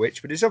don't know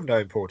which, but it's of no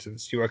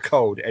importance. You are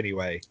cold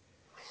anyway.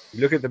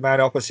 You look at the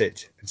man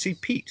opposite and see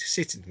Pete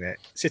sitting there.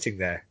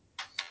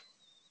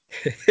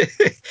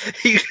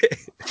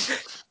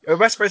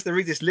 Am I supposed to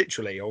read this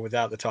literally or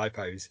without the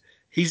typos?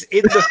 He's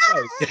in the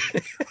phone.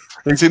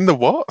 He's in the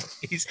what?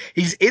 He's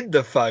in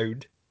the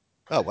phone.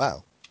 Oh,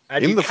 wow.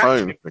 And in the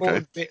phone. An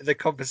important bit of the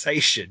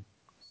conversation.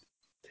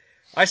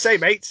 I say,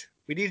 mate,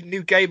 we need a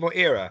new game or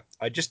era.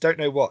 I just don't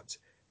know what.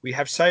 We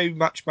have so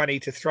much money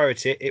to throw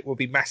at it, it will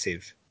be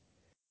massive.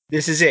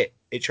 This is it.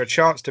 It's your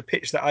chance to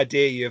pitch the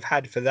idea you have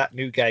had for that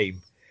new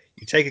game.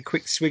 You take a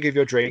quick swig of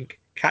your drink,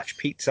 catch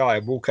Pete's eye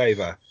and walk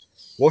over.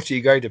 What are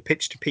you going to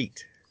pitch to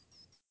Pete?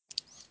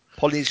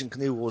 Polynesian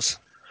Canoe Wars.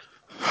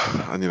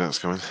 I knew that was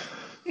coming.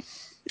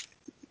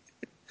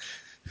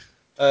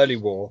 Early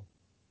war.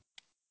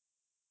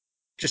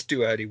 Just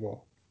do early war.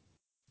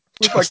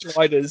 With my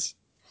gliders.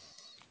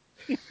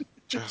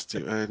 Just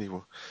do early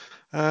war.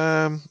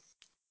 I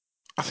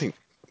think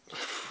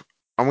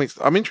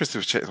I'm interested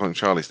with Checkpoint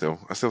Charlie still.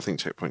 I still think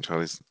Checkpoint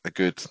Charlie's a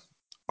good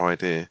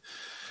idea.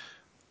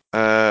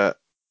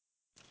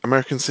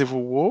 American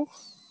Civil War?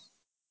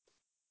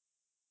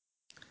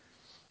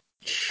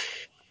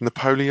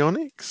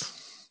 Napoleonics?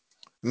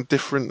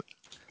 Different...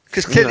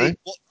 Because clearly,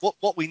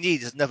 what we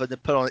need is another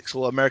Napoleonics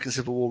or American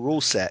Civil War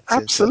rule set.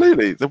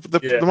 Absolutely.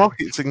 The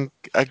market's a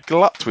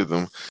glut with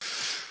them.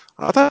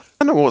 I don't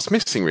know what's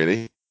missing,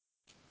 really.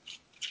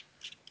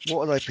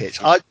 What would I pitch?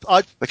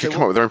 They could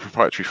come up with their own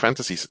proprietary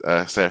fantasy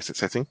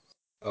setting.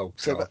 Oh,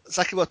 so God.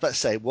 Exactly what I was about to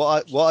say.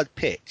 What I'd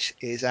pitch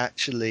is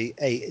actually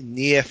a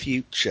near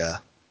future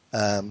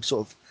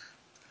sort of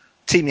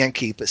Team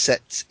Yankee, but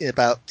set in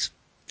about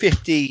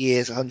 50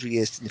 years, 100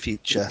 years in the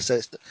future. So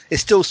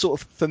it's still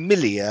sort of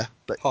familiar,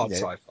 but hard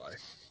sci-fi.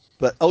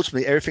 But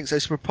ultimately, everything's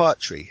also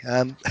proprietary.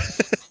 So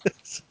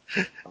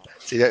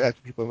you don't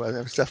have people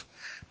and stuff.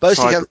 But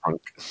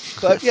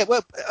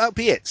that'd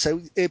be it.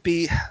 So it'd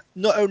be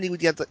not only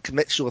would you have the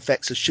conventional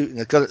effects of shooting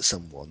a gun at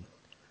someone,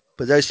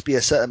 but there's to be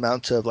a certain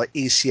amount of like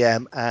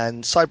ECM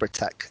and cyber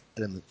attack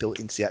element built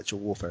into the actual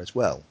warfare as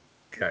well.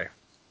 Okay.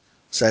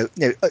 So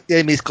the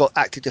enemy's got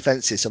active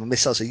defenses, so my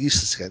missiles are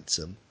useless against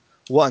them.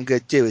 What I'm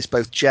going to do is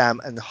both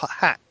jam and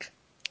hack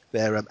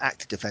their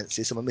active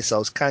defenses, so my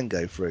missiles can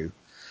go through.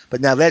 But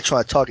now they're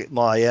trying to target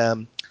my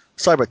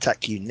cyber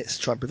attack units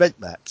to try and prevent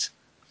that.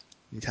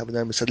 You need to have an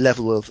almost a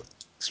level of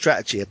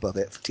strategy above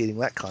it for dealing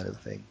with that kind of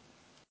thing.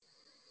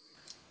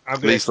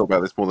 Please talk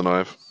about this more than I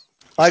have.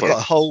 I've got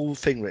a whole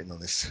thing written on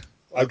this.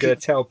 I'm going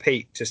to tell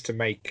Pete just to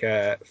make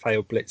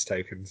failed blitz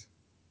tokens.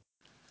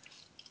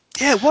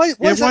 Yeah, why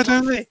Yeah, is why that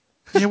not don't a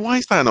they? Yeah, why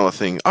is that not a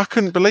thing? I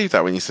couldn't believe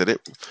that when you said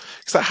it,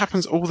 because that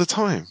happens all the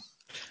time.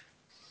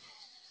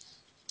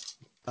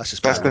 That's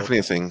just That's paranoid. definitely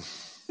a thing.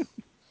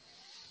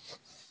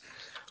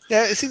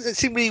 Yeah, it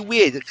seemed really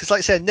weird because, like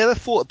I said, I never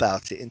thought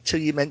about it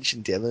until you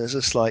mentioned it, and it was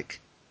just like,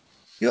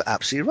 you're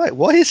absolutely right.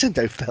 Why isn't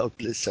no failed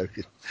blitz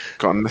token?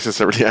 Got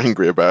unnecessarily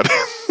angry about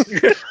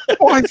it.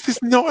 Why is this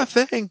not a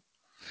thing?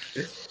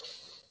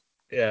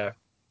 Yeah.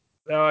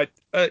 No, I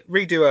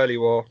redo early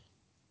war,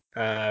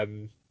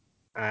 and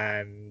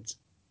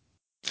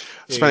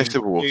Spanish do,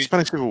 Civil War. do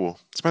Spanish Civil War.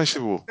 Spanish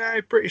Civil War. no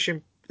British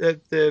in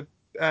the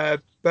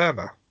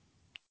Burma.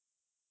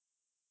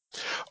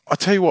 I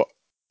tell you what,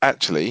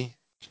 actually,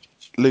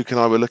 Luke and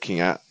I were looking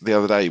at the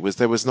other day was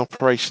there was an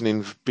operation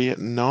in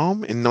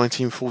Vietnam in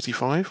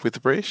 1945 with the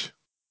British.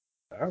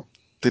 Oh,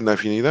 Didn't know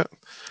if you knew that.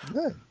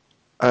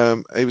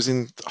 No. It was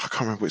in, I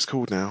can't remember what it's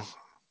called now.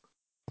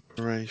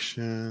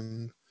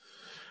 Operation.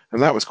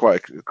 And that was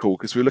quite cool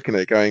because we were looking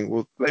at it going,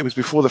 well, it was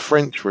before the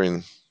French were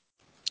in.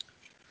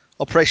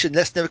 Operation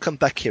Let's Never Come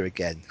Back Here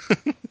Again.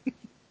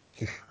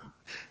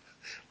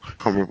 I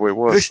can't remember what it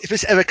was. If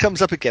this ever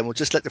comes up again, we'll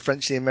just let the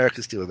French and the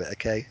Americans deal with it,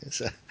 okay?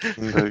 So,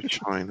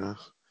 Indochina.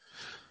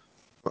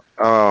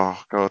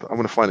 Oh, God. I'm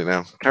going to find it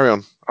now. Carry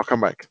on. I'll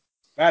come back.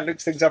 man,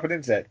 looks things up on the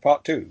internet.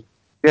 Part 2.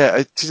 Yeah,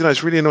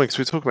 it's really annoying because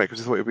we were talking about it because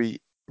we thought it would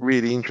be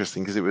really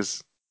interesting because it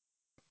was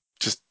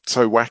just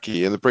so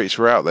wacky and the British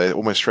were out there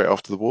almost straight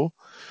after the war.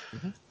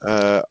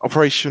 Mhm.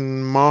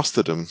 Operation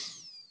Masterdom.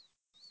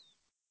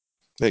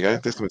 There you go.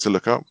 There's something to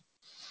look up.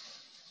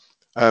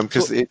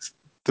 Because it's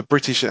the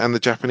British and the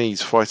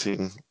Japanese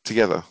fighting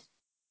together.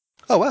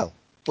 oh, wow.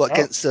 What, Oh.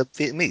 against the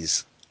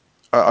Vietnamese?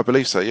 I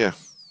believe so, yeah.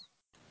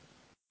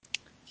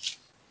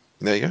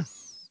 There you go.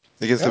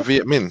 Against the Oh.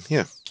 Viet Minh,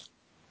 yeah.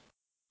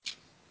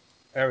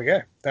 There we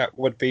go. That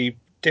would be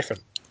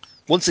different.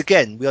 Once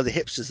again, we are the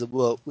hipsters of the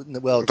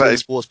world That doing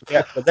is- wars before.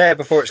 Yeah, but there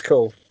before it's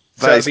cool.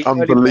 That is it'll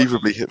be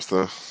unbelievably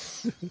hipster.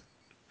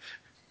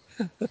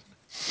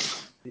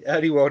 the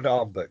early world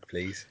arm book,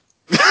 please.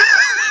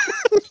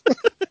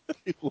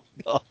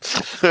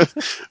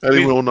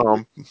 Anyone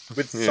arm.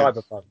 With Yeah.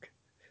 Cyberpunk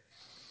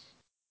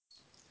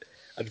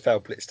and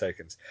failed blitz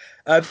tokens.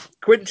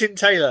 Quentin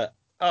Taylor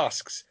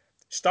asks,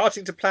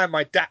 starting to plan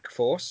my DAC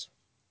force.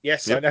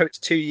 Yes, Yep. I know it's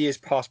 2 years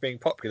past being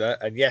popular,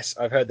 and yes,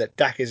 I've heard that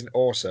DAC isn't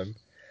awesome,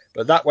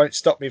 but that won't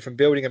stop me from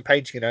building and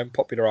painting an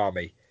unpopular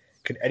army.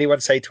 Can anyone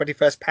say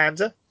 21st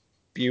Panzer?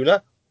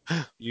 Bueller?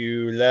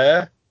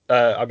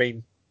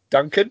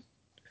 Duncan?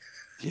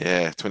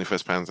 Yeah,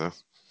 21st Panzer.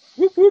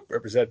 Whoop whoop,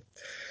 represent.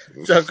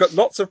 So I've got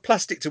lots of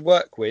plastic to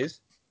work with,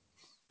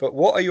 but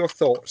what are your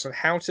thoughts on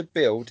how to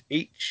build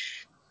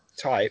each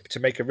type to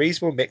make a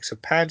reasonable mix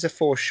of Panzer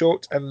IV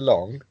short and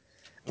long,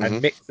 and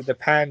Mhm. mix with the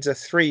Panzer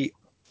III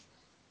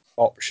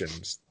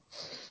options?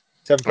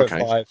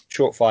 7.5, Okay.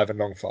 short 5, and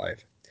long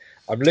 5.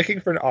 I'm looking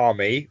for an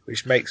army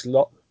which makes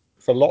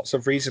lots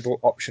of reasonable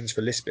options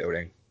for list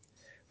building.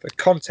 For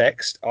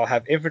context, I'll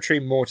have infantry,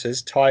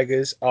 mortars,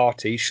 Tigers,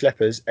 arty,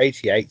 schleppers,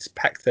 88s,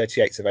 Pack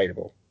 38s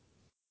available.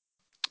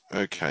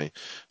 Okay.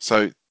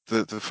 So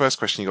the first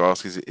question you got to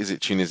ask is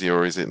it Tunisia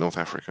or is it North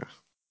Africa?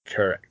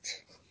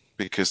 Correct.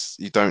 Because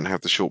you don't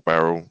have the short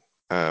barrel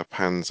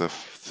Panzer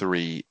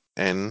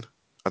 3N.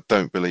 I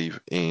don't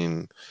believe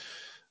in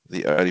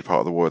the early part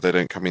of the war. They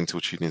don't come in till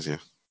Tunisia.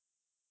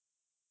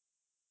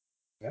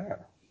 Yeah.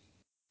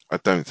 I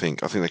don't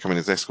think. I think they come in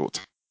as escort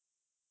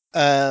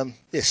They're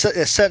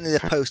certainly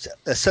post.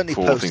 They're certainly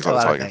for post things like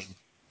the Tiger. Alamein.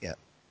 Yeah.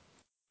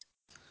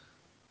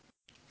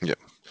 Yeah.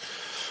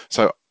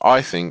 So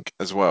I think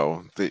as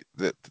well the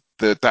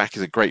DAC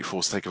is a great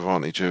force to take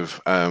advantage of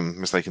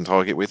mistaken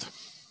target with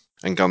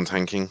and gun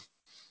tanking.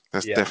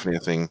 That's definitely a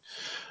thing.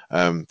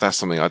 That's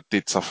something I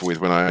did suffer with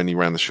when I only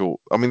ran the short.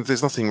 I mean,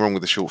 there's nothing wrong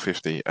with the short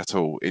 50 at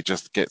all. It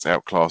just gets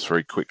outclassed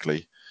very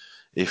quickly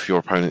if your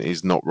opponent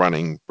is not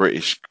running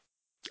British,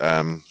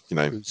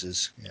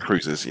 Cruisers. Yeah.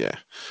 cruisers. Yeah,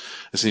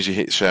 as soon as you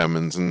hit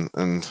Shermans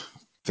and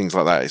things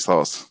like that, it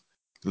starts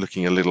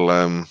looking a little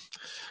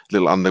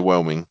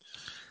underwhelming.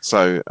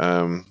 So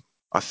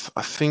I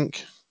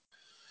think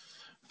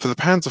for the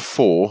Panzer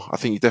IV, I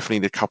think you definitely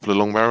need a couple of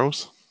long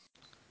barrels.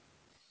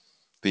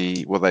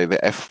 The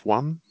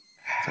F1?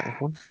 Is that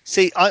F1?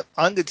 See, I'm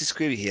going to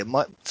disagree with you here.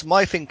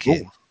 My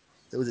thinking,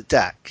 there was a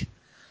DAC.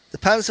 The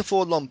Panzer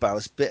IV long barrel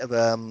is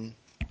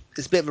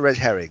it's a bit of a red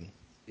herring.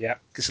 Yeah.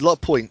 It's a lot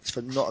of points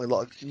for not a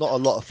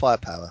lot of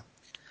firepower.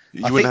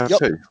 You wouldn't have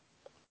two.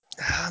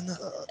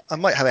 I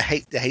might have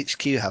the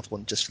HQ have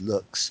one just for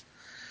looks,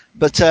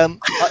 but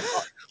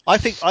I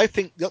think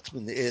the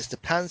optimum is the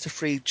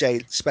Panzer III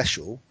J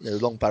Special,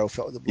 long barrel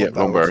for the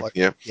Long barrel.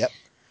 Yep.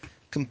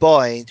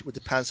 Combined with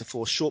the Panzer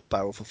IV short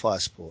barrel for fire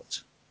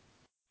support.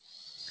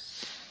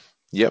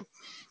 Yep.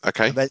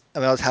 Okay. And then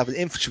I'd have an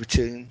infantry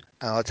platoon,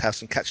 and I'd have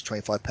some catch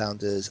 25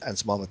 pounders and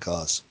some armor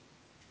cars.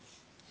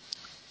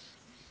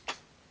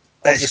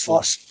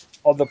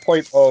 On the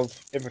point of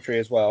infantry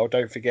as well,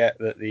 don't forget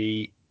that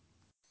the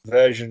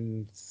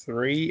version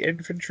 3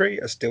 infantry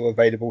are still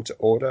available to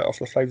order off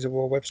the Flames of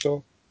War web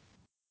store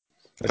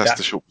That's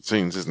the short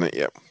platoons, isn't it?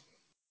 Yep.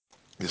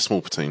 The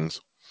small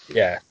platoons.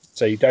 Yeah,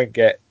 so you don't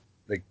get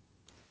the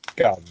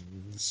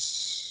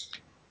guns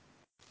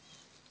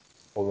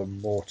or the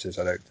mortars,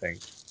 I don't think.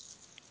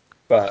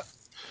 But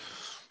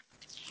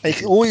you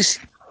can always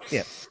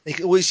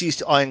use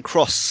the Iron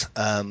Cross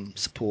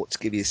support to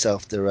give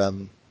yourself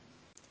the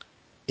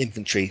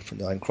infantry from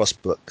the Iron Cross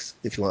books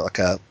if you want like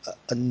a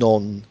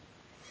non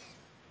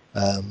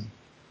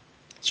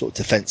sort of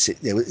defensive,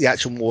 the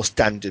actual more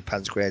standard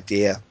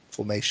Panzergrenadier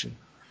formation.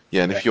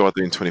 Yeah, and if you are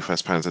doing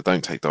 21st Panzer,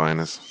 don't take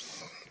Dianas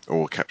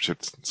or captured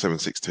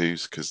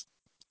 7.62s because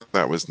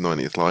that was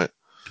 90th Light.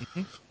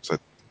 Mm-hmm. So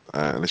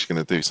unless you're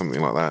going to do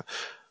something like that.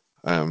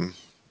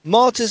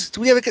 Marders,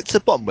 do we ever get to the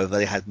bottom whether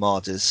they had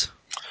Marders?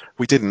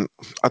 We didn't.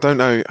 I don't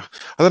know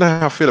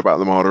how I feel about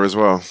the Marder as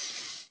well,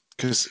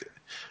 because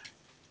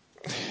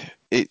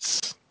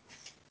it's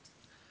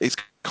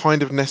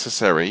kind of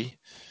necessary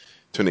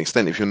to an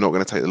extent if you're not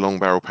going to take the long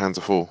barrel Panzer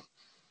IV.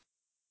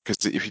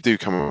 Because if you do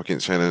come up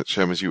against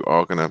Shermans, you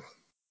are going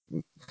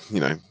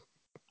to,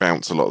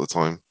 bounce a lot of the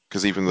time.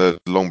 Because even the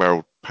long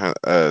barrel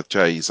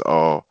J's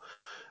are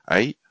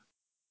 8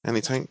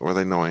 anti-tank, or are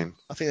they 9?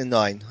 I think they're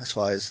 9. That's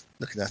why I was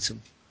looking at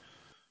them.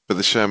 But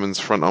the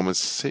Sherman's front armor's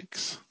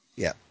 6.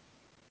 Yeah.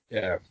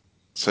 Yeah.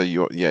 So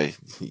you're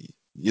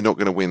not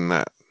going to win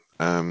that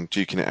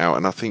duking it out,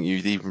 and I think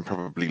you'd even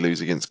probably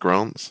lose against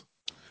Grant's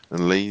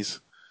and Lee's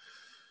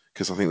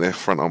because I think their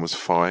front armor's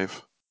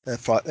 5. They're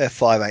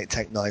 5 8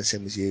 tank 9,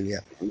 same as you.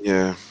 Yeah.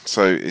 Yeah.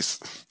 So you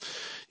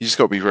just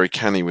got to be very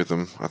canny with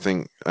them. I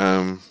think.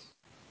 I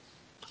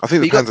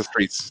think the Panzer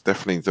III is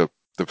definitely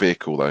the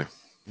vehicle though.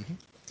 Mm-hmm.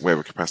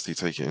 Whatever capacity you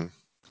take it in.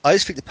 I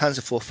just think the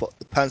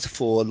Panzer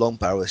IV long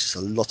barrel is just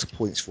a lot of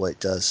points for what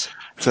it does.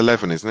 It's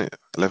 11, isn't it?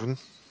 11.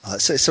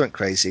 So it's something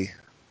crazy.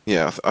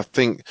 Yeah, I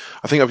think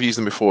I've used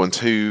them before, and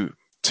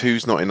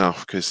two's not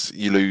enough because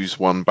you lose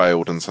one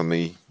bailed and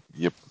suddenly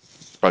you're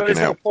bugging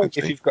out. A point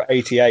if you've got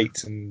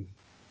 88 and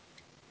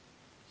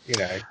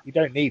you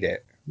don't need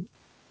it.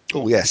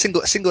 Oh yeah,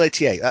 single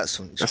 88. That's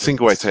something. A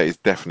single 88 is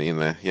definitely in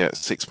there. Yeah,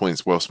 6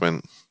 points well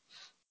spent.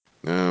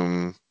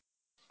 And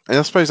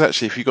I suppose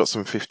actually, if you've got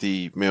some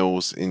 50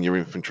 mils in your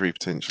infantry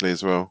potentially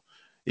as well,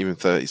 even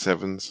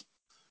 37s,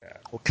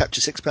 or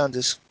capture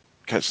 6-pounders.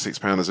 Capture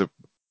 6-pounders are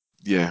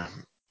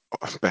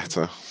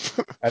better.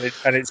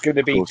 and it's going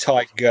to be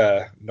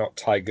Tiger, not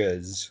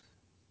Tigers.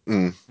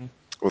 Or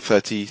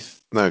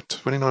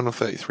 29 or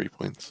 33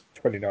 points.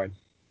 29.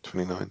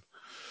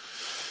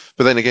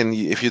 But then again,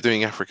 if you're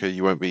doing Africa,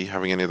 you won't be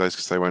having any of those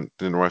because they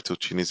didn't arrive till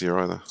Tunisia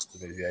either.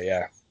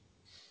 Yeah.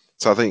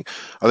 So I think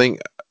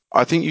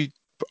you,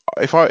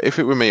 if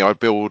it were me, I'd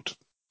build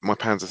my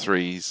Panzer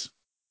IIIs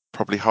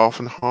probably half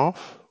and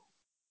half.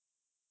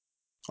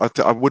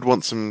 I would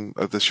want some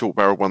of the short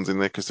barrel ones in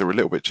there because they're a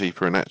little bit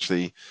cheaper and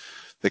actually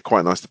they're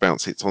quite nice to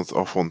bounce hits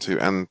off onto,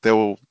 and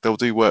they'll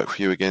do work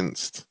for you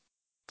against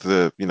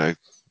the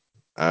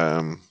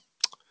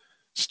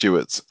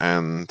Stuarts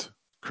and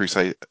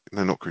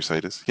not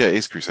Crusaders. Yeah, it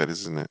is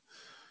Crusaders, isn't it?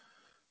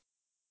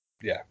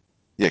 Yeah.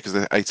 Yeah, because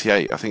they're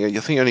 88. I think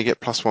you only get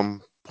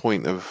 +1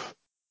 point of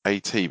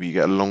AT, but you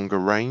get a longer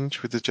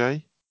range with the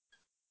J.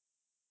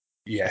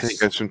 Yes. I think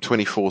it goes from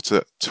 24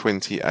 to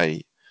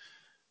 28.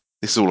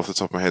 This is all off the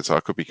top of my head, so I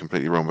could be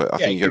completely wrong, but I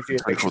think you go from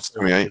 24 to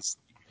 28.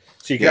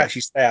 So you can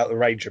actually stay out of the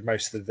range of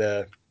most of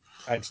the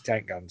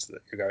anti-tank guns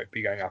that you're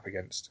be going up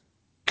against.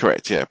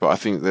 Correct, yeah, but I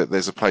think that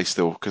there's a place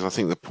still, because I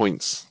think the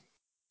points,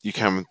 you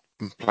can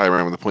play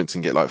around with the points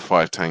and get like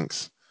 5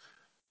 tanks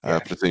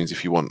platoons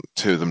if you want,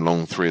 2 of them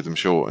long, 3 of them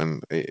short,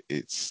 and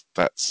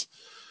that's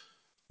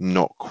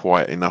not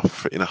quite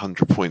enough in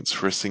 100 points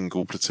for a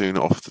single platoon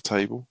off the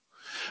table.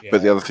 Yeah.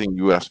 But the other thing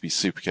you have to be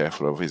super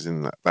careful of is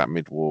in that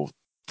mid-war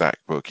DAC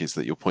book is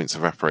that your points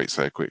evaporate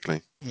so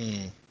quickly.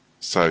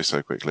 So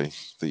quickly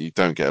that you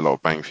don't get a lot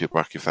of bang for your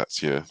buck if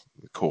that's your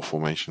core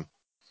formation.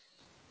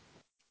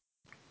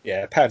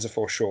 Yeah, Panzer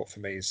IV short for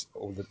me is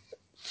all day,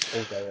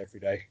 every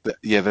day.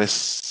 Yeah, there's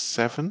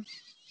 7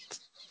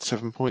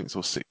 points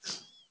or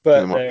 6.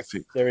 But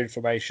they're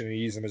information and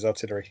you use them as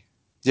artillery.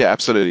 Yeah,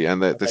 absolutely,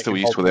 and they're still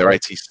useful. They're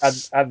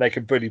 80s, and they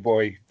can bully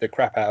boy the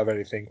crap out of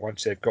anything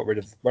once you've got rid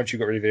of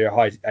their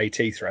high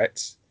AT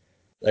threats.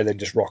 They then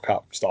just rock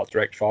up, start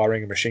direct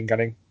firing and machine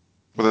gunning.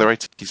 Well, they're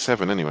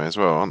 87 anyway as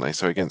well, aren't they?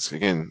 So against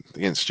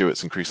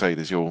Stuarts and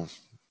Crusaders, you're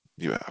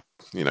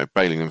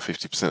bailing them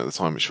 50% of the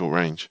time at short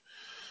range.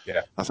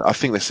 Yeah, I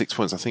think they're 6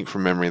 points. I think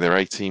from memory they're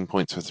 18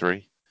 points for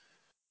 3.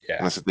 Yeah,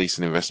 and that's a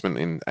decent investment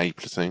in a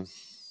platoon,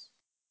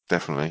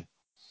 definitely.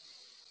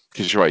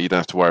 Because you're right, you don't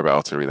have to worry about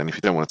artillery then. If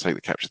you don't want to take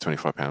the capture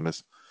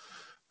 25-pounders,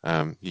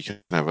 you can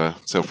have a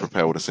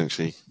self-propelled,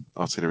 essentially,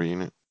 artillery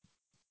unit.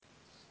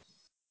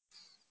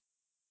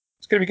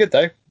 It's going to be good,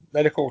 though.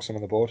 They look awesome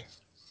on the board.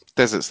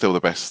 Desert's still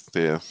the best,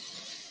 dear.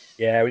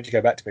 Yeah, we need to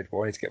go back to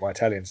mid-war. I need to get my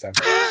Italians done.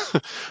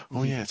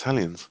 Oh, yeah,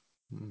 Italians.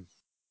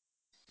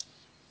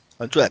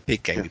 I enjoyed that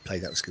big game we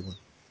played. That was a good one.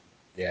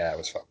 Yeah, it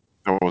was fun.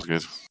 That was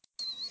good.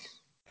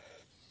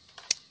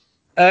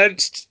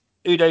 And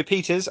Udo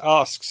Peters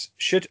asks,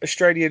 should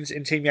Australians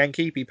in Team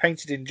Yankee be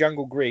painted in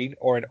jungle green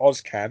or in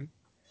Ozcam?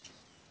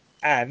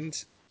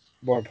 And,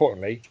 more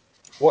importantly,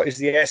 what is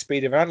the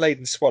airspeed of an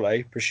unladen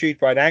swallow pursued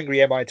by an angry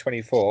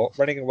Mi-24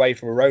 running away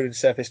from a Roland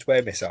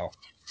surface-to-air missile?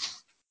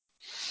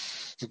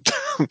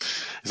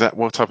 Is that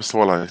what type of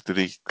swallow? Did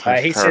he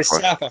He says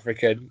clarify? South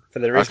African,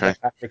 but there is no Okay.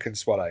 African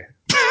swallow.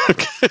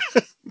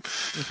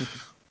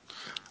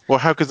 Well,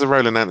 how good's the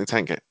Roland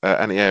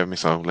anti-air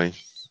missile, Lee?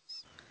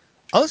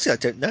 Honestly, I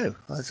don't know.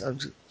 I'm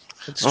just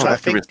trying That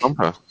to could be a think.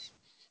 thumper.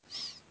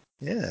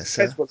 Yeah,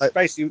 so Depends what's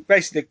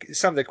basically,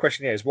 some of the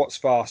question here is what's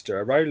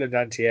faster, a Roland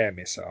anti-air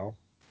missile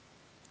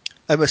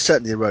almost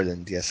certainly a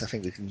Roland. Yes, I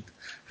think we can.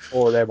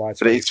 or an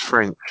But Mi-24, it's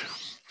French.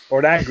 or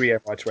an angry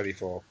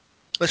Mi-24? Well,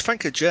 it's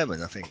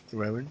Franco-German, I think. The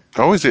Roland.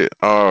 Oh, is it?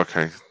 Oh,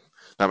 okay.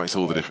 That makes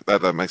all the difference.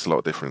 That makes a lot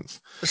of difference.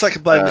 It's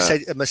like buying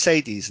a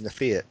Mercedes and a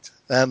Fiat,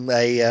 a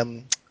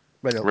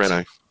Renault.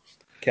 Renault.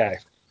 Okay,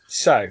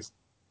 so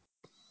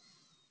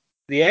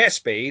the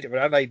airspeed of an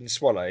unladen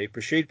swallow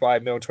pursued by a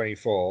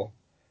Mil-24,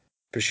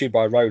 pursued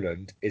by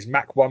Roland, is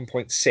Mach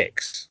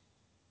 1.6.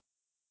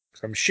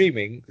 So I'm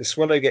assuming the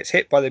swallow gets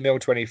hit by the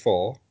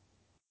Mil-24,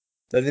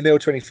 then the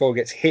Mil-24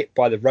 gets hit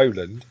by the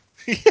Roland,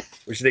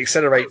 which then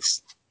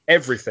accelerates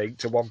everything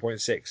to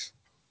 1.6.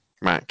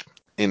 Mach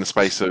in the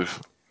space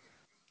of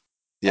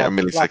a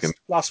millisecond.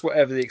 Plus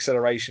whatever the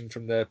acceleration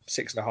from the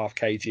 6.5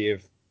 kg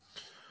of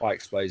high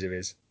explosive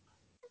is.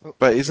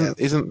 But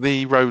isn't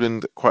the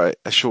Roland quite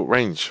a short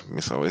range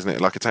missile? Isn't it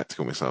like a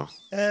tactical missile?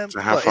 So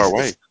how far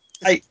away?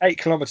 8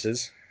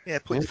 kilometres. Yeah,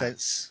 point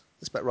defence.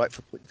 That's about right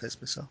for point defence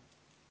missile.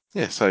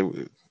 Yeah. So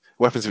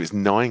what happens if it's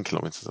 9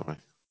 kilometres away?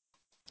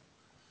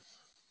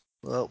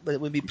 Well, but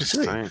it would be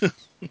pursuing.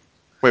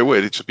 Well, it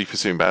would. It should be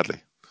pursuing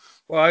badly.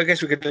 Well, I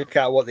guess we could look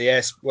at what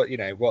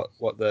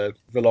the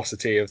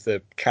velocity of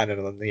the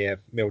cannon on the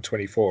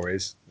Mil-24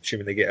 is,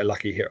 assuming they get a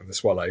lucky hit on the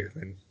swallow.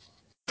 Then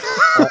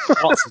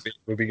parts of it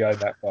will be going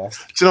that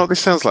fast. Do you know what this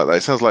sounds like? Though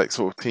it sounds like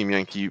sort of Team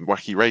Yankee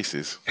wacky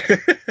races.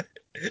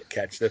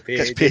 Catch the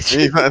pitch.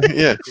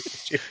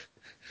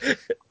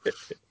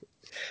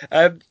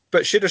 Yeah.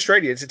 But should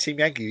Australians in Team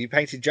Yankee be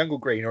painted jungle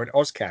green or an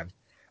Ozcam?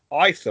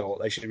 I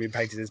thought they should have been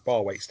painted as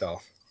bar weight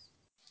staff.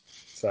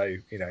 So,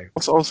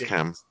 What's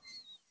Ozcam?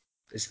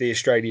 It's the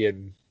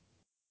Australian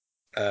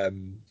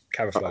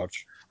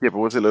camouflage. Yeah, but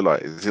what does it look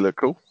like? Does it look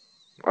cool?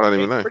 I don't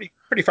even know.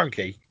 Pretty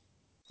funky.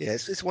 Yeah,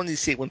 it's one you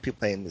see when people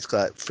play them. It's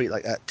got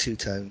like that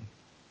two-tone,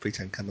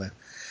 three-tone camo.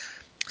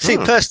 See,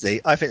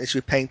 personally, I think they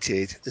should be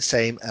painted the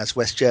same as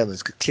West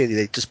Germans. Because clearly,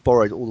 they just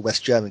borrowed all the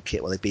West German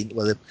kit while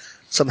they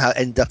somehow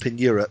end up in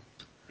Europe.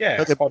 Yeah,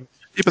 but they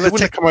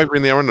wouldn't have come over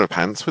in their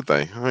underpants, would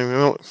they? I mean, they're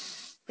not.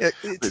 Yeah,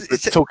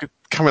 it's talking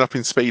coming up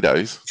in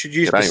speedos. Should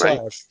use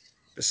Visage.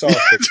 It's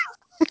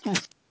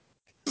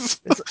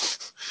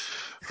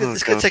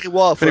going to take a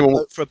while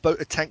for a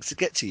boat of tanks to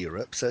get to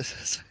Europe. So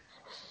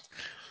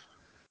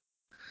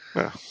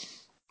well,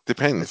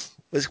 depends.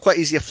 It's quite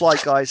easy to fly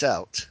guys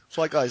out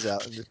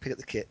and just pick up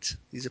the kit.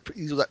 These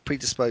are that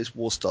predisposed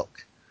war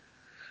stock.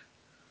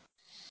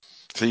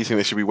 So you think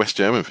they should be West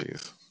German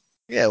figures?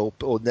 Yeah, or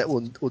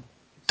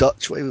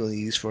Dutch, whatever you want to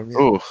use for them. Yeah.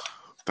 Oh,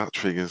 Dutch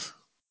figures.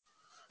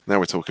 Now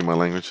we're talking my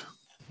language.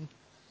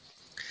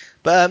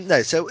 But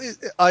no, so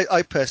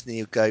I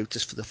personally would go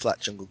just for the flat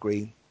jungle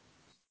green.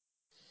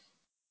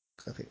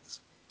 I think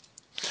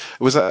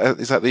is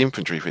that the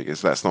infantry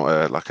figures? That's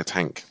not like a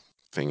tank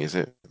thing, is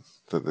it?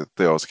 The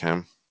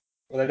Ozcam.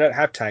 Well, they don't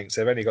have tanks.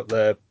 They've only got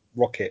the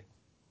rocket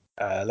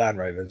Land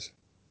Rovers.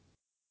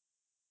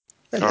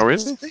 Oh,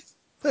 really?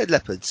 They're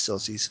leopards,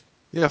 Aussies.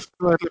 Yeah,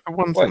 leopard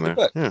ones in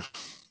there. Yeah.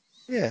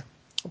 Yeah,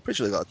 I'm pretty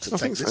sure they got a tank. I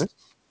think so.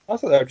 I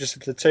thought they were just a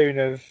platoon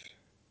of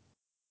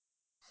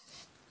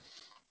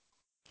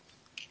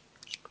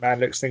man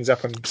looks things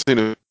up and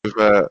platoon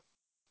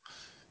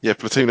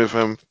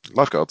of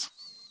lifeguards.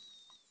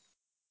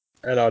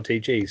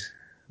 LRTGs,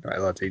 not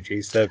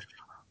LRTGs. The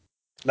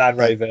Land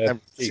Rover.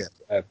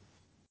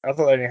 I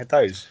thought they only had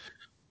those.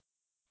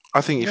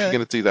 I think if you're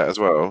going to do that as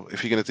well,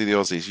 if you're going to do the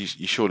Aussies,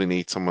 you surely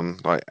need someone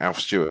like Alf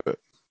Stewart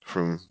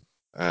from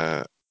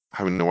Home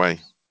and Away.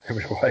 Home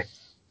and Away.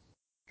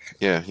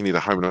 Yeah, you need a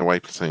Home and Away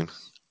platoon.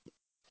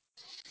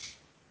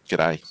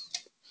 G'day.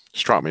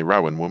 Strike me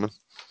Rowan, woman.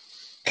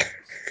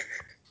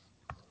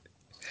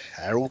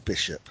 Harold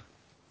Bishop.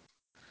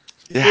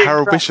 Yeah,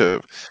 Harold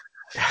Bishop.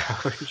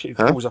 He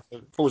falls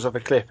off a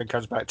cliff and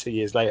comes back 2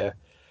 years later.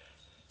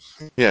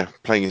 Yeah,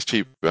 playing his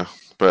tuba,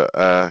 but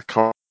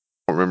can't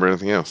remember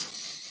anything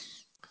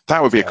else.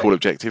 That would be a cool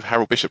objective.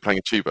 Harold Bishop playing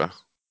a tuba.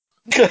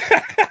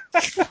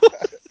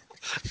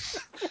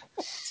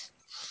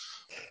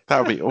 That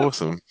would be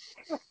awesome.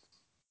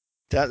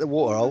 Down the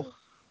waterhole.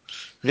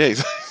 Yeah,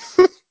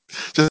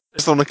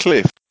 just on a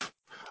cliff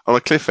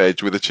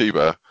edge with a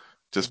tuba,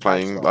 just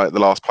playing like the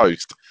last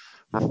post.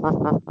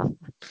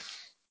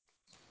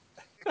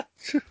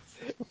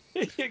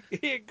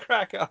 Ian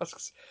Crack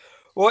asks,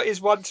 what is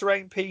one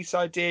terrain piece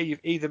idea you've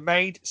either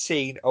made,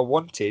 seen, or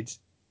wanted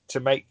to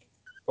make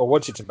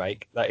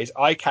that is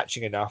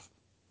eye-catching enough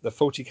the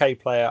 40k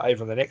player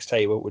over on the next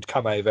table would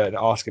come over and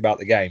ask about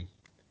the game.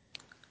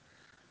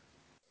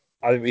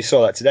 I think we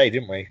saw that today,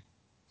 didn't we?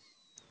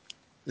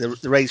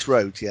 The raised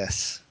road,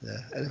 yes.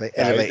 The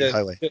elevated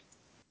highway.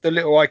 The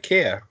little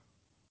IKEA.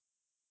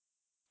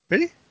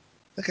 Really?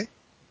 Okay. It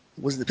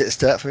wasn't a bit of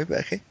start for me, but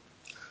okay.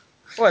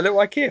 Well, a little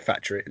IKEA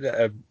factory,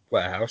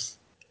 warehouse.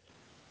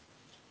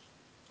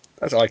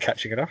 That's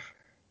eye-catching enough.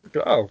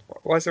 But, oh,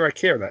 why is there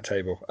IKEA on that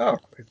table? Oh,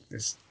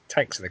 there's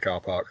tanks in the car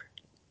park.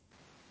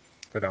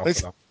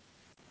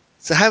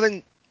 So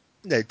having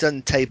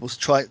done tables,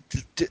 try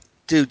to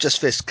do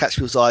just this, catch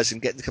people's eyes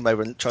and get them to come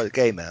over and try the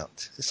game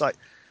out. It's like,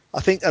 I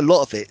think a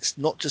lot of it's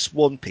not just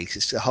one piece;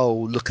 it's the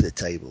whole look of the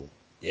table.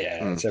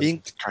 Yeah,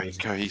 it's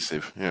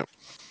cohesive. Yeah.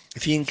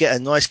 If you can get a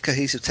nice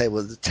cohesive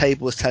table, the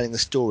table is telling a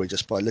story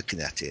just by looking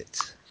at it,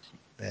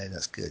 then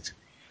that's good.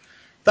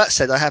 That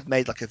said, I have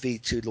made like a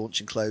V2 launch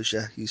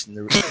enclosure using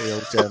the old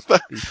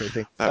V3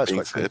 thing. That was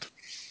quite cool.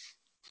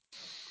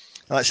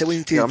 Like, so when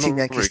you do the Team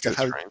Yankee stuff,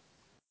 when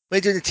you're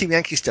doing the Team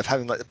Yankee stuff,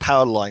 having like the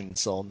power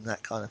lines on,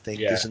 that kind of thing,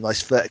 gives a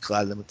nice vertical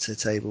element to the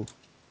table.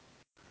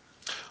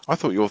 I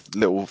thought your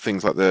little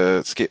things like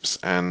the skips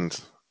and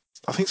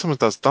I think someone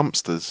does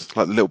dumpsters,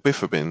 like the little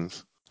biffer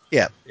bins.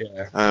 Yeah.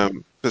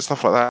 But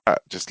stuff like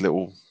that, just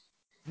little,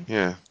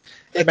 yeah.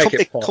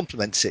 It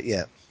complements it,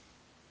 yeah.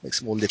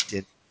 Makes it more lived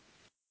in.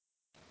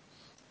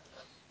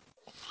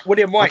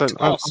 William White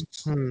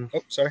asks...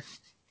 Oh, sorry.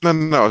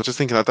 No, I was just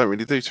thinking I don't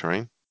really do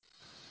terrain.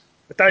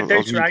 Don't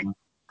do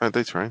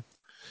terrain.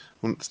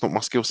 Well, it's not my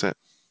skill set.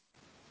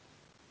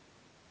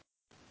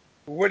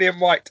 William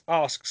White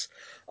asks,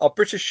 are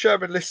British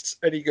Sherman lists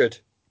any good?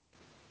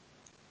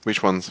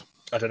 Which ones?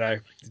 I don't know.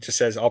 It just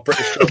says, are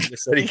British Sherman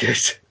lists any good?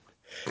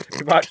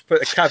 You might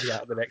put a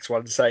caveat on the next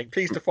one saying,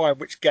 please define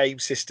which game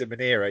system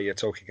and era you're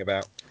talking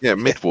about. Yeah,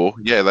 mid-war.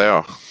 Yeah, they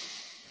are.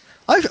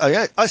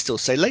 I still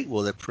say late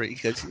war, they're pretty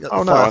good.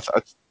 Oh, no,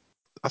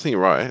 I think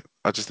you're right.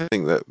 I just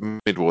think that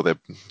mid-war,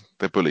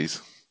 they're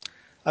bullies.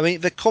 I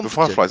mean, they're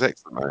confident. The Firefly's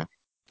excellent, though.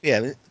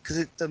 Yeah,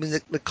 because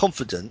they're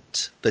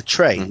confident, they're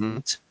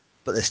trained,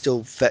 but they're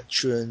still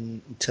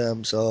veteran in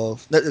terms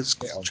of... No, they're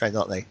trained,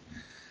 aren't they?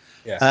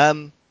 Yeah.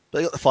 But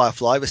they got the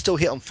Firefly. They're still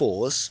hit on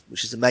 4s,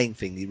 which is the main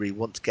thing you really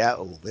want to get out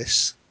of all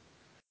this.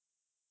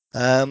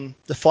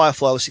 The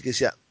Firefly obviously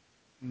gives you that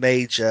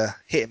major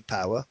hitting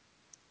power.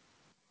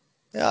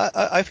 Yeah,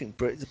 I think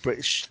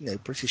the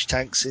British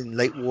tanks in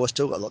late war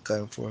still got a lot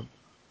going for them.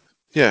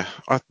 Yeah,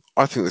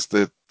 I think it's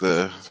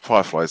the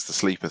Firefly is the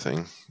sleeper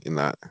thing in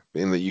that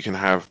you can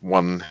have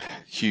one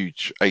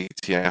huge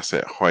 80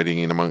 asset hiding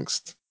in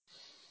amongst.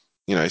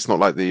 It's not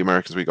like the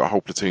Americans. We got a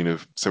whole platoon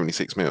of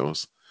 76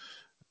 mils.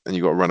 And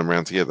you've got to run them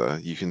around together.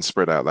 You can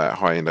spread out that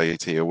high-end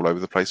AT all over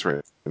the place where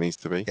it needs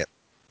to be. Yep.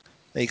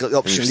 And you've got the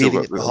option of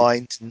leaving it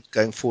behind and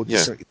going forward to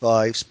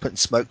 75s, putting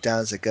smoke down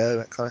as they go,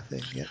 that kind of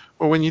thing. Yeah.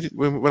 Well,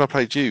 when I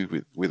played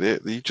you with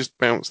it, you just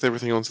bounced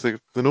everything onto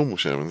the normal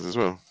Shermans as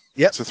well.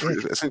 Yep. So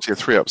essentially a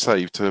 3-up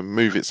save to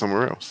move it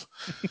somewhere else.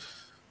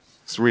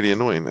 It's really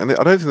annoying. And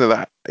I don't think they're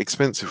that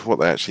expensive for what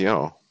they actually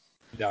are.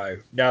 No.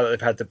 Now that they've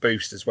had the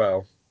boost as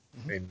well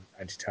in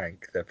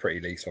anti-tank, they're pretty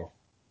lethal.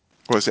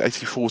 Well, it's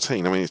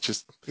 80-14. I mean, it's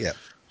just... Yeah.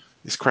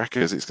 It's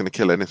crackers. It's going to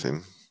kill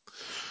anything.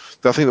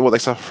 I think that what they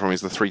suffer from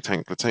is the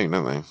 3-tank platoon,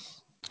 don't they?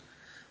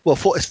 Well,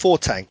 it's 4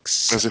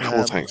 tanks. Is it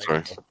 4 tanks,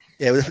 sorry?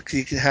 Yeah,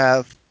 you can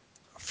have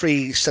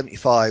 3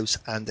 75s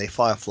and a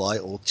Firefly,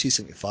 or 2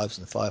 75s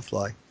and a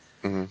Firefly.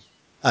 Mm-hmm.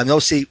 And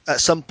obviously, at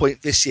some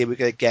point this year, we're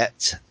going to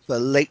get the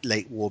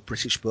late war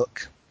British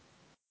book.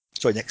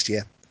 Sorry, next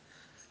year.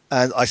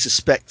 And I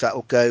suspect that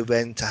will go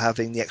then to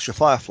having the extra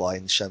Firefly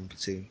in the Sherman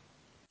platoon.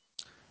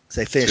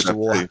 They finished the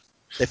war.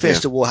 They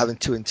finished the war having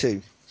 2 and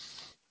 2.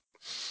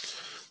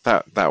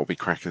 That will be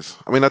crackers.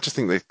 I mean, I just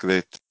think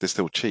they're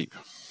still cheap.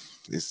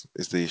 Is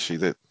the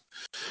issue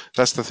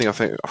that's the thing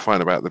I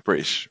find about the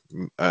British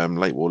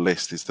late war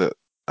list is that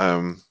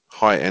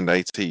high end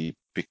AT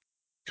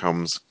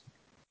becomes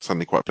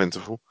suddenly quite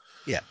plentiful.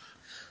 Yeah,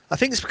 I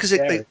think it's because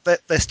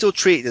they're still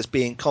treated as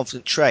being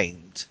confident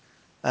trained,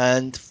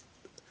 and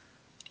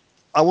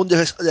I wonder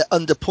if they're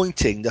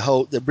underpointing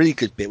the really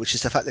good bit, which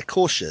is the fact they're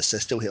cautious.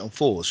 They're still hit on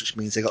 4s, which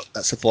means they got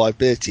that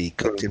survivability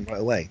cooked in right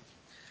away.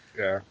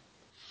 Yeah.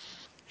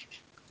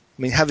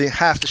 I mean, having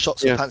half the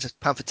shots that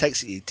Panther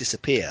takes at you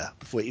disappear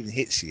before it even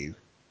hits you.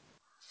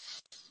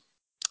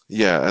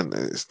 Yeah, and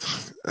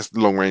it's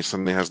long range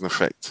suddenly has an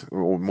effect,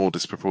 or more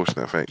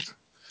disproportionate effect.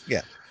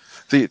 Yeah.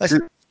 Do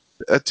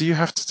you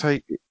have to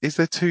take? Is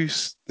there 2?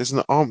 There's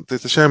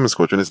the Sherman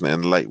Squadron, isn't it,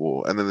 in the late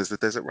war, and then there's the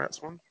Desert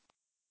Rats one.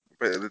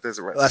 But the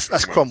Desert Rats.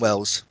 That's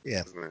Cromwell's.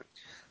 Yeah. Isn't it?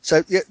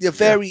 So the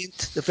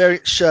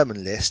variant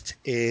Sherman list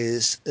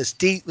is the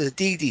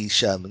DD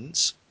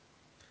Shermans,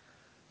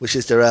 which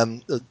is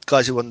the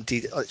guys who won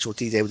the actual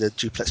D-Day with a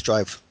duplex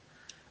drive,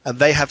 and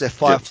they have their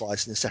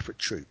Fireflies in a separate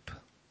troop,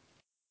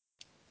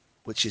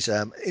 which is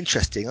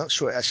interesting. I'm not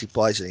sure it actually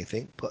buys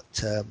anything, but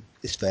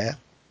it's fair.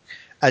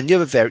 And the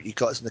other variant you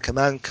got is in the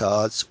command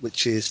cards,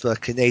 which is the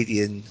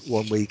Canadian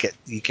one where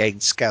you gain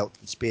Scout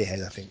and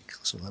Spearhead, I think,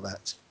 or something like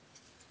that.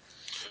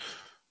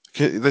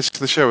 There's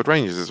the Sherwood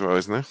Rangers as well,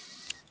 isn't there?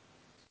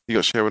 You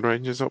got Sherwood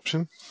Rangers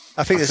option.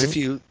 I think I there's a think.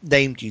 few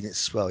named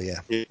units as well. Yeah.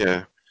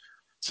 Yeah,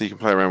 so you can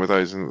play around with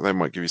those, and they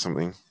might give you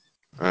something.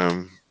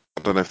 I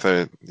don't know if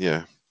they're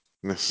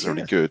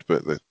necessarily Yeah. good,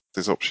 but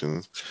there's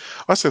options.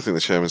 I still think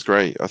the Sherman's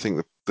great. I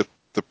think the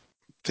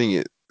thing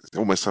it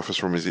almost suffers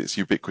from is its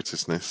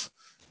ubiquitousness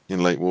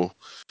in late war.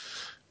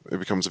 It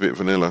becomes a bit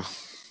vanilla.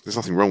 There's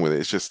nothing wrong with it.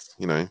 It's just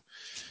it You got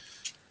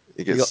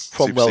gets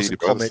Cromwells superseded and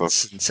by other Comets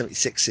stuff. and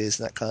 76s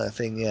and that kind of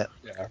thing. Yeah.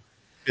 Yeah.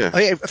 Yeah,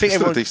 I think it's still a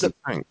everyone decent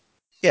tank.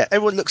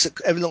 everyone looks at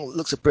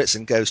Brits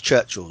and goes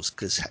Churchills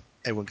because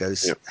everyone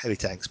goes Yeah. heavy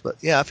tanks. But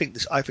yeah, I think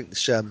the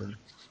Sherman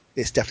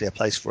is definitely a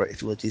place for it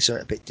if you want to do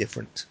something a bit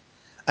different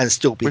and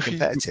still be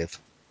competitive.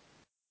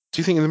 Do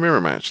you think in the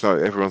mirror match,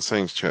 like everyone's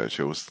saying to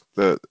Churchill's,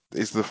 that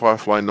is the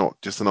Firefly not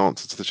just an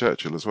answer to the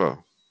Churchill as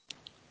well?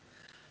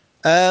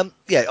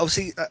 Yeah,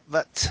 obviously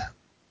that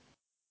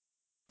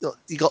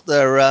you got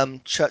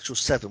the Churchill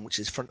 7, which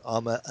is front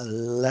armor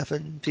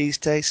 11 these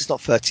days. It's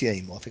not 13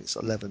 anymore. I think it's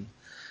 11.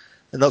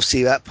 And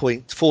obviously at that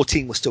point,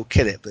 14 will still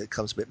kill it, but it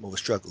becomes a bit more of a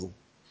struggle.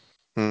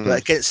 Mm.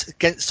 But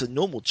against a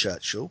normal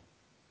Churchill,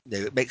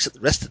 it makes up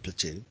the rest of the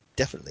platoon.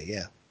 Definitely,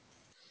 yeah.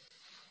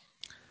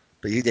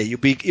 But you'll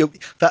be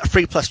that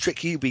 3+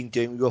 trick you've been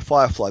doing with your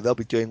Firefly, they'll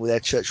be doing with their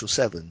Churchill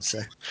 7.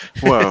 So,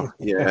 Well,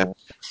 yeah.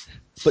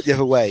 but the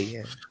other way,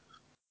 yeah.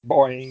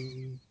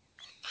 Boing.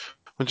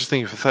 I'm just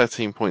thinking for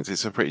 13 points,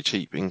 it's a pretty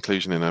cheap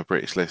inclusion in a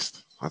British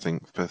list. I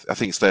think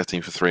it's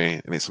 13 for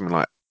 3, and it's something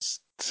like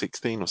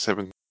 16 or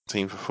 17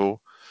 for 4.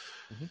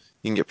 Mhm.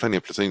 You can get plenty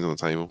of platoons on the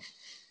table.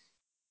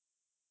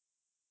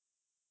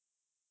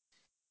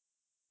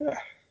 Yeah.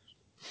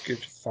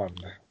 Good fun.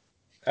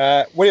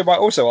 William White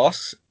also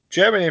asks,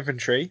 German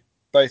infantry,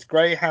 both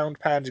Greyhound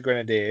Panzer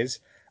Grenadiers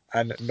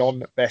and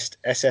non-best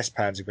SS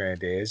Panzer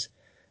Grenadiers,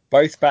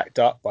 both backed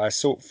up by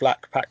assault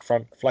flak pack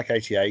front flak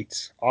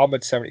 88s,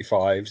 armoured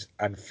 75s,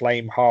 and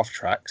flame half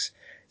tracks,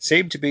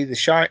 seem to be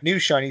the new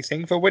shiny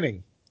thing for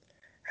winning.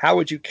 How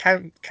would you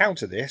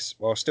counter this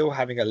while still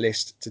having a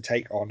list to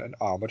take on an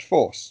armoured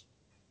force?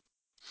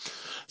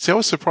 See, I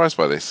was surprised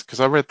by this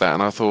because I read that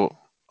and I thought,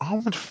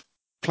 armoured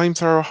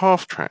flamethrower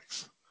half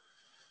tracks.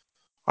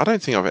 I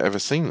don't think I've ever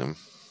seen them.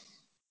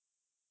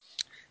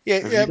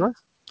 Have you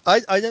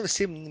guys? I never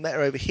see them in the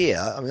meta over here.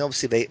 I mean,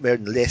 obviously they're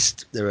in the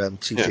list. They're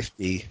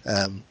 250,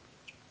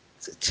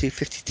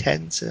 250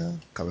 10s. I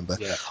can't remember.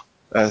 Yeah.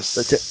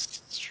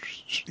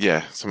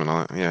 Yeah, something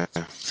like that. Yeah.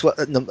 So what,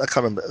 I can't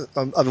remember.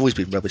 I've always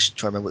been rubbish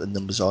trying to remember what the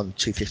numbers are on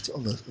 250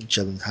 on the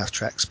German half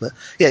tracks. But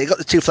yeah, you got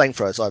the 2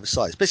 flamethrowers either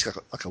side. It's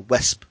basically like a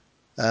wasp.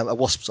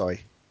 Sorry,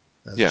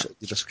 Yeah.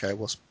 You just carry a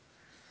wasp.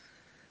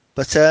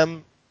 But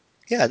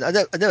yeah, I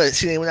never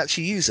seen anyone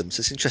actually use them.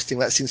 So it's interesting.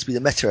 That seems to be the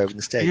meta over in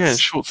the States. Yeah, and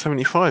short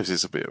 75s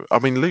is a bit. I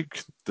mean,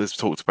 Luke has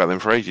talked about them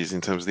for ages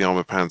in terms of the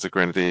armored Panzer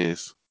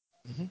Grenadiers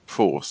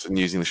force and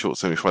using the short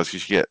 75s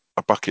because you get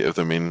a bucket of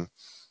them in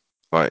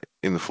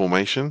the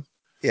formation.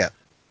 Yeah.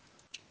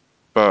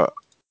 But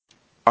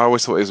I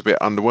always thought it was a bit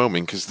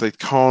underwhelming because they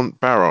can't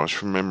barrage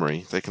from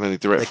memory. They can only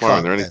direct fire.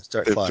 And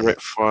they're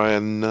direct fire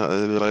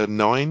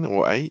 9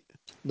 or 8.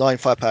 9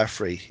 firepower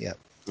 3. Yeah.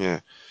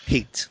 Yeah.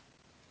 Heat.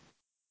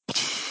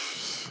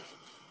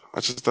 I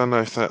just don't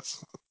know if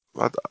that's.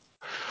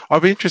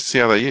 I'd be interested to see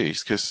how they're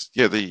used because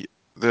the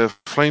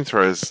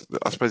flamethrowers.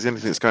 I suppose the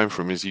only thing that's going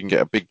for them is you can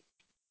get a big.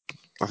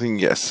 I think you can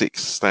get a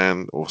 6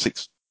 stand or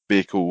 6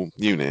 vehicle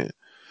unit.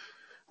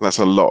 That's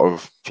a lot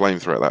of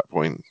flamethrower at that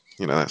point.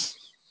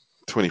 That's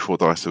 24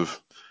 dice of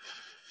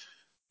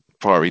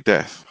fiery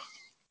death.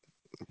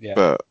 Yeah.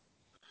 But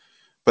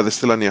there's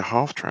still only a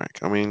half track.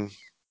 I mean,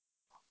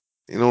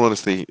 in all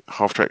honesty,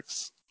 half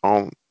tracks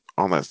aren't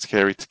that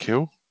scary to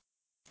kill.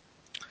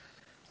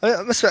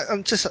 I'm just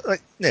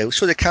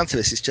sure the counter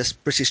this is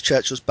just British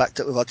Churchills backed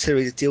up with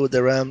artillery to deal with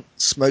their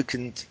smoke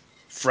and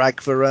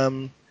frag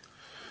for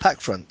pack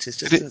front. It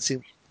just doesn't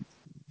seem.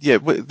 Yeah,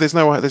 but there's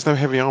no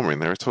heavy armor in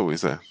there at all,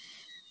 is there?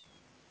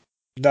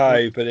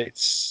 No, but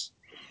it's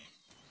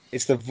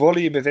the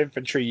volume of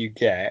infantry you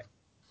get,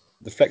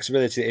 the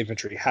flexibility that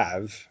infantry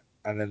have,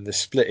 and then the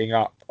splitting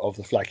up of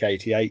the flak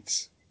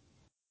 88s.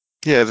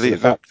 Yeah,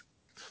 the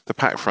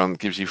pack front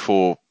gives you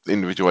 4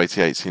 individual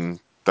 88s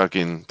dug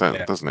in,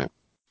 doesn't it?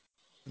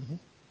 Mm-hmm.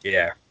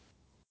 Yeah.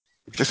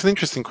 It's an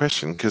interesting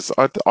question because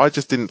I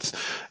just didn't.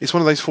 It's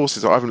one of those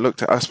forces I haven't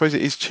looked at. I suppose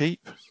it is cheap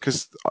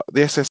because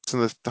the SS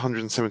and the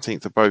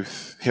 117th are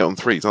both hit on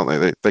 3s, aren't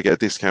they? They get a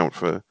discount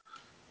for.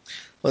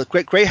 Well,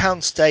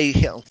 Greyhounds stay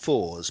hit on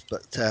 4s,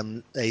 but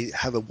they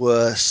have a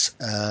worse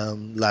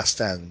last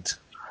stand.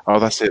 Oh,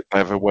 that's it. They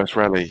have a worse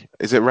rally.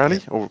 Is it rally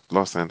or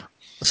last stand?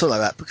 Something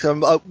like that.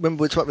 Because I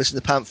remember we talked about this in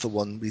the Panther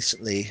one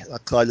recently.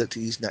 I looked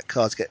at using that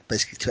card to get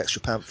basically 2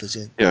 extra Panthers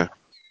in. Yeah.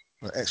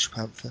 Extra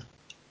Panther.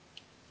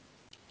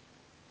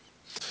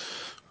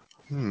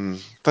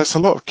 That's a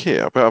lot of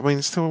kit, but I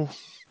mean, still.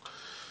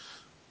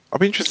 I'd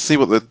be interested to see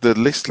what the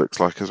list looks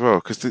like as well,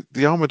 because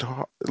the armored,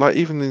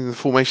 even in the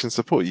formation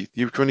support,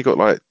 you've only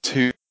got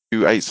 2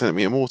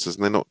 8-centimeter mortars,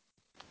 and they're not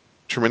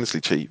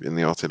tremendously cheap in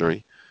the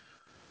artillery.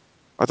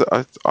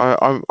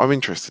 I'm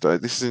interested.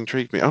 This has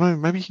intrigued me. Oh no,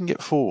 maybe you can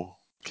get 4.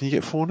 Can you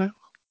get 4 now?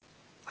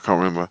 I can't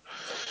remember.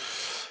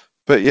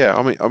 But yeah,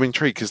 I'm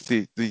intrigued because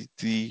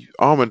the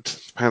armored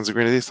Panzer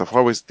Grenadier stuff I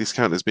always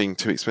discount as being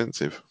too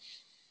expensive.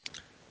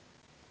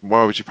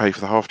 Why would you pay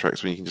for the half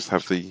tracks when you can just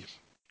have the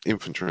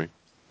infantry?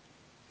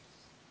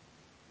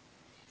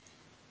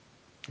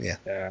 Yeah.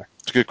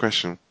 It's a good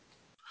question.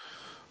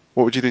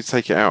 What would you do to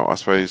take it out? I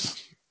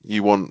suppose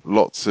you want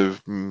lots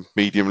of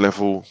medium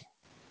level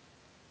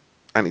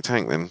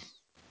anti-tank. Then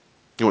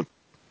you want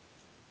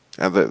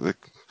and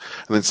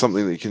then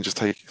something that you can just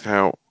take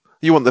out.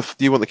 You want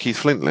the Keith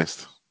Flint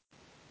list.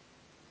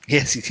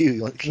 Yes, you do.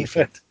 You want to keep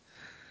it.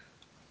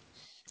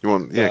 You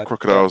want God,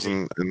 crocodiles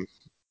yeah. and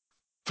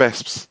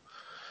vesps.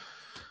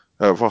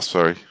 Wasps,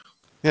 sorry.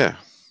 Yeah,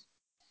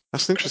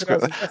 that's an interesting.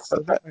 Crocodiles and vests,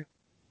 exactly.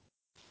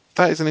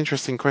 That is an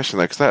interesting question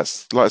though, because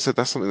that's like I said,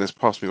 that's something that's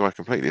passed me by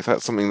completely. If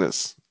that's something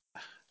that's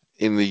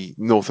in the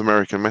North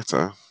American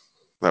meta,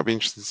 that'd be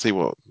interesting to see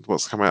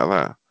what's come out of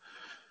that.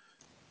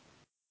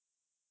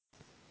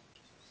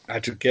 I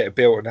had to get it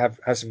built and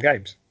have some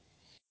games.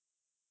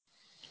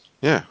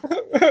 Yeah.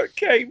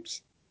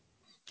 Games.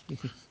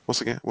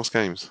 What's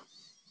games?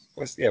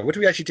 What do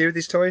we actually do with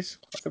these toys?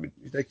 I thought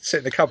they sit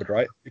in the cupboard,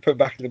 right? You put them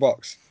back in the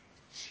box.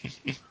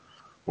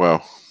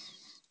 Well,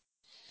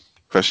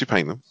 first you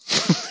paint them.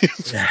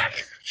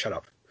 Shut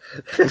up.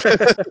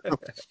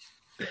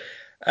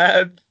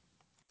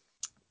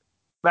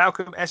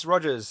 Malcolm S.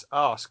 Rogers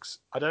asks,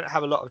 I don't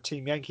have a lot of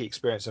Team Yankee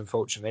experience,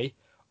 unfortunately.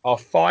 Are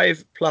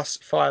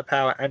 5+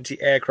 firepower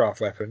anti-aircraft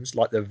weapons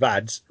like the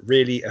VADs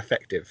really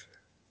effective?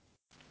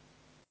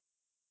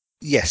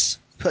 Yes.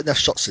 Put enough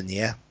shots in the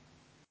air.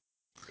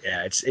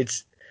 Yeah,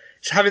 it's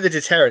having the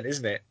deterrent,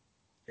 isn't it?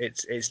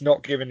 It's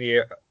not giving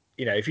you,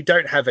 if you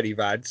don't have any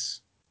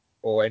VADs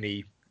or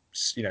any,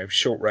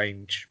 short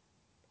range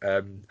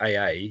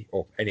AA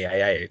or any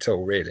AA at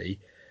all, really,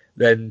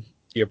 then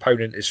the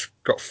opponent has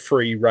got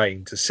free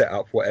reign to set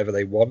up whatever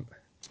they want.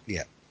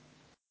 Yeah.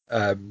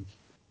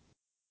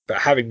 But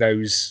having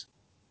those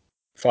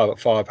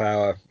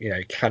firepower,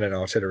 cannon,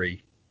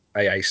 artillery,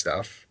 AA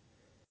stuff,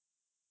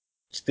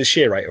 the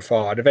sheer rate of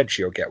fire, and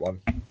eventually you'll get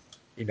one.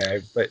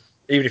 But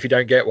even if you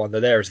don't get one,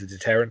 they're there as a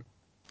deterrent.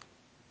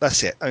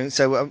 That's it. I mean,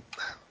 so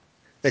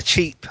they're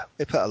cheap.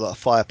 They put a lot of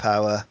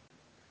firepower.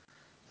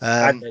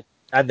 And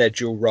they're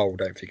dual role,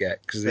 don't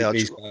forget, because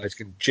these guys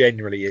can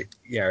generally,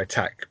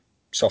 attack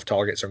soft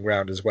targets on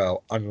ground as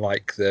well,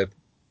 unlike the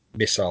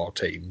missile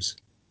teams.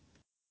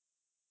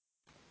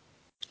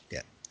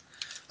 Yeah.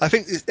 I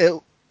think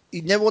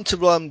you never want to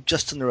run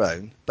just on their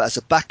own, but as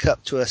a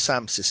backup to a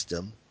SAM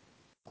system,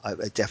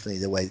 definitely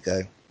the way to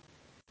go.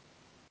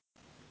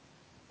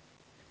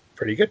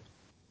 Pretty good.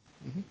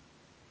 Mm-hmm.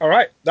 All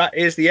right, that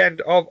is the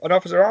end of An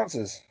Officer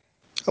Answers.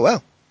 Oh,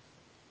 well.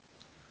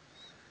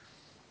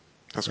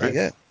 That's great.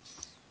 There you go.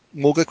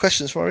 More good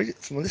questions from the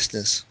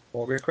listeners.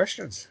 More good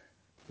questions.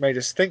 Made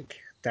us think,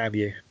 damn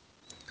you.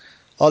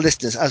 Our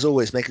listeners, as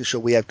always, making sure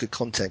we have good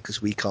content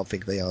because we can't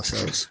think of it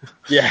ourselves.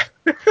 Yeah.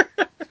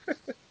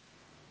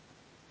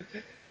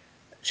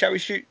 Shall we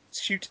shoot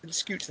and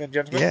scoot then,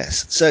 gentlemen?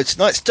 Yes. So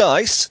tonight's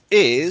dice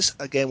is,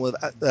 again, with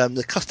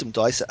the custom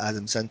dice that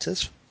Adam sent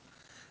us.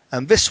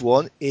 And this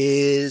one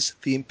is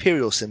the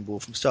Imperial symbol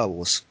from Star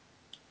Wars.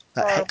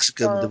 That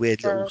hexagon with the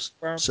weird little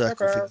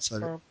circle thing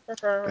inside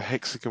it. A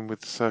hexagon with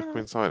the circle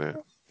inside it?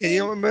 Yeah,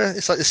 you remember?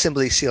 It's like the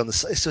symbol you see on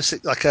the... It's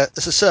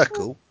a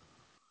circle.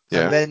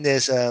 Yeah. And then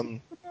there's a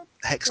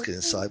hexagon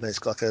inside, and it's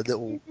got like a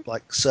little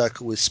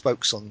circle with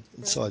spokes on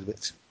inside of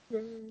it.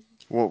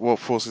 What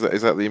force is that?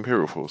 Is that the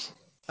Imperial force?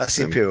 That's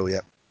the Imperial,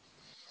 yeah.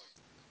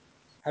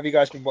 Have you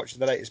guys been watching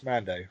the latest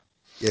Mando?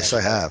 Yes,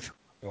 I have.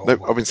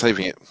 Nope, I've been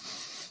saving it.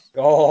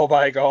 Oh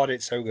my god,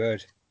 it's so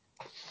good.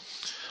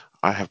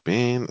 I have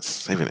been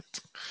saving it.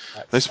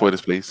 No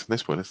spoilers, please. No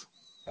spoilers.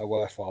 A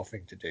worthwhile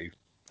thing to do.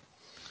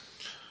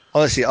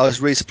 Honestly, I was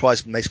really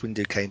surprised when Mace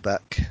Windu came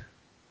back.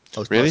 I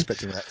was not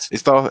expecting that.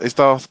 Is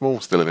Darth Maul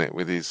still in it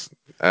with his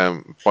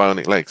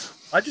bionic legs?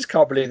 I just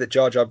can't believe that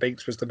Jar Jar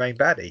Binks was the main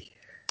baddie.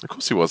 Of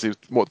course he was. He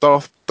was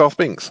Darth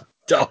Binks?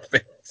 Darth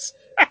Binks.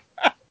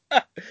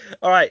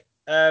 All right.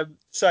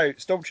 So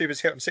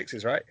Stormtroopers hit on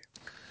 6s, right?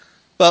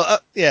 Well,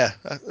 yeah.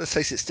 Let's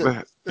face it.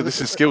 Still,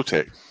 this is skill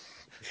check.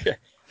 Yeah.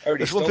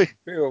 Only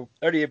Imperial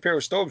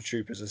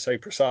Stormtroopers are so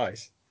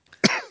precise.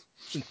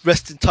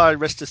 Rest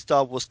of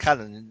Star Wars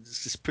canon, and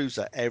this just proves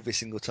that every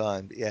single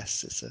time. But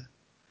yes, it's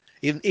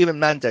even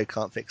Mando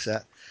can't fix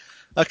that.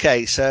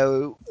 Okay,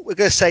 so we're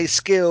going to say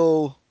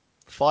skill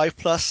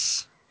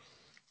 5+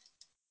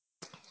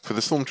 for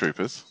the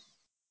Stormtroopers.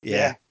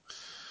 Yeah.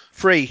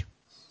 3.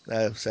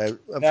 No, so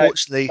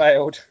unfortunately,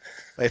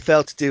 they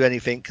failed to do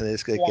anything, and they're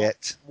just going to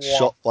get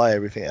shot by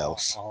everything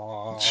else.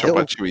 Shot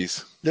by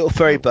Chewies. Little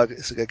fairy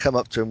buggers are going to come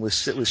up to them with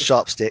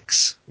sharp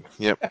sticks.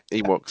 Yep,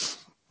 Ewoks.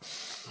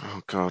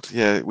 Oh god,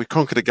 yeah, we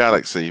conquered a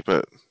galaxy,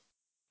 but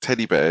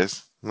teddy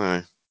bears,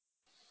 no.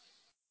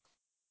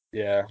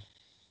 Yeah,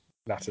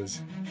 nutters.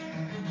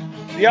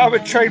 The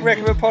Armoured Train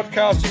Recommend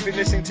podcast you've been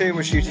listening to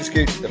was Shoot and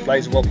Scoot, the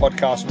Flames of War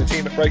podcast from the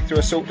team at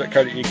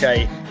BreakthroughAssault.co.uk.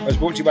 It was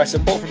brought to you by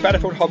support from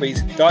Battlefield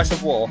Hobbies, Dice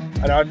of War,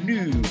 and our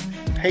new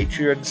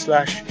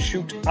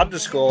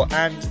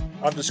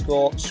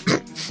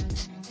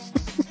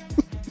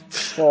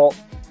Patreon/shoot_and_scoot for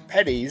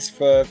pennies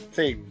for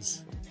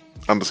things.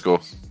 Underscore.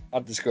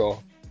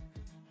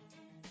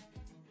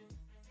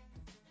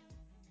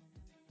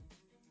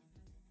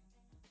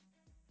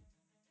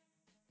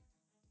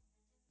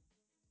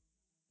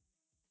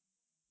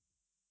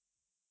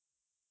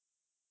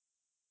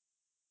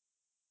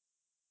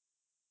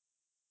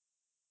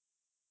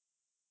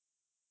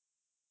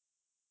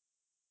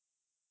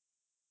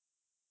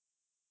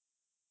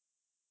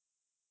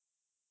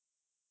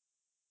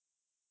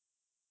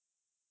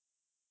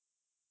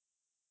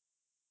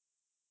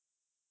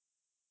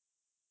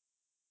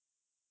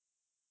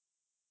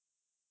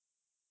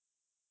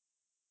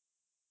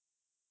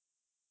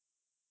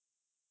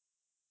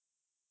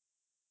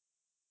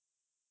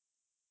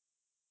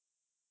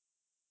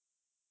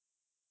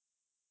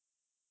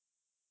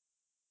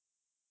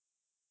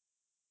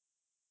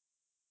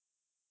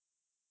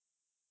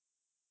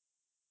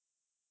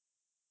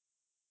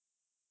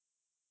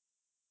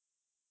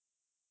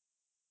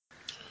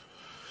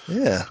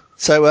 Yeah.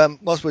 So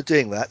whilst we're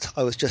doing that,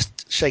 I was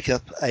just shaking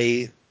up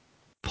a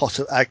pot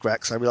of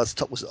Agrax. I realised the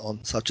top wasn't on,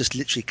 so I've just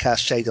literally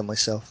cast Shade on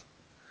myself.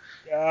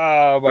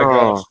 Oh my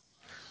gosh.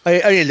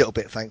 Only a little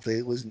bit, thankfully.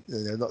 It wasn't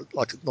not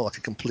like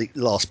a complete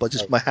loss, but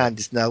just my hand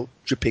is now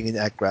dripping in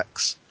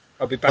Agrax.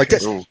 I'll be back in a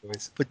second,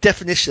 boys. The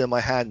definition of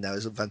my hand now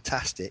is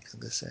fantastic, I'm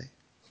going to say.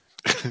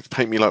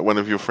 Paint me like one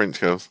of your French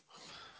girls.